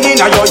 dinging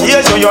on your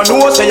ears, and your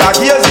nose say your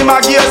ears in my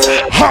ears.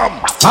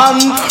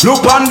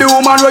 Look on the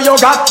woman where you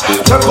got.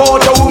 Check out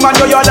the woman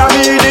where you're the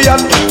medium.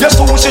 You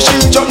sushi she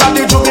jump at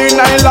the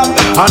juvenile lap.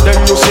 And then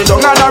you sit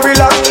down and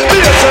relax. Be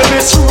a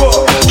service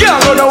show. Can't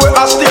run away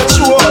a stage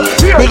show.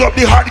 Big up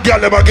the hot girl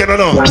them again,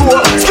 no.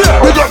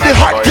 Big up the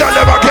hot girl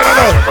them again,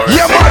 no.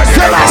 Yeah, man,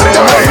 tell us.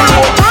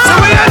 So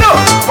we are know.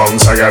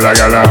 Bounce a girl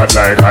hot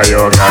like a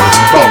yo girl.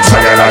 Bounce a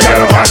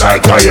girl hot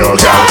like a yo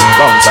girl.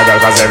 Bounce a girl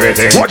cause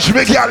everything. Watch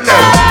me girl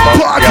them.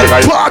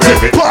 Party.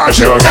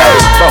 Bounce a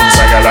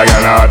girl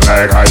hot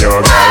like a yo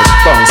girl.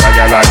 Bounce a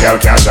girl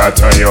can't shot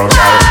to you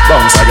girl.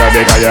 Bounce a girl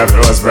because your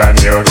clothes brand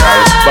new girl.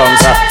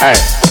 Bounce a, hey,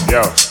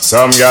 yo.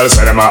 Some girls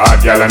say them a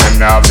hot girl and them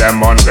now have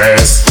them on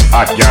face.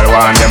 Hot girl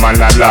want them and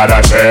that blood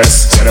a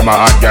trace. Say them a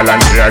hot girl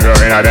and tear go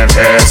in a them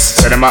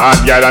face. Say them a hot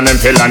girl and them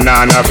pill and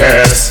nana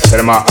face. Say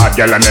them a hot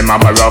girl and them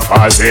have a rough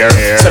ass hair.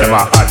 Say them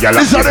a hot girl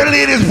and this is the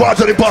ladies part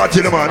of the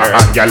party, man.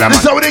 Hot girl and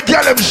this is how they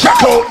get them shock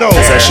out now.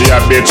 Say she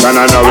a bitch and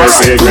I know we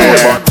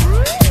secret.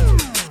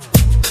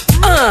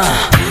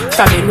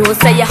 From you know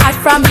say you hot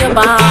from your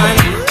band.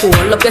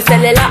 Hold up your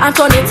cellular and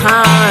turn it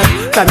on.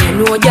 From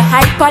you know you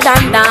hyper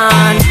than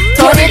Dan.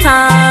 Turn it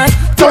on.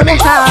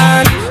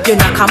 You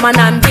know come on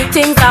and big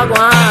things I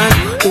want.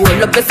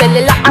 Hold up your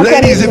cellular and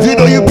ladies, if you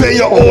know you pay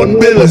your own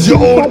bills,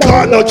 your own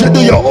car, not you do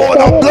your own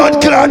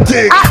blood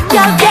clotting.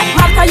 Y'all get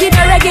mad cause you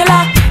the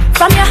regular.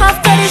 From your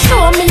half to the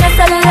show me your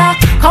cellular.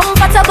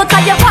 Compatible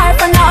cause your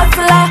boyfriend a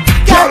hustler.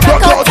 Y'all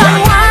back out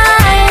and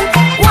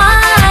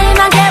wine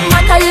and get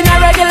mad cause you the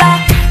regular.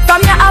 From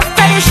your half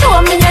to the show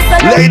me your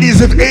cellular. Ladies,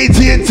 if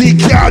AT&T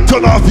can't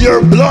turn off your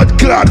blood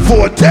clot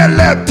phone, tell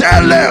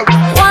them.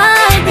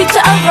 Wine,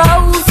 picture a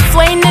rose,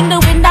 swaying in the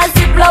wind as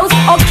it blows.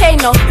 Okay,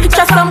 no,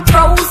 picture some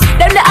pros.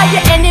 Them they are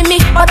your enemy,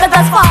 but that's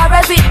as far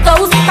as it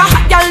goes.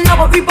 Y'all know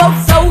what we both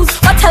knows.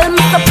 But tell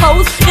me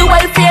suppose the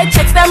welfare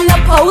checks them the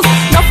post.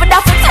 Not for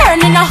that for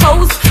turning a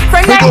hose.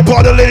 Pick up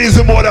all the ladies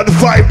with more than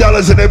 $5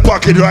 in their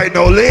pocket right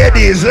now.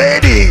 Ladies.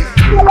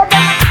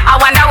 I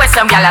wonder where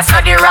some gyal a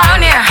study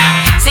round here.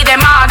 See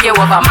them argue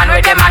over man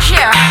where them a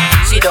share.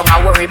 See don't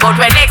a worry about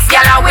where next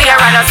gyal a wear.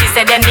 And us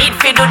say them need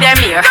fi do them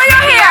here. Do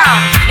you hear?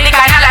 The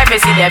kind of life we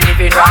see them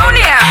living round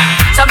here.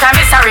 Sometimes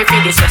it's sorry for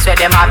this where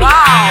them a be.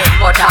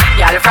 But hot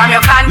gyal from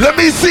your can. Let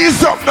me see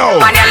something now.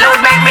 Man your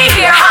load make me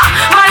hear.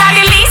 Man a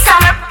the least of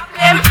my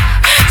problem.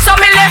 So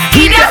me left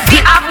idiot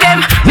fi have them.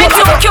 Me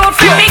too cute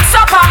fi mix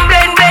up and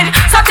blend.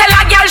 So tell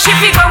a gyal she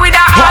fi go with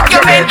a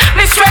argument.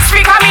 Me stress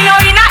free cause me know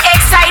in a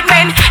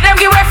excitement. Them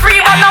give away free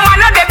but no man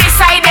no dey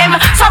beside them.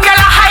 Some gyal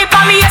a hype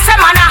on me, yes,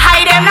 man a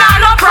hide them. Nah,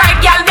 no pride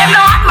gyal, them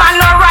no hot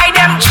man no ride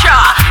them.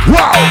 Cha.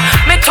 Wow.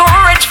 Me too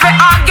rich fi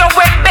argue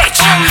with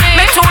bitch.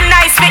 Me too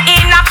nice fi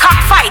in a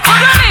cockfight.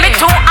 Me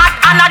too hot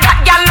and a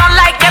that gyal no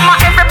like them a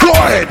every. Go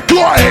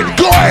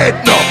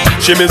ahead no.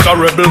 She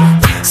miserable,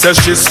 says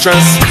she's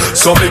stressed.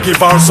 So me give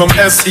her some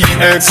sex.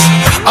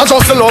 I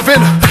just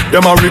loving,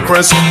 them a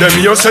request. Them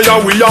here say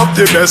we have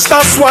the best.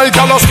 That's why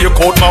gyal a stake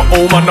out my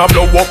home and a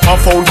blow up my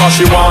phone. Cause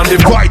she want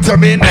the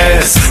vitamin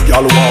S.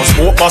 Gyal want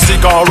smoke my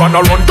cigar and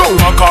a run down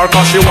my car.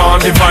 Cause she want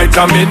the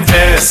vitamin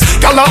S.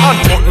 Gyal a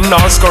unbutton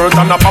her skirt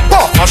and a pop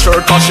off my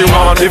shirt. Cause she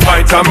want the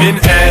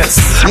vitamin S.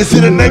 You see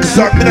the next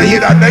song, me not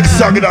hear that next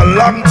song in a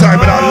long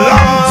time.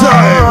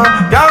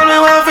 Gyal me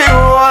want fi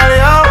hold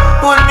you.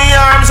 Put me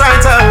arms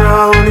right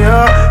around you.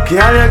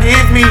 Can you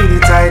give me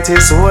the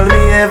tightest hold me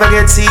ever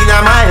get seen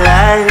in my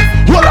life?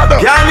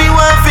 Can me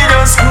want fi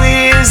just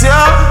squeeze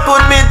you.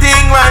 Put me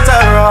thing right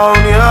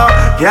around you.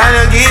 Can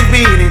you give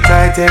me the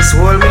tightest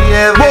hold me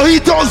ever?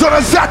 Mojitos on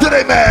a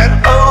Saturday,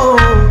 man. Oh,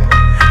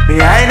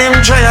 behind them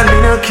trial me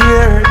no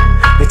care.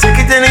 Me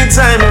take it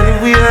anytime,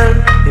 anywhere.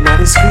 In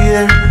the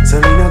square, so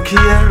me no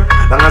care.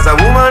 Long as a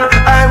woman,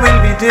 I will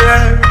be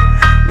there.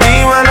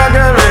 Me want a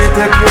girl ready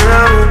to take care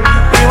of me.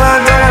 Me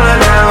want a girl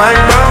and I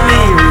know me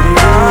really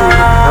good.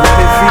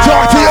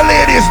 Talk to your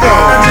ladies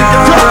now.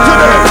 Talk to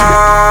them.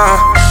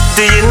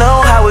 Do you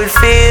know how it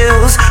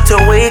feels to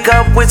wake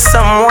up with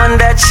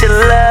someone that you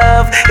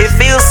love? It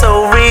feels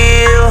so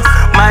real.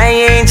 My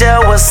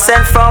angel was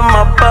sent from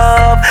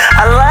above.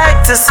 I like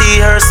to see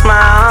her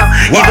smile.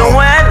 Even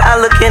when I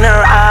look in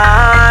her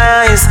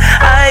eyes,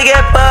 I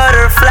get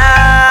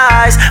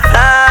butterflies.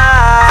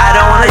 I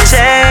don't wanna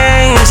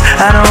change.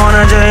 I don't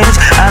wanna change.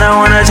 I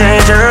don't wanna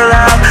change her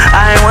love.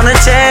 I wanna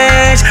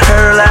change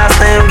her last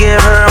name,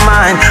 give her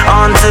mine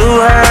onto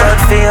her.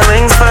 But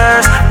feelings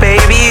first,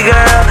 baby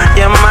girl,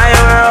 you're my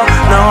world,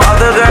 no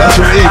other girl.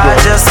 I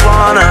just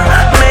wanna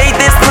make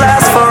this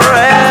last forever.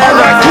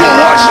 Alright, cool,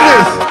 watch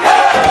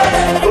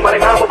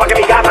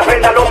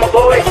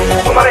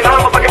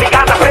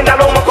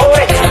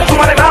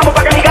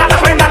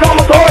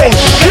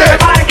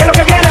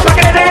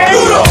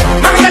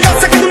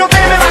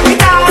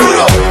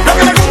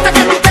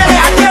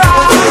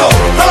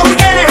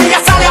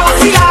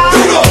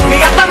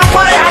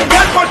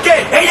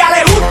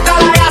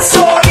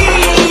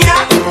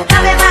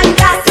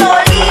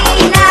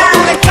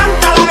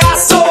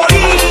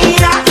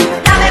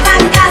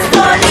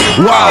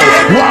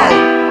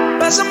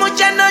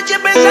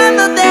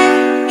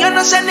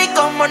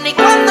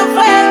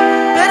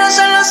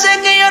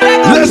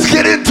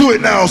into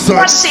it now,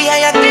 son. Si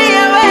hay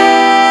aquella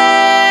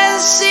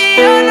vez, si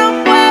yo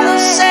no puedo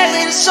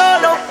seguir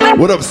solo.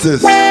 What up,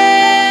 sis?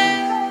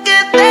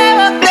 Que te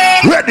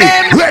boté.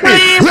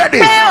 Ready,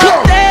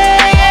 go.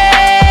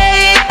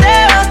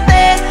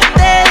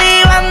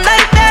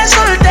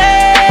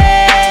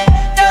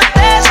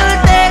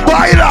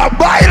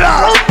 Baila.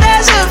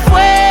 Usted se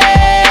fue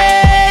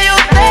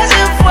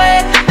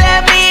de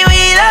mi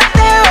vida,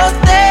 te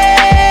boté,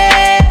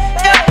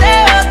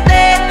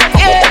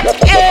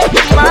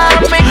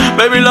 mami.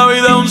 Baby, la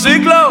vida es un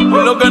ciclo, y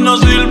lo que no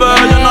sirve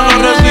yo no lo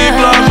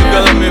reciclo. Así que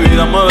de mi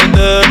vida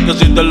muévete, que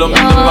si te lo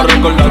metes para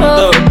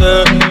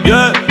recordarte,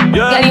 yeah.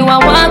 Girl, you a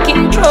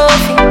walking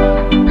trophy.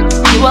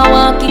 You a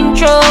walking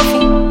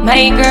trophy.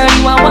 My girl,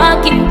 you a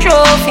walking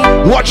trophy.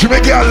 Watch me,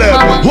 girl,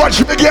 them.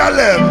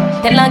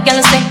 Tell a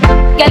girl say,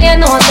 girl, you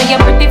know say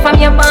you're pretty from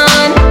your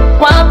band.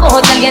 Walk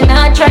out, girl, you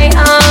not try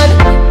hard.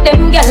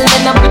 Them girl,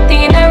 they not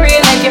pretty in a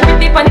real life. You're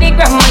pretty from the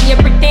gram, and you're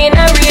pretty in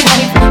a real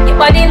life. Your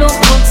body look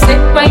good, set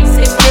right,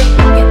 set straight.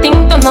 You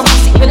think to no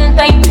pussy, well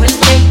tight, well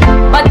straight.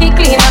 Body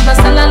clean, have a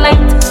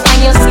cellulite, and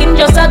your skin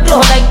just a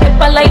glow like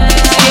pepper light.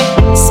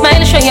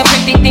 Smile, show your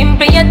pretty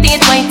dimple, your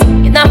teeth white.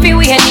 You not feel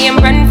weird, name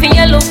brand for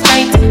your look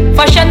right.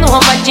 Fashion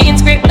over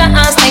jeans, grip the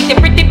ass like you're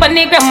pretty from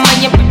the gram,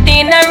 and you're pretty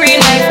in a real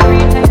life.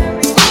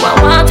 You a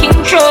walking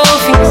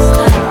trophy.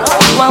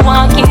 You a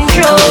walking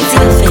trophy.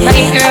 My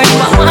girl, you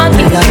a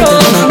walking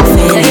trophy.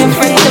 Tell your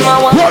friends them a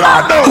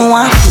walking.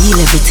 Want feel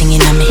everything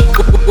in me.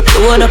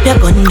 Load up your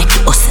gun, make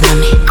it us in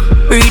me.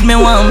 Breed me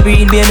one,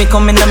 breed baby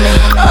come in me.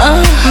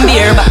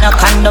 Beer but no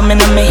condom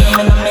in me.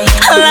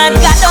 Lord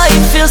God, oh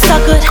it feels so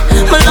good.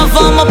 My love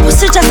on my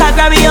pussy just a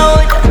grab it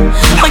out.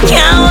 I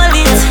can't hold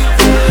it,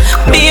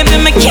 baby,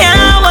 me can't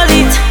hold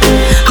it.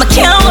 Me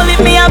can't hold it,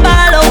 me a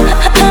ball out.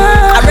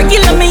 I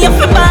regular me up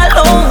a ball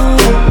out.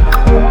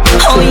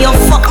 Oh you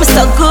fuck me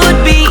so good,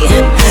 B.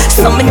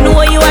 So me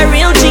know you a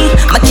real G.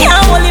 Me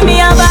can't hold it, me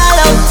a ball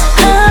out.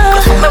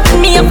 You fuck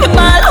me up a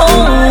ball out.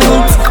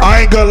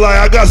 I ain't gonna lie,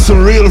 I got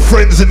some real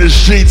friends in the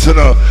streets, you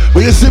know.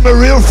 But you see my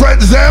real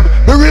friends, them?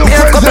 My real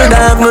friends, them?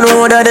 Dog, me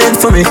know what that did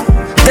for me.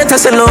 That I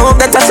say love,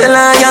 that I say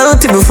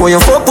loyalty. Before you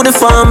fuck with the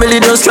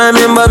family, just try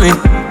remember me.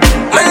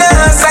 My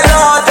last I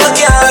know to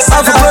care.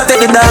 I for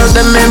protect the dogs,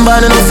 them member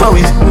enough for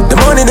it. The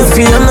money, the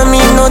fame, no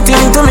mean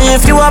nothing to me.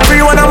 If you are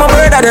free, one I'm a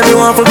bird, that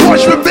everyone for.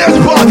 Watch the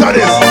best part of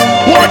this.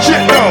 Watch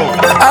it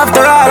now.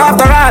 After all,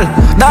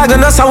 dog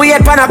and us a wait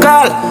pan a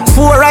call.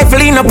 4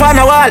 rifle in upon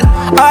a wall.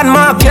 On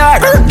my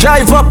yard,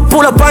 drive up,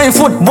 pull up on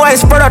foot.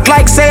 Boys spread out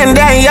like saying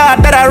damn yard.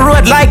 That I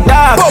road like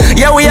dog.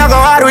 Yeah, we a go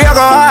hard.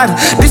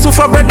 This is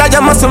for bread that you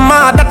must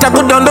mad. That a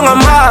good down a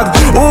mag.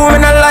 Ooh, me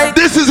not like.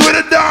 This is where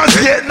the dance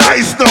get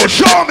nice now.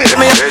 Show me.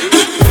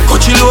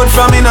 Coachy load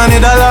from in a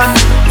Netherland.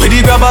 Where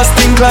the grabbers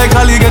think like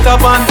Ali get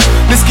up on.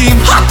 The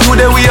scheme hot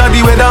today, we are the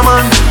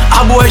weatherman.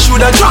 A boy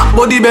shoulda drop,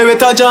 but the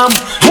beretta jam.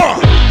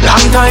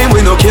 Long time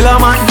we no kill a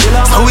man.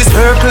 So we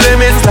circle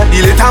elements like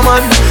the little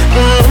man.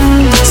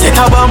 Set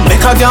a bomb,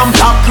 make a damn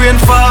black rain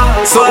fall.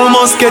 So we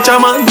must catch a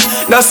man.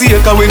 That's the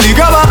echo when the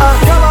grabber.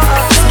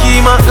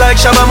 Schema like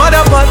Shabba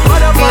Motherpot.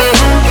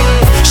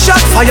 Shot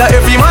fire,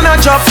 every man a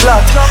drop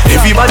flat.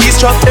 Everybody's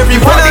trapped,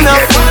 everyone a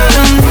nap.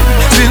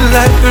 Feel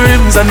like the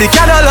rims and the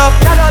Cadillac.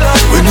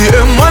 When the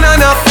M1 a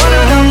nap.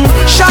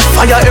 Shot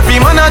fire, every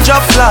man a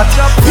drop flat.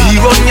 We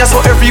run ya so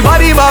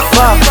everybody back.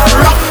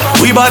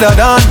 We badder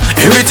than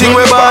everything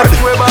we bad.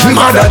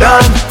 Madder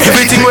than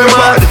everything we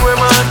mad.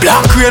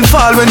 Black rain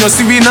fall when you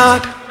see we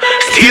not.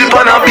 Still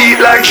gonna beat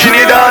like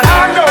Trinidad.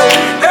 I know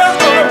there's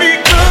gonna be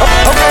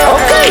good.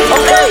 Okay.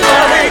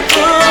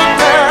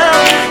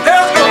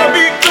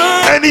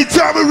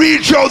 Anytime we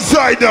reach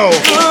outside now.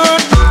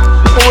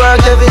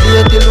 Work every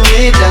day till the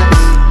weekends.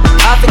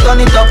 Have to turn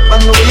it up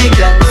on the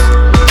weekends.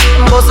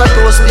 Boss a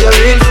toast to your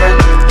real friend.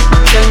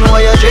 Tell me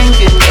why you're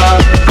drinking,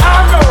 God.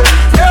 I know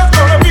there's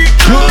gonna be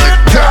good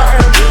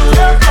time.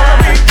 There's gonna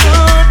be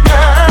good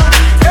time.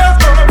 There's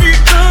gonna be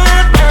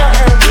good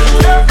time.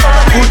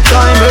 Good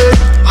time, eh?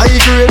 High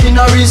grade in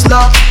a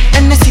Rizla.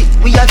 NSC,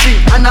 we a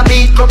drink and a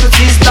beat couple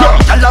sister.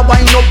 Tell her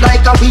wind up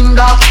like a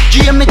winger.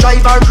 GM me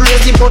drive her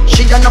crazy but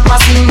she a no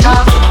passenger.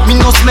 Me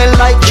no smell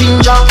like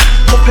ginger.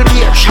 Couple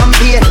beer,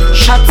 champagne,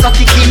 shots of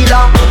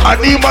tequila. I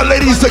need my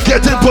ladies to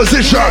get in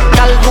position.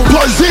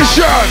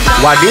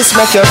 What this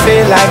make you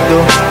feel like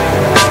though?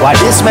 What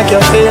this make you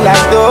feel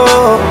like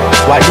though?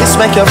 What this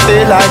make you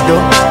feel like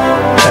though?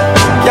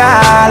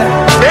 Girl,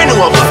 they know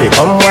what me.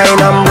 Come wine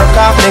and broke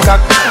off me cock.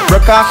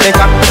 Broke off me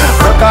cock.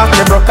 Broke off me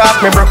cock.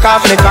 If you broke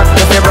off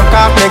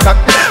me cock.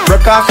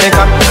 Broke off me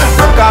cock.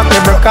 Broke off me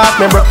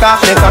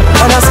cock.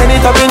 Wanna send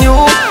it up in you.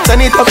 Up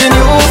in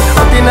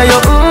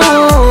your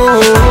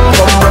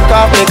Come broke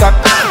off me cock.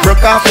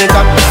 Broke off me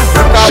cock.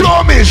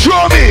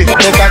 Show me.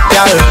 Me cock,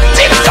 girl.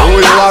 Who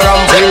you are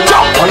on with?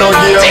 Wanna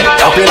hear?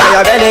 Up in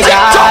your belly,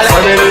 girl.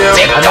 I'm in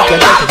here. I'm not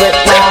gonna get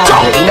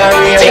now. In a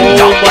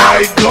real. Oh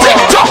my God.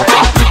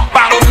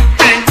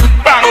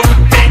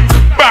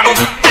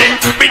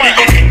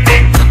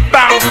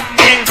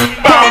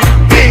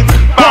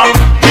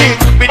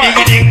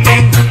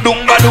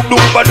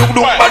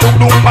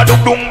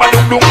 dung ba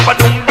dung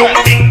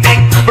ding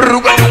ding.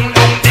 Ruga dung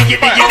dung diggy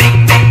diggy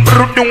ding ding.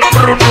 Brudung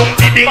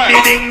ding ding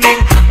ding ding.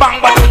 Bang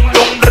ba dung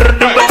dung ba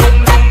dung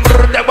dung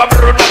da ba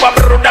dung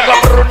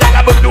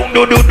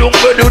dung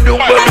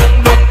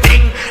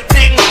ding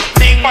ding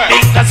ding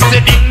ding. That's the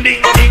ding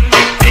ding ding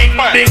ding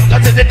ding.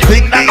 That's the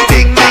ding ding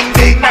ding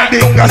ding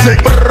ding. That's it.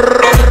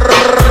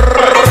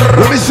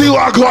 Let me see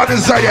what I got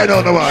inside here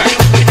now, man.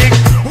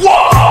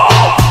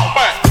 Whoa!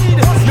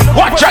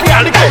 Watch out,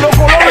 girl. Look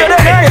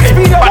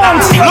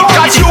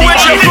at you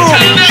with your groove.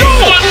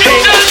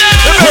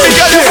 Baby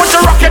girl, you put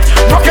your rocket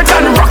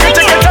and rocket.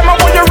 Take your time, I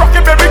want you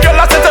rocket, baby girl.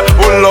 I said,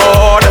 oh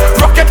Lord,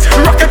 rocket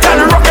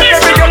and rocket,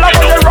 baby girl. I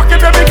want you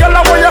rocket, baby girl.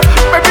 I want you,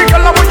 baby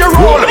girl. I want you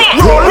roll and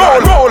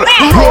roll.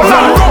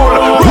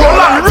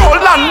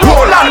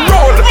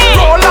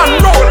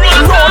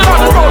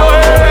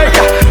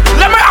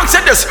 Let me ask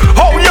you this: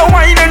 how you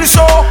whining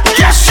so?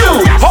 Yes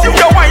you. How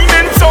you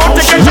whining so?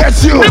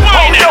 Yes you.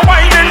 How you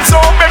whining so,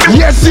 baby?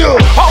 Yes you.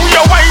 How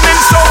you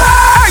whining so?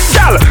 Hey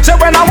girl, say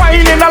when I'm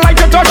whining, I like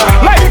to touch.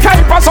 Like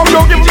hyper, some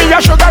you give me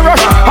a sugar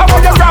rush. How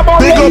about you grab on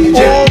me? Big up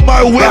all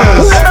my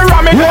winners.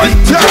 One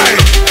time.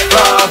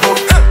 Bravo,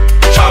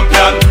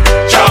 champion,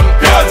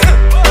 champion,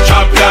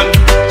 champion,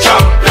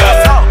 champion,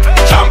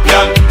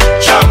 champion,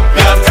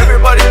 champion.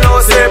 Everybody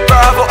knows say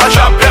bravo, a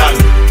champion,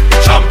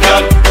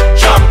 champion,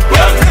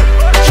 champion,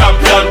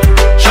 champion,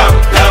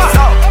 champion,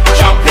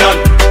 champion,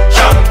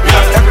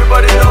 champion.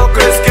 Everybody know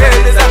Chris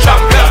Gayle is a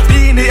champion.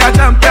 Beanie a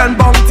champion,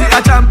 Bounty a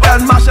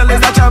champion, Marshall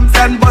is a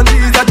champion, Bunty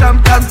is a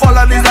champion,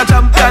 Folland is a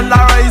champion,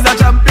 Lara is a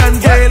champion,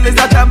 Gayle is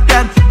a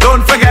champion.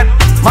 Don't forget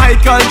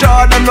Michael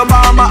Jordan,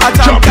 Obama a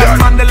champion,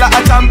 Mandela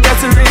a champion,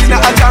 Serena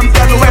a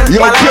champion.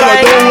 Yo, Killa,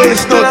 don't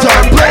waste no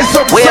time. Play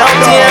some we out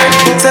here.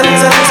 Say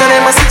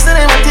them a six, say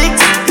them a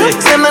ticks.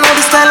 Them don't know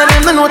the style and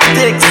them don't know the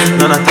ticks.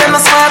 Them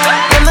not smart,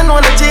 them don't know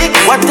the tick.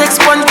 What takes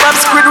SpongeBob,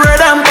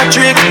 Squidward and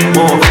Patrick?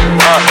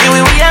 Here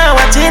we are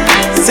watching.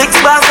 6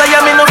 bars I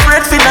am in no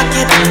afraid for knock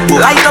it.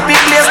 Light up in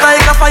place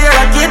like a fire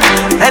rocket.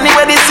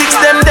 Anyway, the 6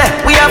 them there,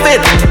 we have it.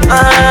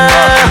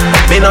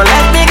 Me no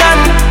let me gun.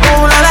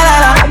 Oh la la la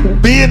la.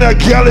 Being a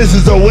gallus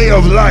is a way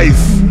of life.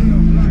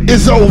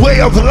 It's a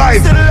way of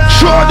life.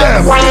 Show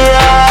them.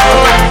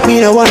 Me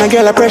no wanna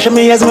girl a pressure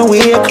me as me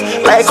wake.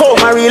 Like how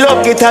my real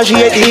up guitar she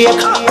headache.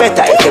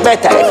 Better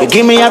if you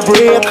give me a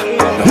break.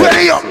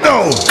 Ready up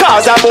now.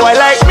 Cause a boy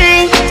like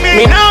me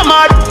no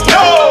mad.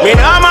 No. Me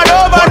no mad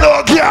over.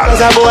 No, girl. Cause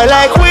a boy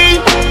like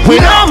we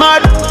no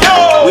mad.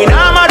 No. We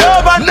no mad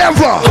over.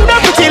 Never. You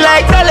don't pretty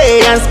like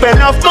Kali and spend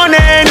enough money.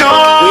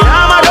 No. We no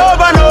mad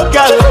over no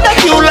girl.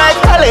 That you like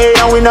Kali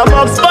and we no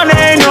box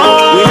money.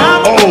 No. We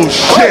no. Oh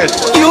shit.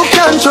 You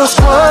can just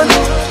one.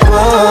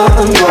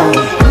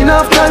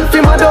 Enough time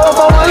for my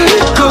over one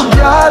little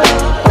girl.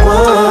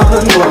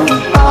 One.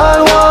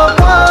 I'll walk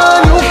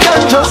one. You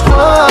can just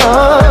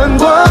one.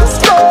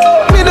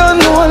 Me don't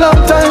know a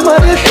long time,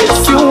 but if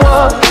it's you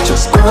want,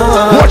 just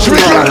one. Watch me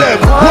get them.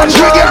 Watch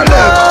me get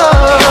them.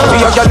 We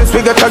a girl, we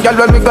get a girl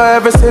when we go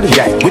every city.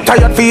 Yeah. We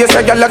tired for you,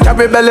 say girl, like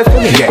carry belly for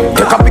me. Yeah.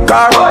 Take up the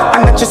car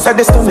and then she said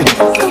this to me.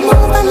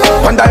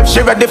 Wonder if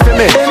she ready for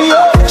me.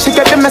 She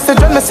get the message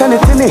when me send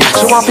it to me.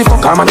 She want people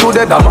come and do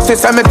the dance in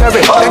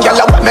cemetery. Then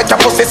girl, I want make your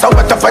pussy so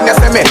wet up when you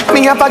see me.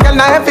 Me have a girl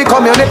in every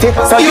community,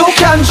 so you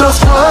can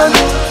just one.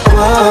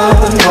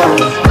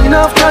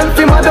 Enough time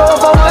for my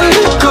over one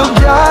little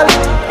girl.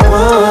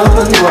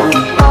 One.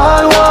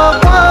 I'll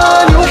walk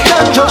one. You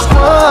can just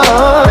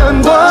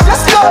one.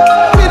 Just go.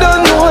 We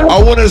don't know.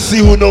 I wanna see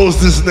who knows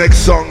this next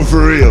song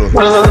for real.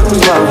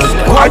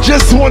 I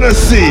just wanna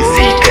see.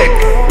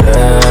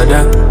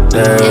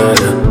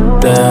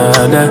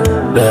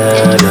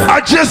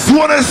 I just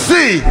wanna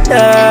see.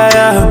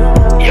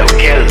 Yo,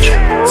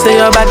 Killa. Say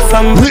you're back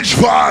from which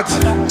part?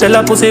 Tell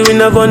a pussy we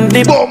never on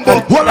dip.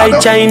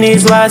 Like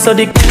Chinese war, so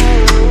the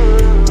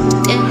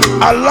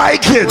I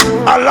like it.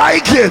 I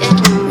like it.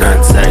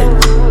 That side.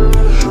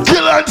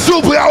 Killa and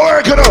Super are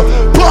working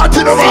on party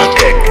the man.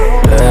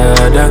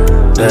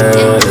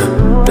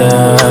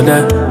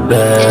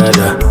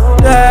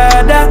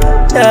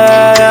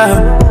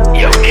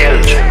 Yo,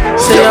 Killa.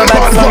 Say you're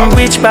back from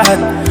which part?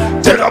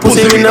 Tell a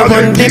pussy we no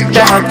gun dip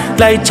tag.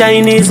 Like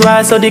Chinese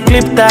war, so the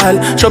clip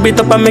tag. Show it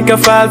up and make you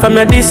fall from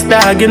your disc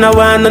tag. You know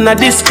one on a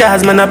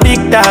discard, man a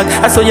big tag.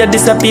 I saw you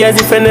disappear as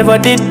if I never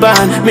did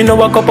ban. Me no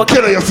walk up a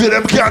Killa, you feel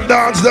them can't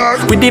dance,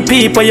 dog? With the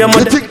people, you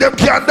think them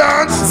can't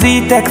dance?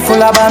 Z-Tech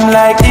full of bam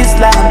like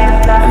Islam.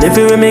 And if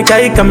you make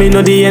I come, you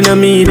know the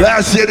enemy.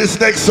 Last year this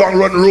next song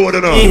run road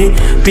enough.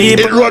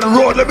 People it run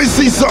road, let me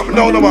see something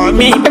now, man.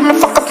 Me, let me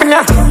fuck up in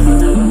ya.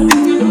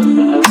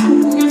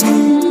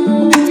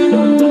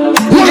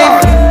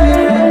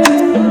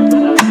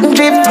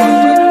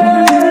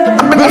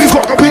 Let me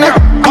fuck up in ya.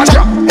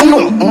 Acha.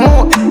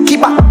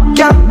 Keep up,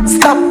 can't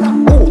stop.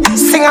 Ooh,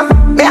 singer,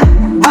 yeah,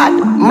 bad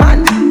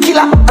man,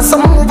 killer.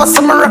 Some move,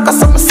 some rock,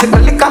 some sip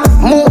liquor.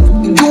 Move,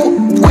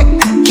 you quick.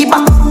 Keep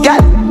up,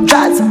 girl,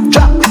 jazz,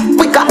 drop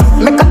quicker.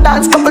 Make a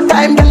dance couple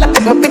times, girl,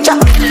 take my picture.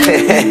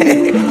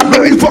 Let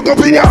me fuck up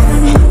in ya.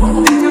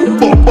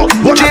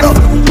 What up?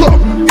 Club,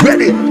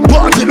 ready,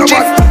 party no man.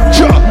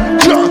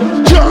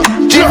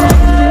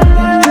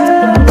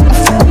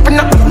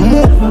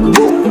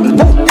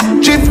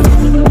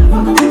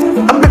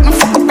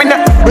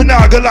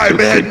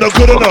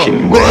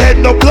 fucking boy. My head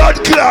no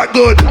blood clot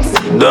good.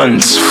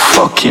 Dunce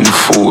fucking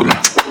fool.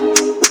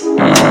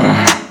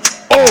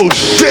 Oh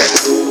shit.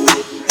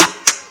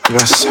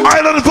 Yes.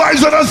 Island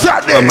vibes on a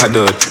Saturday. Oh my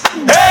dude.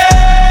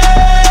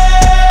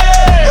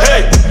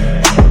 Hey.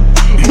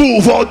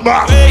 Move out,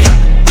 man. Hey.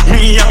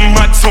 Me I'm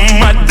mad for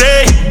my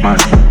day.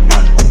 Mad.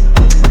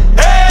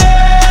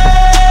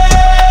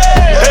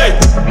 Hey.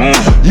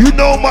 Move. You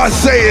know my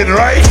saying,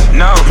 right?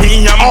 No.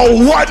 Me I'm.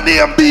 Oh, what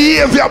name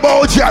behavior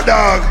about your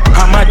dog?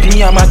 I'm mad.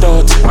 Me I'm a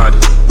dot. Mad.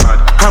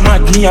 I'm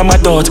mad. Me I'm a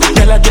dot.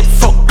 Girl I get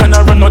fucked and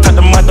I run out of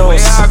the mad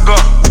house. Where I go?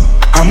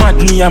 I'm mad,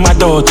 me, I'm a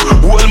doubt.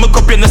 Hold my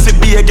cup in the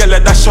be a girl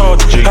at that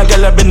short. A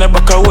girl I been a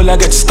back a hole, I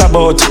get stabbed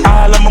out.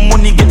 All of my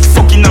money get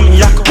fucking on me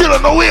yak. Kill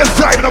on the waist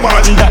time, no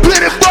man. Play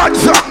the bad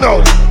song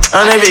now.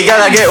 And every girl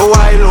I get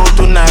wild out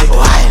tonight.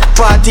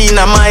 Party in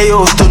my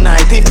house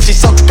tonight. If she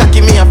suck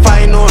cocky, me a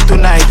find out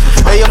tonight.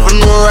 I up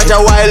know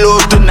Roger wild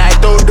out tonight.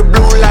 Out the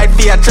blue light,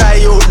 I try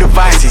out the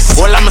vices.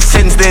 All I'm a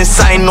sense then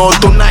sign out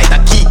tonight.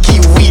 I key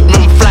weed,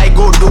 me fly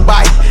go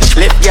Dubai.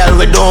 Left girl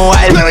we don't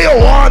wild. Play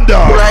your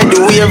wonder. Ride the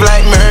wave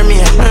like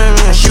mermaid.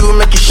 She will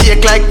make you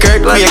shake like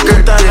Kurt. Like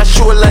Kurt on a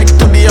show like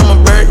today I'm a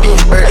birthday.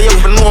 I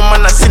up know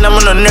man I seen I'm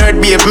on a nerd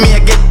babe. Me I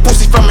get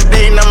pussy from a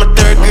day and I'm a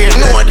third grade.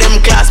 No of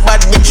them class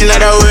bad bitch in the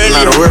world.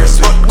 Not the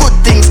worst way. Good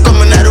things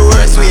coming out the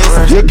worst ways.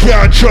 You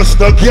can't trust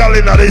no girl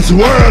in this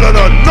world or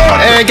none.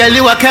 Hey girl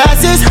you a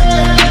classes.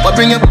 But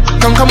bring your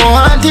come on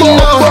hunting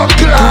now.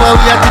 Do what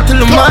we are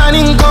till the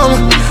morning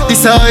come.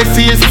 This how it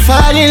feels to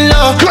fall in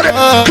love.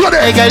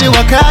 Hey girl you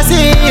a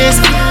classes.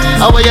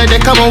 How you they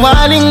come on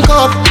walling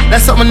up.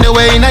 That's something the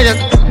way now you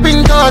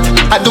been taught.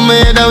 I do me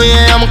the way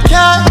I'm a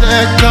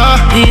character.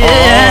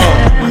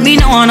 Yeah, me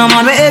no wanna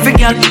man with every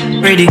girl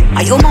ready.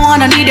 I you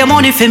wanna need your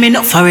money for me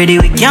not for ready.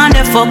 We can't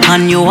the fuck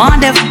and you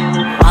want the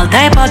all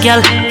type of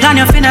girl. Plan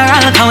your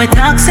funeral can we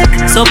toxic.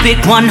 So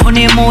pick one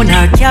honeymoon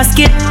her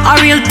casket. A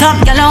real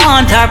top girl I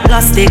want her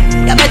plastic.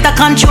 You better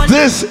control.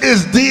 This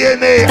is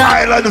DNA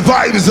Island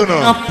vibes, you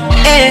know.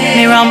 Hey,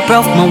 me ramp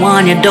rough, me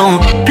want you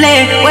don't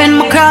play. When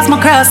me cross,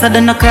 I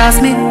don't know cross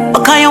me.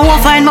 Because you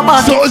won't find my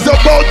body. So it's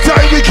about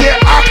time we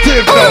get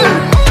active now.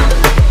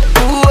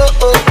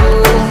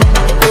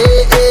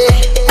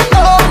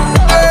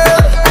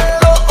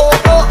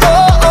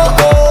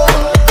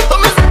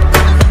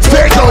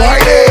 Take a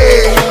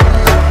whitey.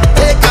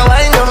 Take a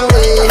wine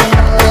away.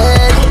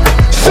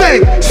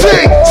 Sing.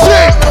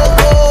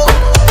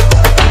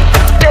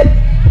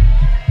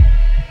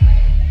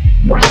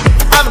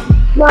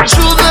 I'm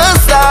through the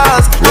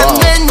stars and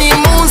many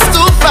moons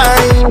to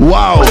find.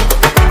 Wow.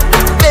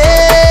 Baby,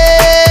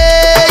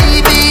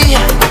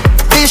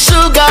 the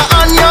sugar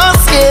on your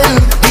skin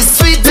is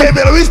sweet.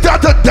 Baby, we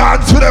start to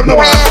dance with them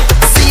now.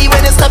 See when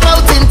you step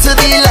out into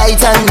the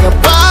light and your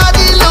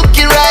body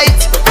looking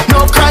right.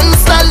 No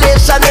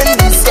constellation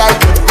in the sky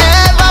could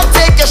ever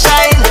take a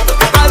shine.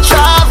 I'll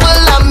travel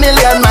a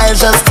million miles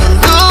just to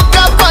look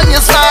up on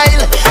your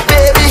smile.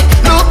 Baby,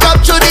 look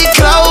up to the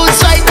clouds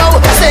right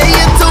now. Say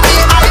it to me,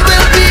 I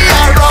will be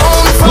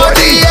around for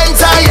the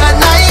entire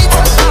night.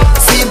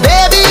 See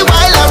baby,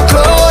 while I'm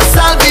close,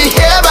 I'll be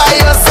here by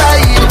your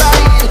side.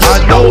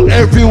 I know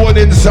everyone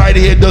inside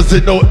here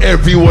doesn't know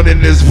everyone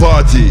in this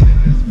party.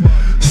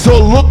 So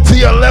look to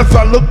your left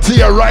and look to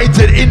your right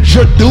and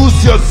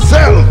introduce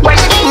yourself.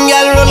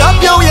 Girl, roll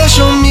up your waist,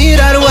 show me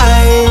that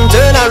wine.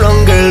 Turn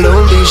around, girl,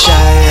 don't be shy.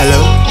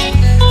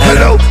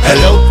 Hello.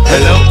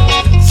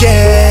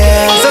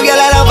 Yeah, so girl,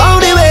 I love how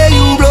the way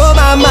you blow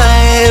my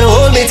mind.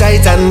 Hold me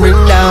tight and bring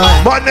down.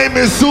 My name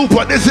is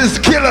Super, this is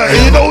Killa.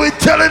 You know we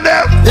telling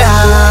them?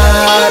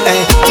 Lord,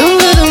 eh.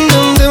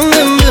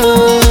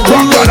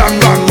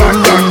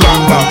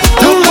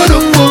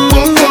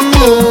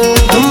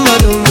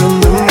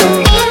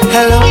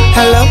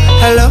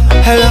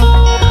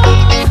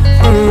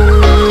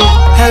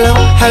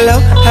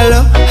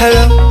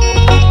 Hello.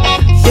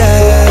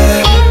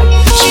 Yeah,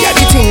 she had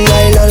the thing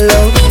I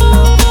love.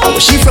 How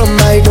she from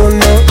I don't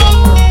know.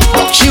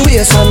 Rock she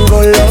waist and go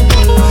low.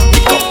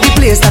 Pick up the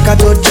place like a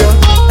dojo.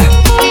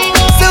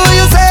 So what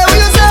you say?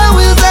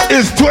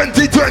 It's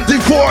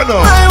 2024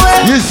 now.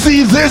 You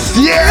see this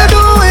year?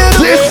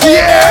 This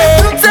year?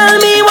 Tell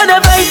me what the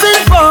vibe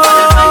is for.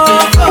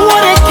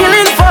 What they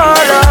killing for?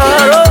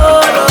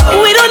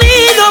 We don't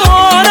need no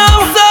more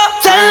now. So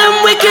tell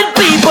them wicked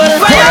people.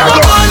 Fire go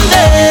on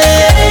them.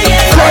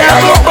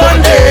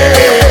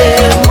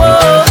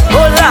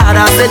 Oh Lord,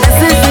 I said this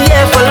is the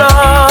year for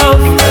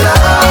love.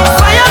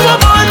 Fire go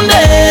on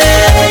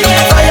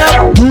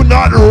them. Do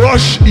not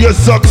rush your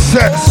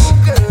success.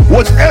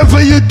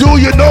 Whatever you do,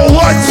 you know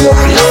what?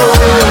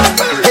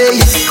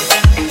 Hey,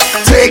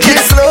 take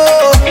it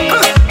slow.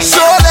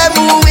 Show them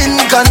who in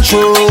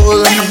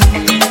control.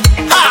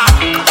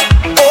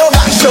 Oh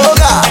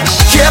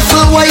gosh,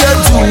 careful what you're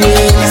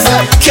doing.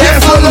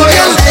 Careful what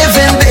you're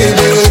living,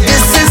 baby.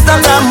 This is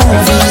not a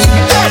movie.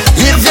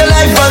 Live your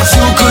life, but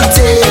you could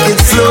take it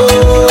slow.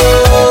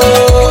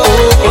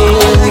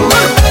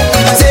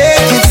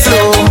 Take it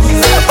slow.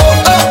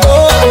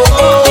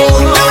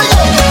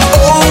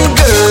 Oh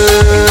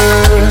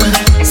girl,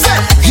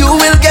 you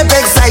will get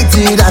excited.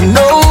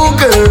 you,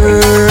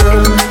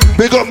 girl.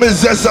 Big up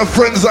Miss Zessa,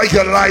 friends like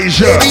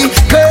Elijah,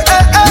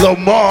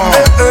 Lamar,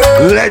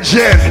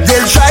 Legend.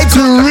 They'll try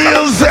to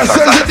real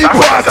Zessa's in the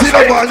party,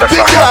 no man. Big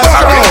up,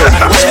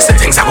 she said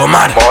things I go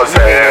mad. More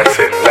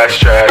stressing, less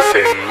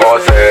stressing, more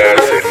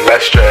stressing,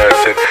 less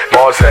stressing,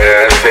 more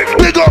stressing.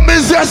 Big up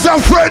Miss Zessa,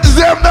 friends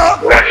them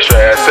now. Less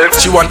stressing.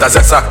 She want a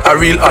Zessa, a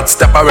real hot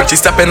stepper. When she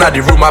step in at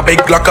the room, a big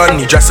Glock on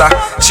the dresser.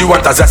 She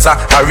want a Zessa,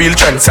 a real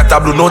trendsetter.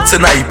 Blue notes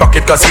in her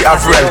pocket cause he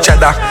have real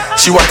cheddar.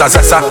 She want a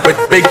Zessa with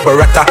big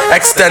Beretta,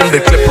 extend the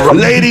clip.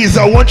 Ladies,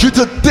 I want you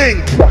to think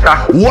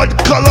what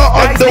color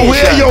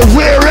underwear you're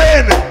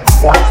wearing.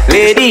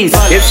 Ladies,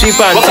 if she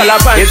panty,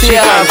 if she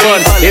have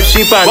fun, if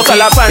she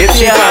panty, if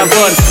she have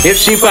fun, if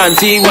she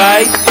panty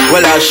white,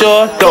 well I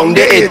sure tongue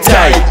the it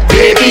tight.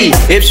 Baby,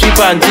 if she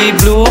panty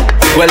blue,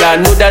 well I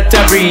know that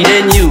I'm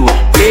breathing you.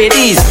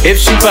 Ladies, if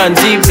she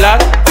panty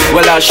black,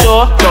 well I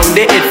sure tongue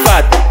the it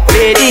fat.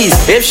 Ladies,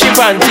 if she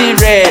panty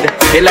red,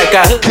 it like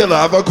a Killer,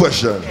 I have a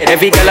question.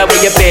 Every color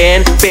with your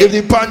pen. If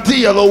the panty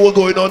yellow, what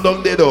going on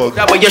down there, dog?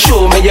 That way you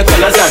show me your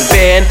colors and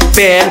pen.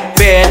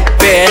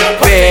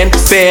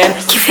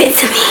 Give it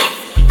to me.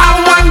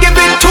 I want give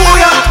it to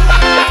ya.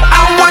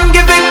 I want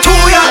give it to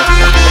ya.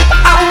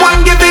 I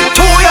want give it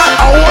to ya.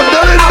 I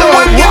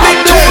want give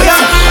it to ya.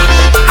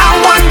 I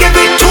want give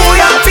it to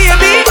ya,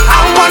 baby.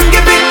 I want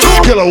give it to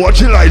ya. Killer,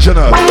 watch Elijah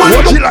now.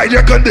 Watch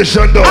Elijah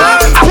condition, dog.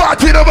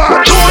 Party the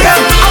man.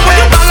 I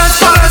want you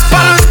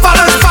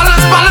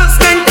balance,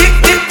 then dip.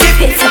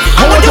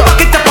 I want you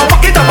walk it up,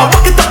 walk it up,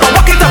 walk it up,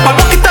 walk it up,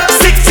 walk it up,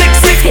 6.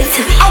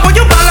 I want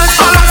you balance,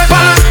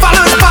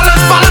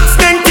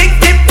 then dip.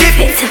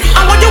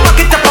 I want you walk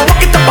it up,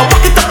 walk it up,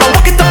 walk it up,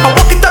 walk it up,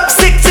 walk it up,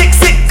 6.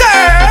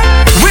 Girl,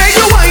 where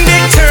you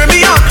whining, turn me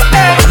on,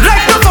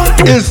 like the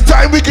mountain. It's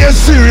time we get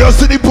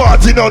serious in the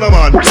party now,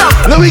 man.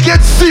 Let me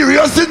get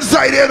serious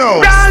inside here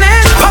now.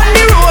 Darling, on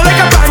the roll like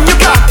a brand new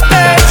car.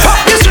 Fuck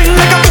the string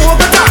like a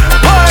Bogota.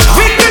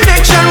 Big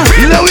connection.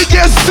 Let me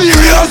get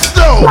serious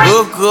now.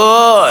 Oh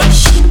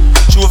gosh,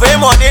 Juve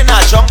money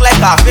na junk like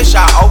a fish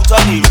out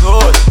on the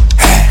road.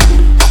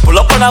 Pull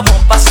up on a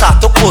bumper, start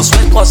to post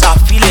when cause I'm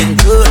feeling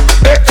good.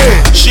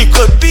 She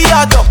could be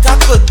a doctor,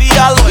 could be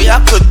a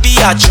lawyer, could be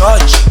a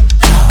judge.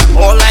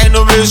 All I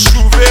know is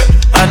Juve,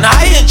 and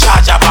I in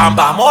charge of Bam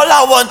Bam. All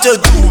I want to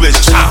do is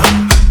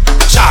jam.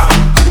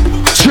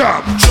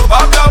 Jump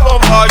up the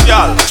bumper,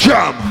 girl.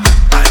 Jam.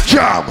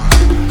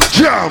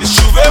 It's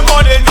Juve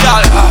money,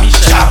 girl.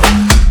 Jam.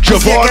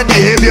 Javon,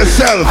 behave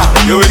yourself.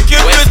 You wicked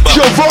with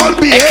Javon,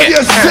 behave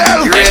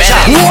yourself.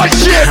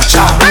 Watch it.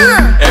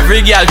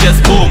 Every girl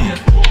just boom.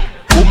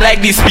 Boom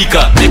like the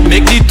speaker.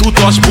 Make the two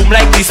touch boom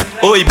like this.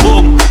 Oi,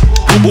 boom.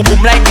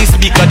 Boom like the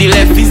speaker. The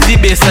left is the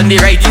bass and the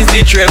right is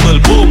the treble.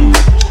 Boom.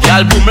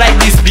 Y'all boom like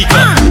the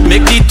speaker.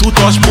 Make the two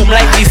touch boom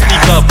like the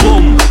speaker.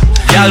 Boom.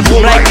 Y'all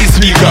boom like the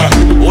speaker.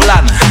 Hold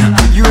on.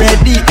 You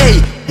ready? Hey,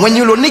 when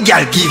you lonely,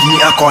 girl, give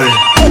me a call.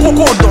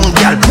 Go down,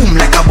 girl, boom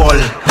like a ball.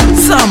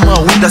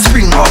 Summer with the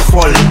spring or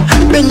fall.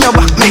 Bend your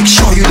back, make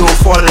sure you don't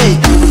fall. Hey,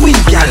 win,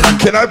 girl.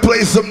 Can I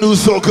play some new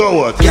soca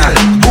or what? Girl,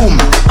 boom.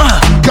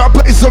 Can I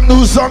play some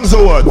new songs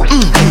or what?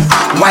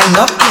 Wind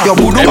up your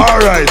booty.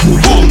 Alright.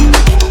 Boom.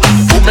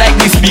 Boom like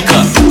the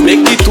speaker.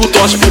 Make the two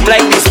touch boom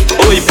like this.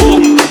 Oi,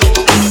 boom.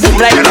 Boom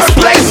like the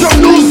speaker. Play some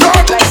new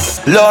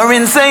songs.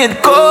 Lauren say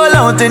it cold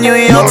out in New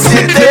York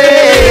City.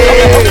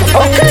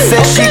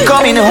 Said she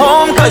coming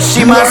home cause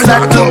she must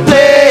have to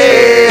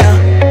play.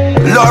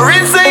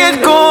 Lauren say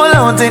it cold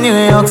out in New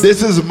York City.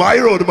 This is my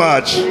road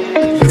march.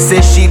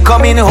 Say she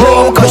coming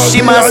home cause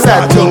she must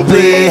have to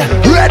play.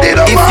 Ready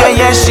to if you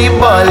hear she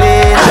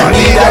ballin', I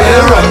need a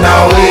little run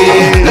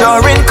away.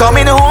 Lauren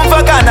coming home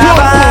for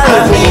carnival,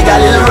 I need a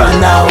little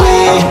run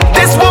away.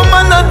 This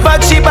woman not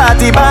bad, she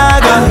party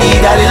bag, I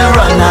need a little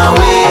run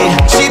away.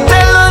 She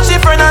tell her she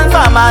friend and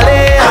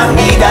family, I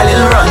need a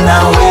little run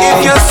away.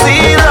 If you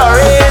see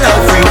Lauren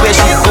everywhere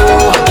she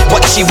go,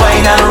 what she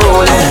whine and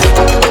rollin'.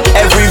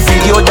 Every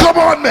video, come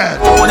on man,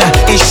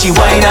 is she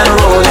whine and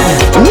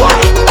rollin'. What?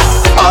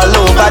 All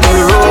over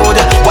the road,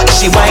 what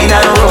she whine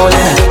and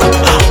rollin'.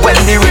 When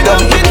the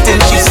rhythm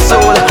hitting she's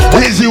soul,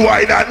 is she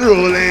whine and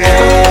rollin'.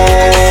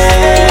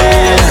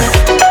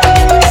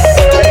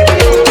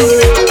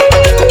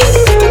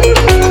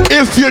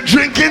 If you're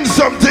drinking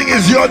something,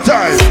 it's your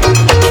time.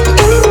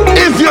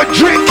 If you're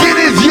drinking,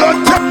 it's your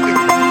time.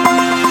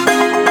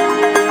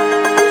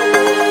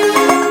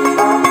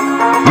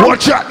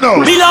 Watch out now.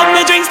 Me love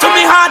me drinks to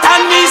me heart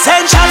and me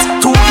send shots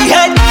to the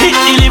head, hit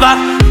the liver.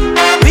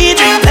 We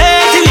drink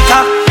plenty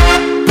liquor.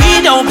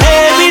 We don't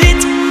pay with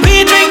it.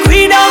 We drink,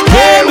 we don't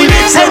pay with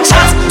it. Send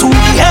shots to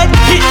the head,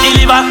 hit the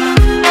liver.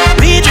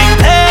 We drink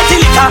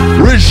plenty liquor.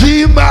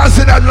 Regime mass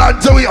in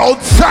Atlanta, we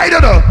outside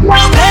of them.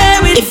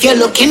 If you're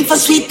looking for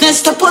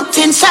sweetness to put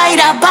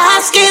inside a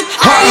basket,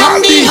 I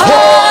am the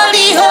whole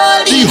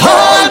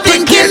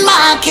drinking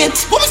market.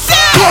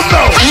 Come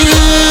now.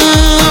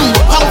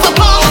 Pump for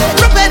pump,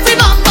 rub every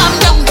bum bum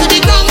down to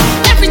the ground.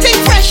 Everything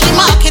fresh, the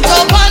market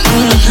open.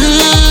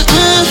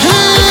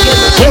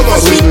 Looking for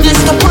sweetness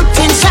to put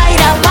inside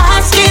a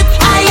basket,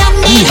 I am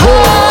the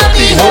whole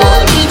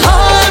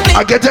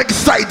get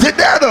excited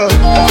there.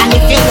 And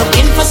if you're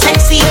looking for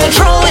sexy to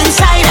throw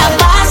inside a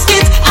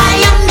basket, I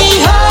am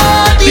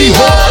the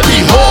whole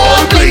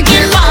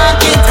blinking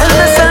market. Tell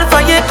myself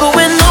I ain't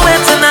going nowhere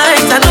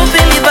tonight. I don't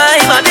feel the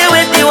vibe, I deal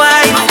with the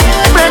wife.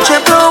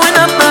 Friendship blowing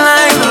up my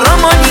line.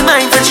 I'm on the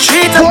mind for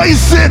street.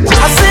 Voice it.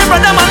 I say,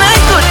 brother, man, I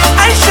good.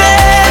 I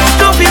share.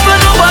 Don't people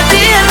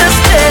nobody in the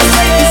space.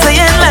 You say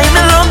ain't like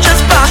me long,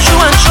 just pass you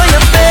and show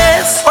your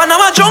face. But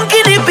now I'm drunk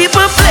in the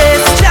people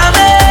place.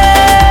 Jamming.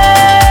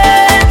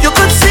 You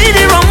could see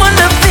the rum on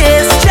the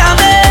face.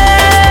 Jamming.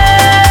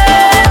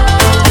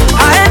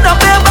 I end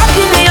up here back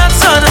in the hot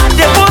sun.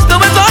 They post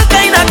with all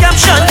kind of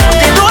caption.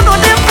 They don't know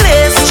their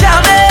place.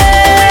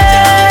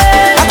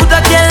 Jamming. I could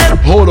have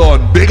killed. Hold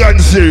on, big and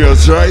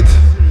serious, right?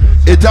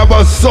 It have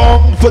a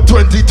song for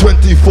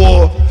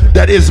 2024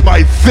 that is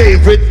my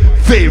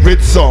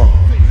favorite song.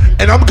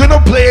 And I'm gonna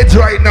play it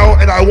right now,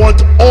 and I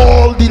want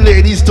all the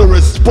ladies to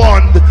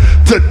respond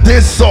to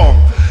this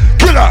song.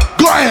 Killa,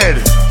 go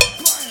ahead.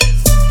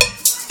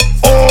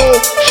 Oh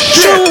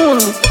shit!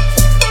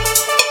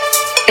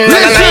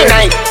 Listen.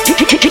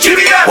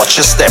 Watch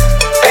your step.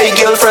 Hey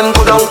girlfriend,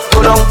 go down in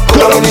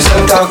the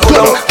center, go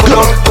down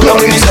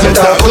in the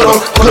center, go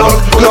down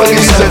in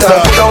the center,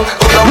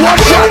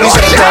 Watch out,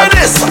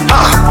 this.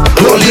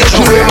 Only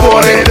every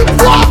morning,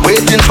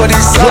 waiting for the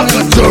sun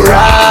to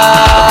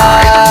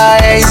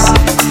rise.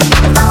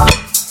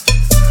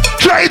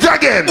 Try it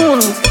again.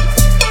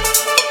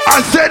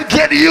 I said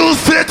get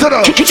used to it.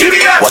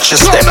 Watch your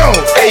step.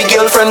 Hey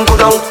girlfriend, go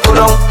down in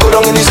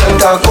the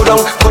center, go down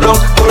in the center,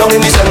 go down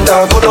in the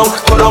center, go down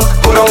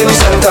in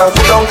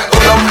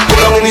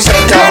the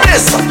center.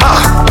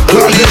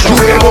 Only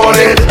every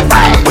morning,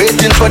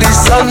 waiting for the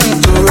sun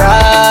to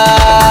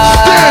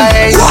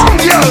rise.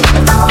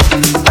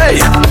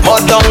 Hey,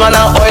 mud down and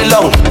a oil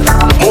down.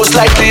 Most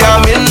likely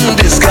I'm in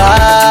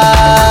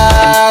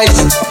disguise.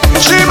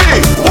 Jimmy,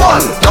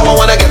 1, now I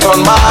wanna get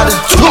on mad.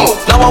 2,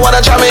 now I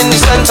wanna jam in the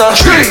center.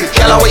 3,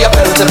 girl, I wear your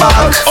belt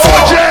back. 4,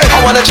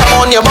 I wanna jam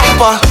on your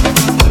bumper.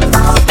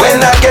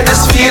 When I get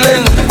this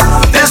feeling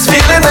is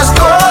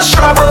cause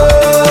trouble.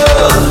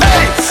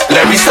 Hey,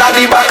 let me start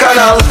the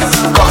bacchanal.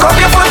 Cock up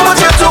your foot, put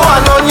your 2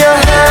 hand on your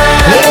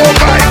head. Oh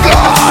my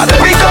God!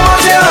 We come out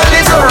here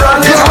early to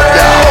run this way.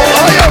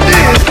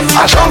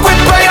 I drunk with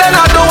pride and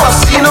I don't want to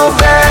see no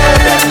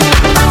bed.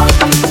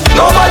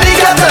 Nobody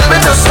can tell me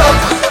to stop.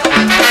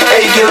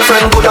 Hey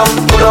girlfriend, go down in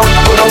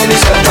the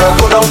center,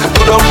 go down in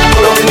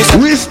the center.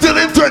 We still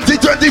in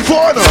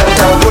 2024 now.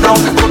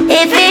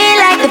 It feel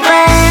like the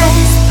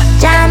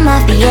first jam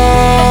of the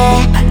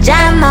year,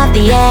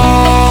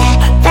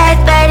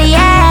 first for the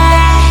year.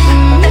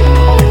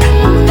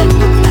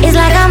 It's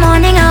like a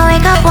morning I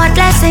wake up, what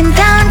lesson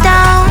down.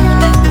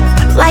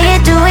 Why you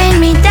doing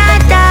me da?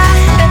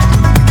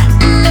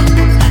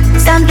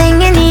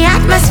 Something in the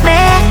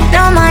atmosphere,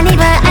 no money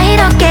but I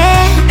don't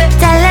care.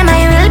 Tell them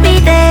I will be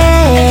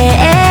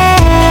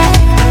there.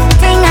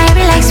 Thing I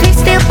relax, we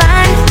still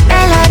fun.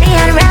 Melody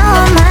and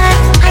romance.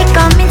 I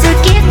come in to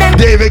give them.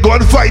 David, go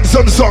and find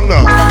some song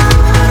now.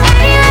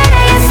 Anywhere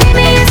that you see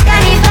me, you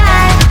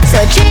scanify.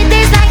 So treat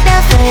this like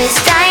the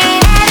first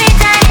time. Every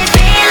time it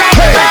feel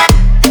like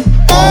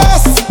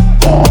boss,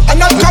 I'm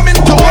not coming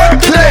to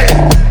work today.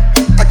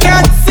 I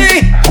can't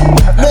see.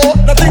 No,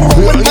 nothing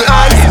wrong with my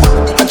eyes.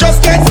 I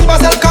just can't see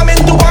myself coming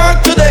to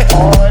work today.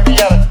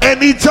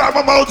 Anytime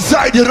I'm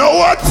outside, you know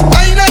what?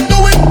 I ain't not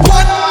doing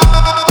what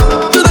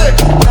today.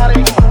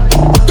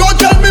 Don't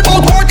tell me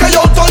about work, I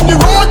out on the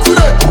road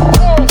today.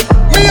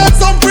 Me and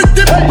some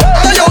pretty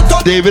I out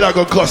on. David, I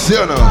gonna cuss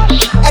you now.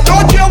 I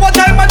don't care what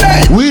time of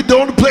day. We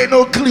don't play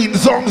no clean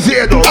songs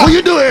here though. What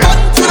you doing?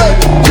 Today.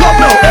 Come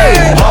now,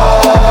 hey.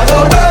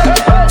 Holiday.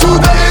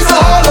 Today is a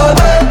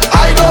holiday.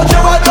 I don't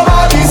care what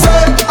nobody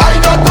say. I'm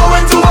not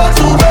going to work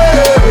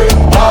today.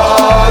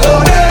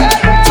 Holiday.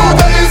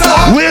 Today is a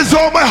holiday. Where's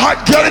all my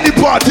hot girl in the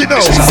party now?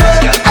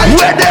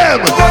 Where them?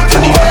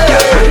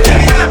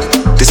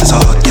 This is a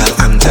hot girl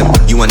anthem.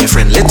 You and your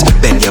friend lit,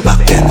 bend your back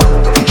then.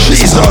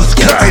 Jesus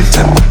Christ.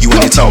 You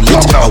and your team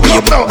lit, away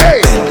your back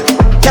bend.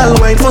 Girl,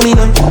 wine for me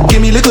now.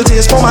 Give me little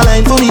taste for my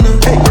line for me now.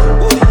 Hey.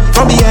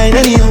 From behind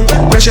anyhow,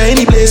 pressure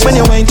any place when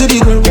you wine to the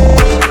ground.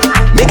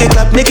 Make it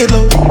clap, make it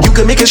low. You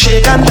can make it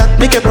shake and that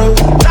make it bro.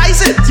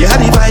 Nice it. You had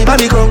the vibe on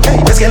the ground. Hey,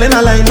 let's get in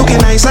a line looking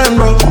nice and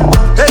bro.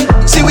 Hey,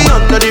 see we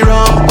under the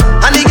rum,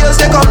 and the girls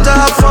they come to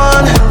have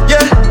fun.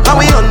 Yeah, and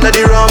we under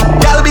the rum.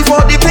 Girl, before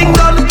the thing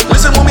done,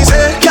 listen what me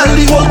say. Girl,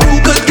 the whole crew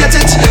could get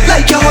it.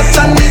 Like you're hot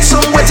and need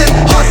some wetting.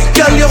 Hot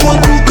girl, your whole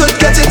crew could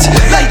get it.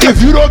 Like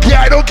if you don't care,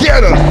 I don't care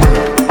though.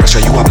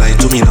 Pressure you apply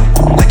to me now.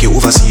 Like you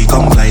oversee,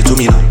 come fly to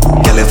me now.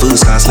 Girl, at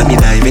first class, let me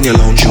dive in your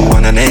lounge. You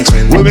on the next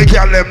friend. We make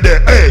y'all them there,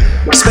 hey.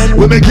 Spend.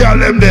 We make y'all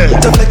them there.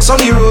 To flex on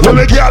the road. We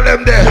make y'all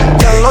them there.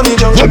 Girl on the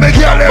jump. We make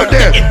y'all them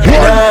there. 1,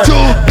 2,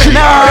 3,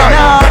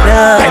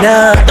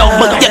 alright. Don't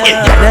look at it.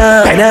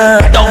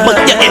 Don't look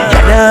at it.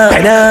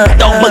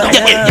 Don't look at it. Don't look at it.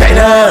 Don't look at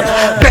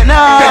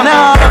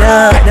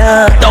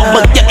it. Don't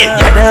look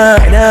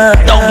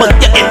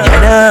at it.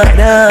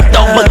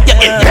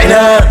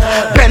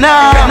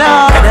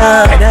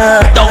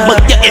 Don't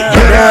look at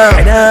it.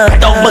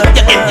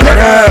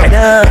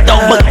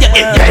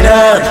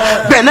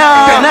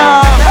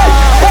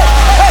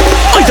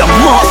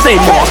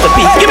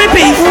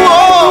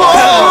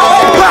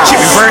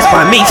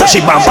 me so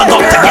she bumper got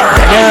to get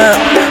better.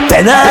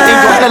 Better.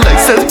 Got the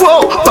license,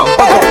 whoa,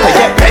 bumper got to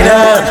get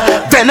better.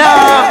 Better.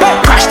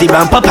 Crash the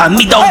bumper pan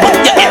me down, but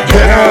you get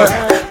better.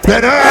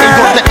 Better.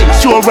 Got the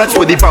insurance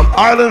with the bump.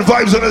 Island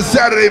vibes on a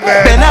Saturday,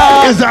 man.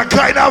 Better. Is that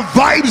kind of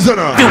vibes on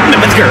her? You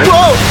remember, girl?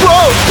 Whoa,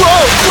 whoa,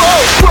 whoa,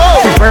 whoa,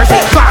 whoa. Reverse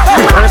it, back,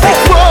 reverse it,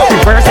 whoa.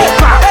 Reverse it,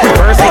 back,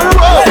 reverse it,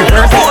 whoa.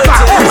 Reverse it,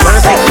 back,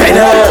 reverse it.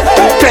 Better,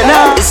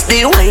 better. It's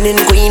the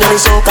whining queen of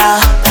the soca.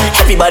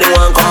 Everybody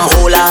want come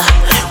hold her.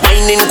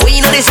 Whining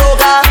queen of the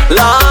soca.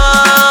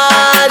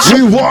 Large.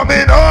 We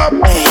warming up.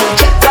 Hey,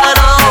 check her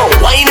now.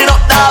 Whining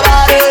up the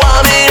body,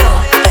 warming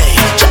up. Hey,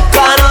 check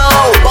her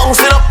now.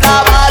 Bouncing up the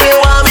body,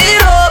 warming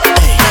up.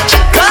 Hey,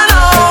 check her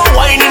now.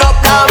 Whining up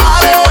the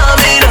body,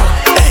 warming up.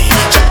 Hey,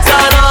 check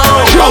her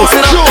now.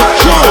 Bouncing up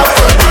the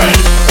body.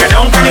 Get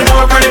down for the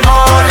board, for the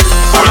board.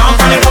 Hold on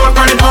for the board,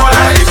 for the board.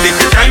 If this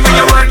is time when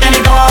you work in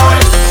the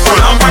board.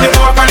 Hold on for the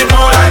board, for the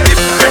board.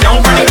 Get down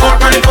for the board,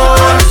 for the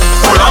board.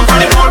 Hold on for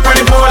the board, for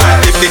the board.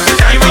 If this is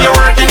time when you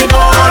work in the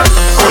board.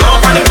 Hold on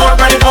for the board,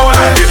 for the board.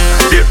 Dip,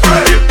 dip,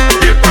 dip,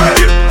 dip,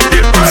 dip,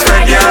 dip.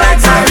 Spread your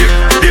legs and dip,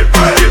 dip,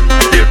 dip,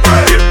 dip,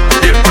 dip,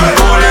 dip.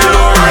 Go a little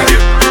lower and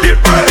dip, dip,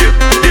 dip,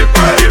 dip,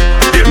 dip,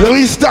 dip. Let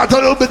me start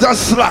a little bit of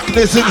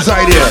slackness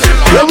inside here.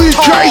 Let me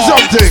try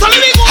something.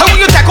 How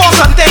will you take off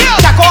something?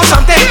 Take off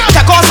something.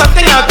 Take off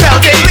something and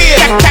belt it.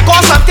 Take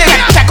off something.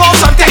 Take off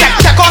something.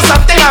 Take off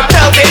something and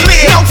belt it.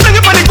 Now fling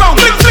it on the ground.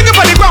 Fling it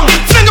on the ground.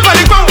 Fling it on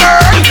the ground,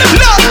 girl.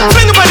 Look,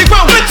 fling it on the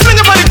ground. Fling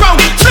it on the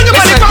ground. Fling it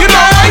on the ground. You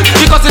know why?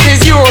 Because it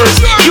is yours.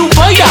 You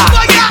buy that.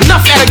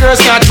 Enough other girls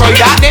can't try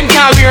that. Them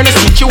can't wear in the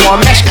street. You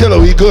want mesh. Killer,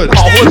 we good.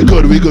 We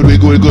good.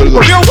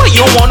 You're what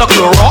you wanna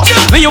Clorox.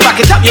 When you back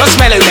it up, you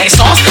smell it like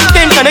sauce.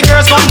 Them kind of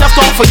girls want enough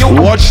talk for you.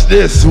 Watch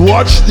this.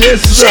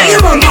 Shake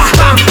your bum,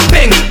 bam,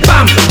 bing,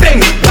 bam,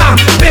 bing, bam,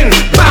 bing,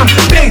 bam,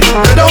 bing.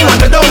 Go down,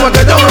 go down,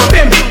 go down,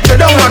 bim. Go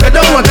down, go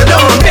down, go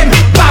down, bim.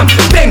 Bam,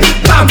 bing,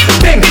 bam,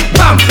 bing,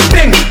 bam,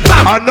 bing,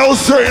 bam. I know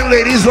certain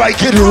ladies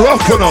like it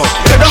rough enough.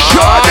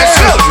 Sure, that's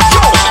it.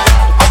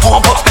 I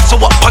pump up, so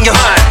up on your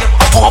hand.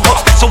 I pump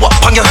up, so up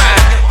on your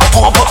hand. I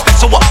pump up,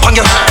 so up on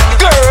your hand.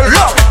 Girl,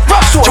 look,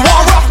 rough. You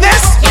want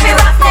roughness? Give me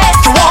roughness.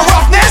 You want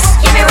roughness?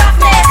 Give me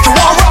roughness. You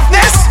want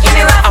roughness? Give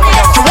me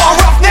roughness. You want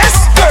roughness?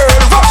 Girl,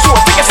 rough. So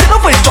take a sit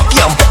up with the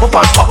jockey and bump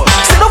up on top.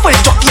 Sit up with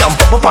the jockey and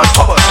bump up on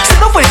top. Sit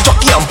up with the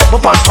jockey and bump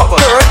up on top.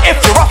 Girl, if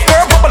you're rough,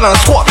 girl, bubble and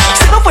squat.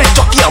 Sit up with the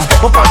jockey and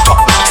bump up on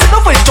top. Sit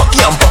up with the jockey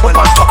and bump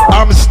up on top.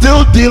 I'm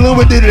still dealing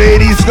with the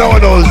ladies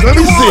nowadays. Let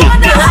me see.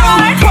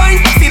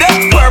 See that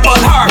purple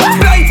heart,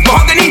 blind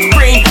mahogany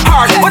green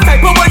heart. What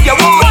type of wood you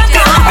want?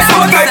 I said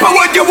what type of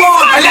wood you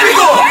want. And let me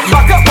go.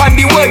 Back up on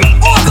the wood.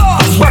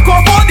 Back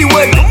up on the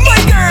wood.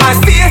 And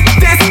say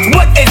this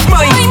what is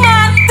mine.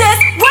 This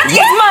what is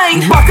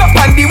mine. Back up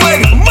on the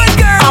wood.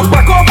 And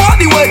back up on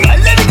the wood.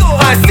 And let me go.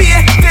 And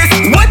say this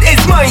what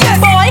is mine.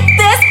 Boy,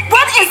 this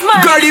what is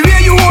mine. Girl, the way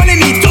you only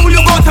need two,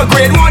 you go to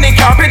grade 1 in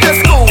carpenter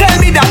school. Tell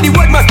me that the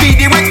wood must be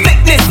the right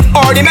thickness,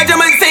 or the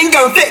measurements ain't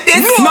gonna fit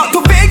this. Not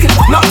too big,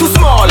 not too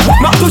small,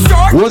 not too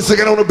short. Once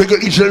again, I want to big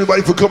up each and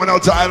everybody for coming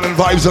out to Island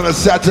Vibes on a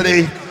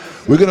Saturday.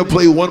 We're gonna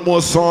play one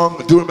more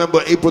song. Do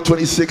remember April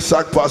 26th,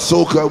 Sakpa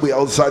Soca. We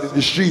outside in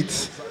the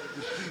streets.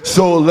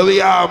 So let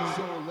me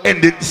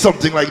end it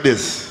something like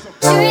this.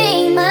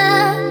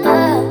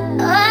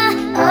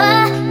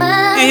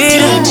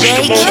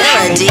 DJ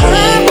Killa D.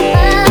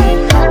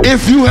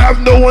 If you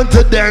have no one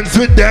to dance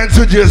with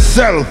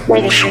yourself.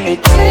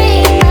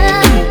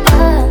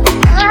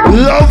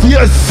 Love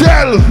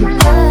yourself.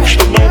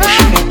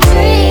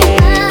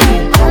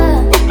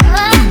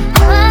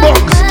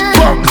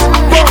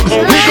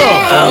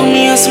 A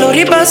mí es lo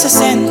riba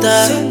 60,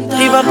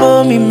 riba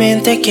por mi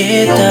mente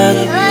quieta.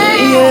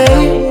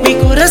 Yeah, mi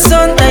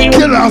corazón está en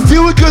Killa, I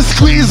feel we could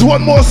squeeze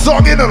one more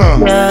song in on her.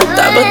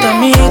 Tabata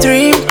mi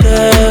dream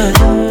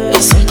girl,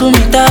 es un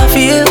pumita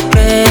feel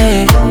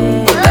good.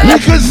 We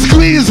could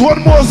squeeze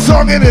one more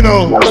song in, you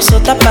know. Los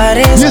otra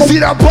parece. You see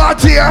that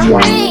party, yeah?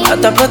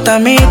 Tabata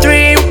mi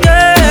dream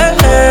girl,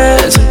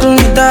 es un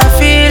pumita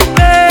feel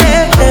good.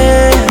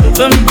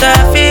 Pumita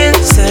feel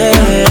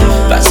safe.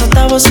 Paso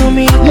tabo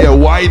sumi. Yeah,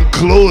 wine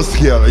close,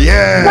 Killa,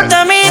 yeah.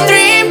 Tabata mi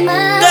dream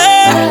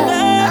girl,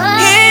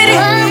 hit it.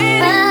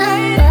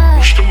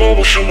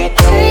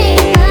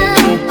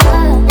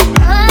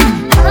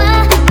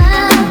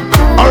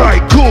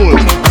 Alright, cool.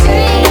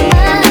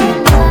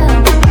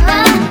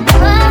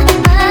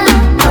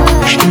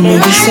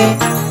 Maybe so.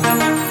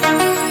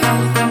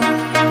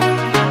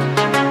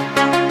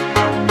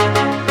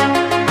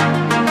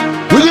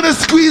 We're gonna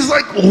squeeze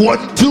like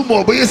 1, 2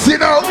 more, but you see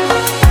now?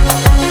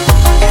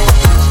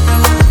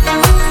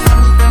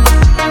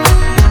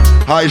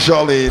 Hi,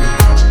 Charlene.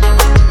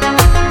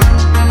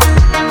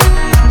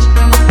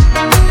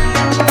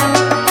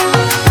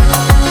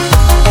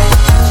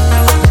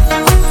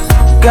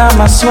 Got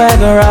my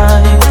swagger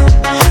right.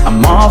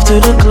 I'm off to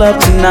the club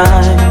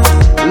tonight.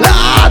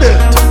 Lord!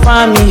 To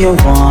find me a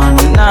one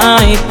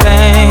night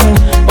thing.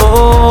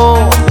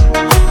 Oh,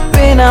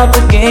 been out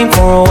the game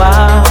for a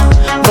while,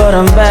 but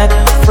I'm back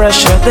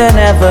fresher than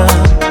ever.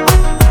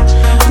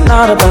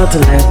 not about to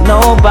let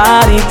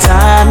nobody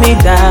tie me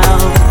down.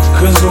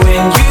 Cause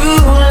when you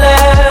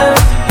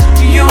left,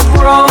 you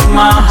broke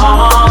my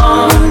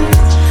heart.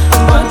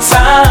 But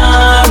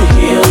time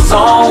heals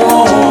all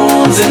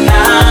wounds, and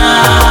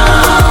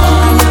now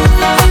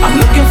I'm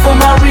looking for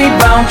my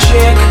rebound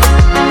chick.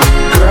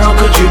 Girl,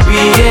 could you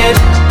be it?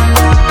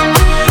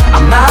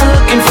 I'm not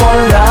looking for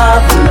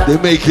love. They're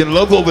making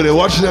love over there.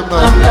 Watch them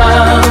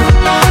now.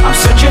 I'm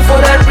searching for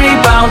that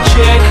rebound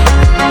chick,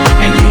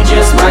 and you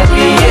just might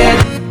be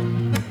it.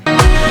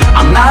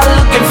 I'm not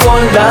looking for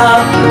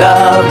love,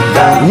 love,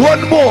 love.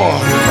 One more.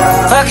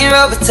 Fucking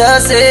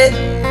Robitussin.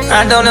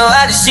 I don't know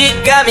how this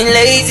shit got me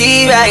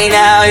lazy right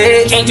now,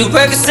 yeah. Can't do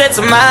Percocets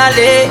on my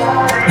leg.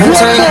 I'm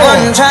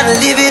 21, trying to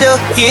live it up.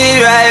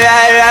 Yeah,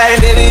 right,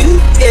 baby.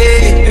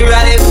 Yeah,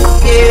 right,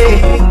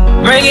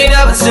 yeah. Bring it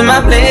up to my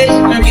place.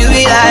 You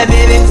be like,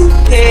 baby.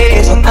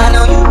 Yeah, so I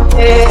know you,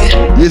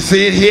 yeah. You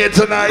see it here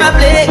tonight. My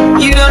plate,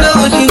 you don't know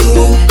what you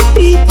do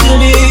to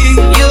me.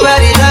 Your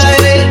body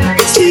like it,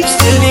 speaks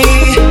to me.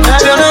 I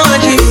don't know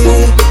what you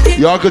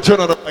do. Y'all can turn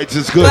on the lights,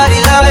 it's good.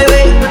 Body like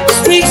it,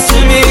 speaks to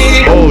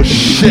me. Oh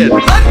shit.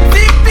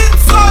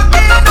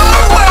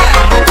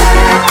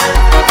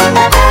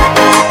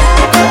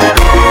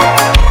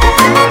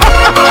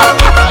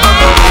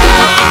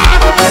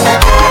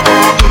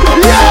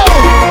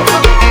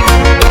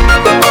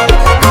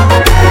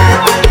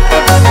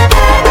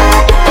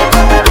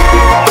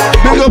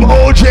 Big up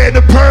OJ and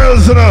the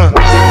Pearls in her.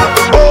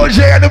 OJ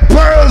and the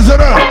Pearls in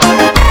her.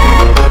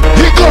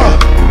 Here go.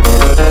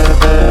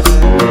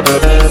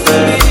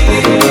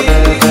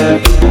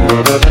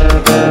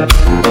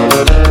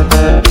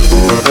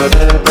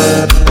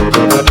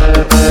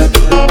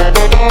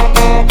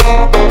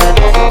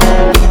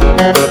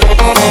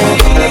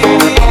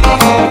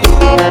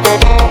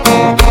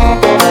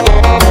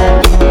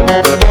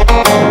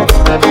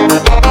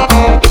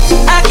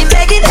 I can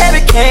make it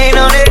hurricane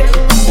on it.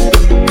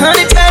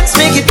 100 times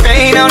make it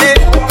rain on it.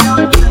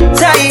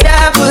 Tie it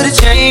up, put a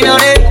chain on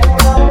it.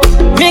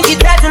 Make it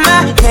back to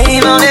my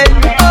name on it.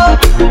 Oh,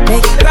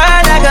 make it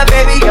cry like a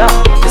baby, yo.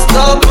 Just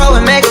go pro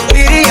and make a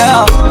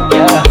video.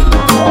 Yeah.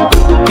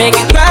 Make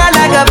it cry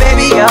like a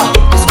baby, yo.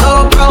 Just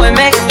go pro and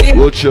make a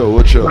video. Watch out.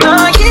 Oh, yeah.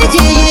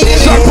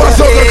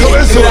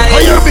 How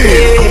you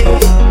mean?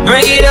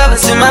 Bring it up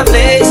to my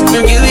place.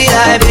 You be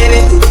like,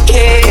 baby,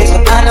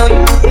 okay. I know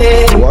you,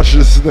 yeah. Watch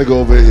this nigga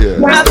over here.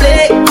 My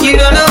play, you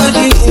don't know what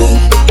you do.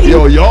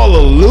 Yo, y'all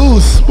are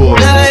loose, boy.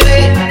 Like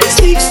it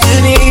speaks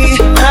to me.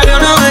 I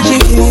don't know what you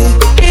do.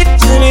 It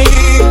to me.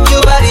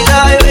 Your body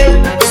like it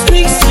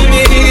speaks to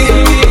me.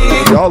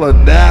 Y'all are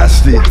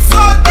nasty.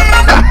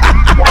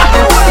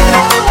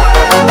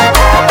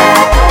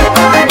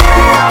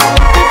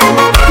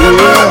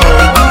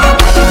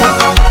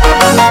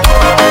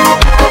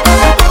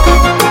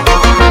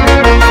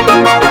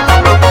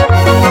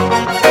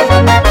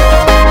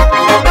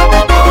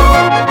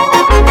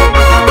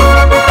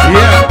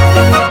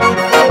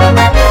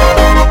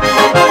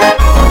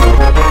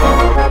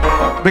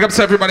 Big up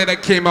to everybody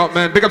that came out,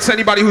 man. Big up to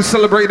anybody who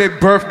celebrated their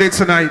birthday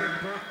tonight.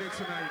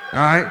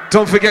 Alright?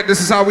 Don't forget, this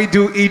is how we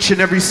do each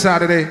and every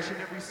Saturday.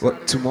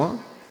 What, 2 more?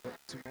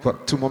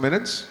 What, 2 more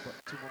minutes?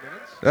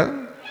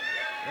 Yeah?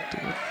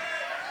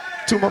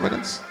 2 more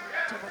minutes?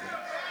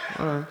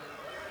 Alright.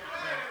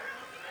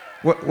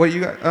 What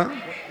you got? Huh?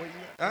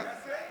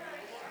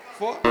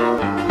 4?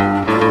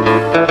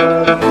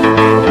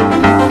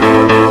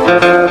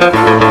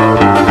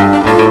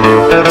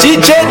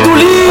 DJ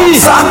Douli,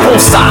 ça pour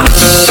ça.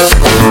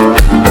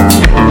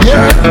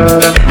 Yeah.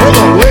 Hold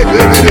on, wait.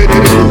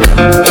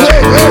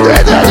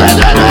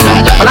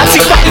 On a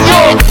TikTok,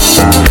 yo.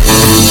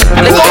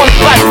 Allez, on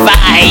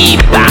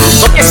vibe.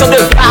 Ok, sur le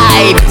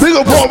vibe. Big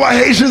up all my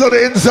Haitians on the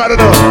inside of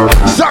the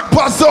Sac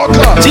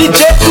Pasoka. DJ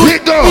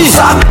Douli,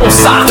 ça pour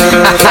ça.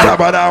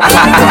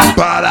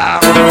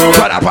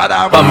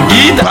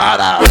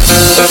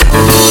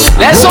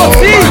 Les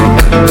sorties.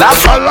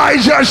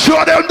 Elijah,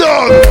 show them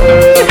down.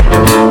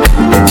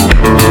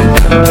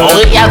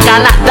 Montréal,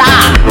 Canada.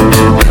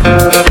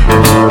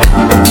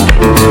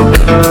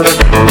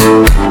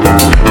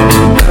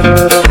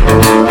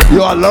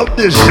 Yo, I love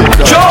this shit,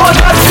 though. George,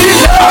 I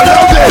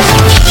love this.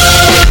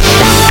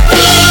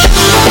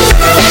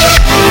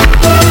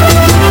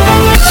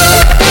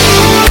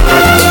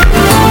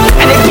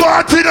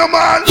 Party, no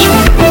man.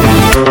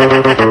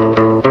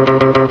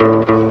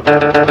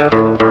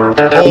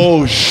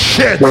 Oh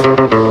shit.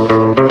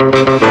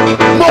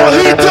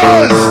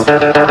 Mojitos.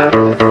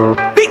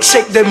 Big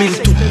Shake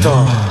 2000 tout le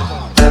temps.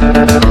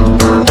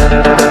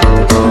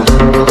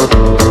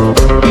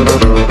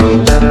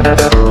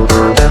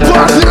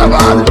 Party, no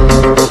man.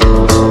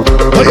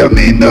 What you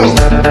mean now?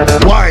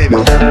 Wine.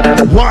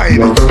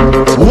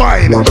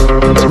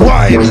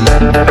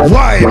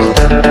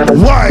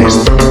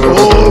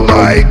 Oh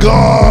my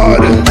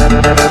God.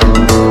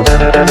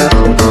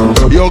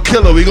 Yo,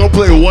 Killa, we gonna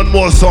play one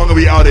more song and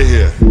we out of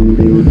here.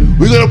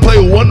 We're gonna play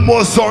one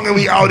more song and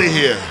we out of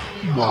here.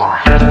 Two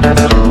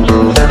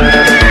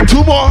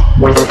more.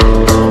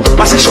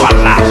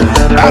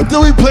 After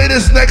we play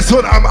this next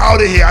one, I'm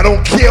out of here. I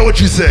don't care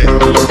what you say.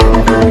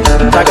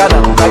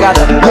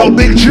 Yo,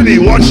 Big Trinity,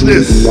 watch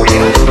this.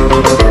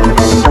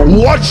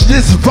 Watch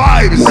this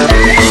vibes.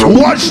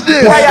 Watch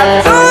this.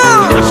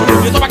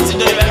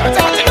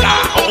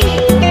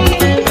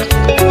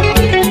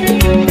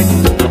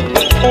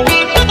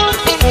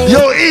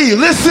 Yo, E,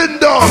 listen,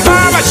 dog.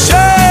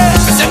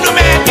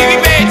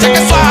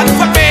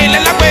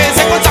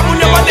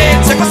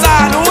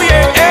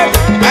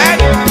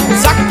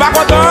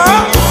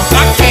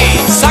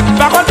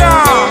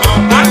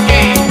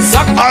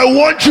 I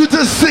want you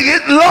to sing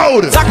it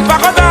loud.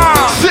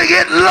 Sing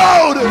it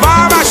loud.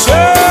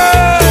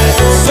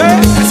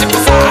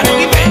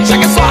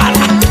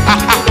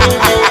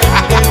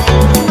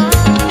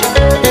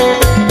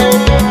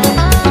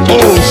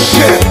 Oh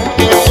shit.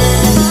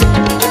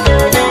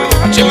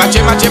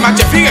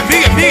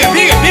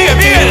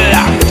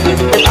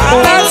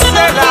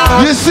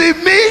 You see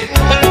me?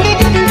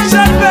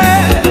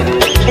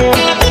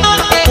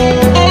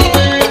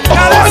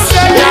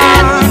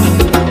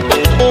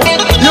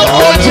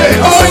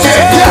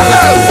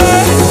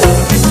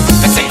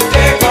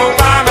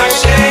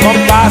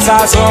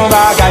 Ça son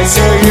bagage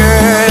sérieux.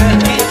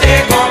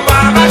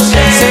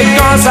 C'est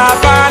quand ça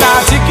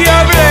fanatique qui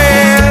ouvre.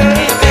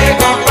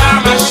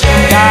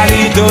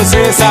 Calido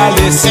c'est ça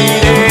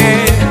décidé.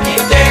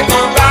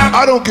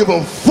 I don't give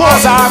a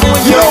fuck.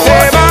 You know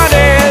what?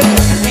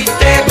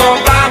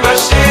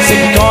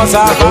 C'est quand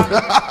ça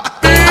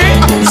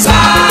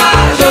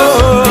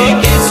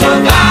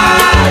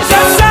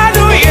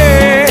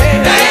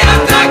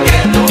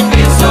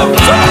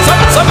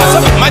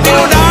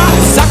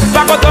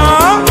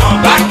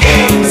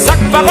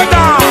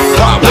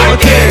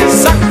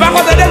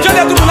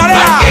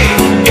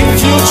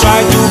If you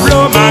try to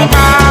blow my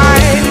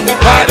mind,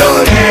 I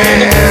don't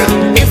care.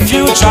 If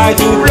you try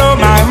to blow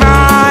my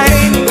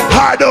mind,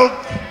 I don't.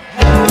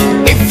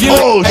 If you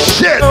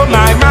blow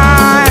my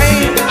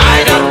mind,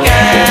 I don't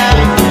care.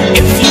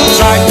 If you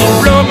try to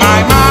blow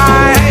my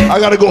mind, I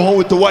gotta go home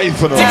with the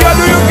wife and all.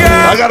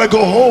 I gotta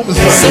go home,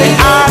 son. Say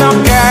I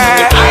don't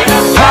care.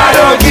 I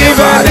don't give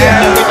a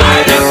damn.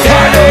 I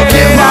don't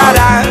give a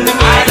damn.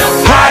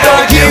 I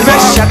don't give a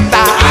shit.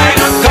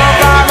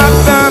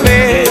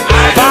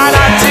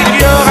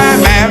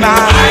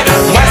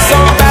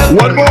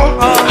 One more.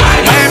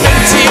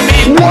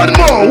 One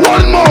more.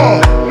 One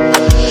more.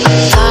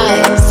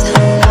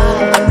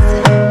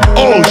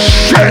 Oh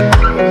shit.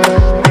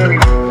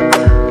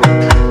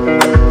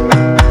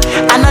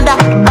 Another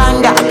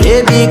banger.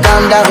 Baby,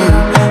 calm down.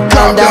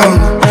 Calm down.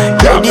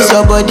 Yo, this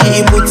your body,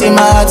 it puts in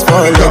my heart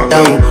for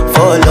lockdown.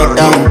 For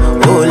lockdown.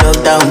 Oh,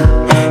 lockdown.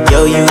 Yo,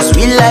 you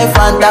sweet life,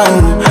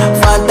 phantom.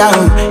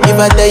 Phantom. If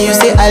I tell you,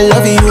 say I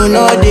love you, you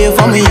know they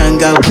for me, young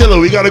girl. Killer,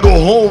 we gotta go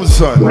home,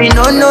 son. We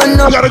no.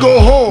 We gotta go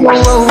home.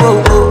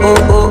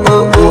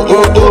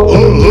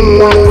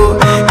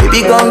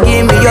 Baby, come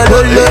give me your lo.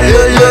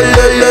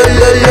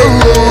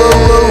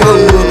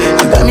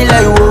 You got me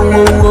like whoa.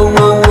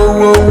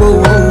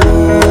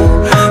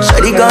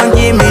 Shawty, come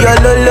give me your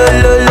lo.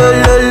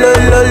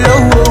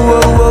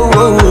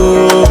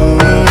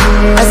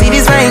 I see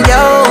this fine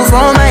girl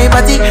from my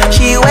party,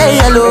 she wear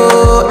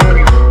yellow.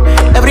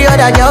 Every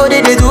other girl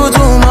they do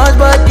too much,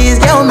 but this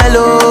girl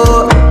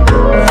mellow.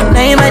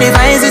 Now in my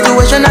divine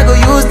situation, I go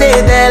use they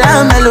tell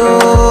I'm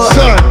mellow.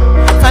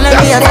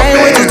 Finally, I find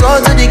way to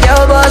talk to the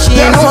girl, but she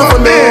ain't no one for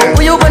me.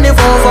 Who you gonna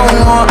phone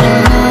for?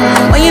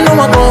 When you know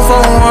I go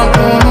for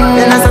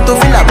then I start to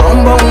feel a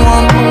bum.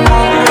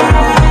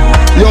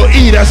 Yo,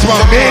 E, that's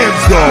my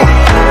man's though.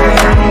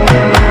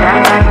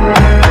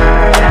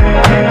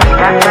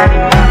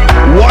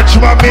 Watch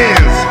my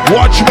mans.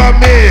 Watch my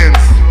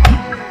mans.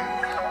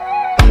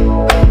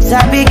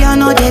 Sabi girl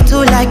no they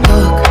too like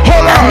talk.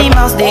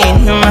 Animals they in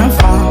human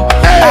form.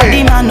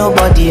 Body man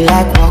nobody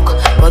like walk,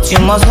 but you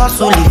must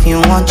hustle if you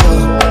want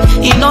job.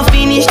 If no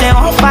finish they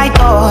won't fight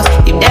us.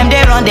 If them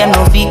they run them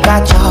no fit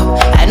catch up.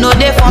 I know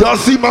they form. Y'all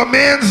see my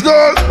man's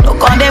dog? No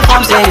come they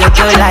form say you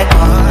too like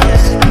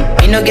us.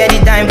 You no get the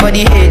time for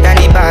the hate and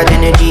the bad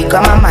energy.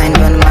 Got my mind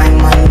on my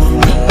money.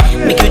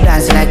 Make you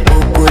dance like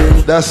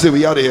broccoli. That's it,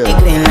 we out of here.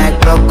 Green like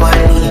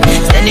broccoli.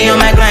 Standing on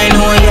my grind,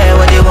 oh yeah,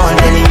 what they want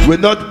telling me. We're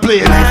not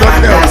playing my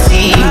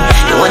fantasy.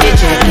 They want to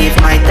check if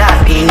my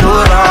tap be no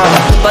wrong.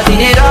 But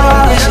in the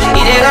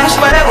rush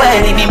for the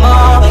well, it be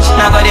much.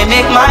 Now gotta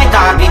make my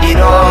tap be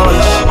the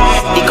rush.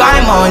 The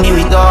kind money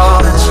with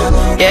us.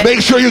 Yeah.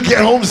 Make sure you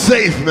get home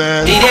safe,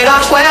 man. In the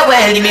rush for the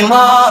well, it be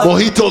much.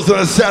 Mojitos on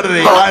a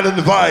Saturday, Island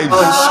Vibes.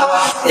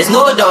 There's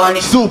no done.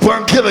 Super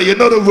and Killer, you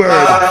know the word.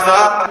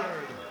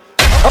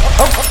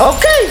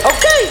 Okay.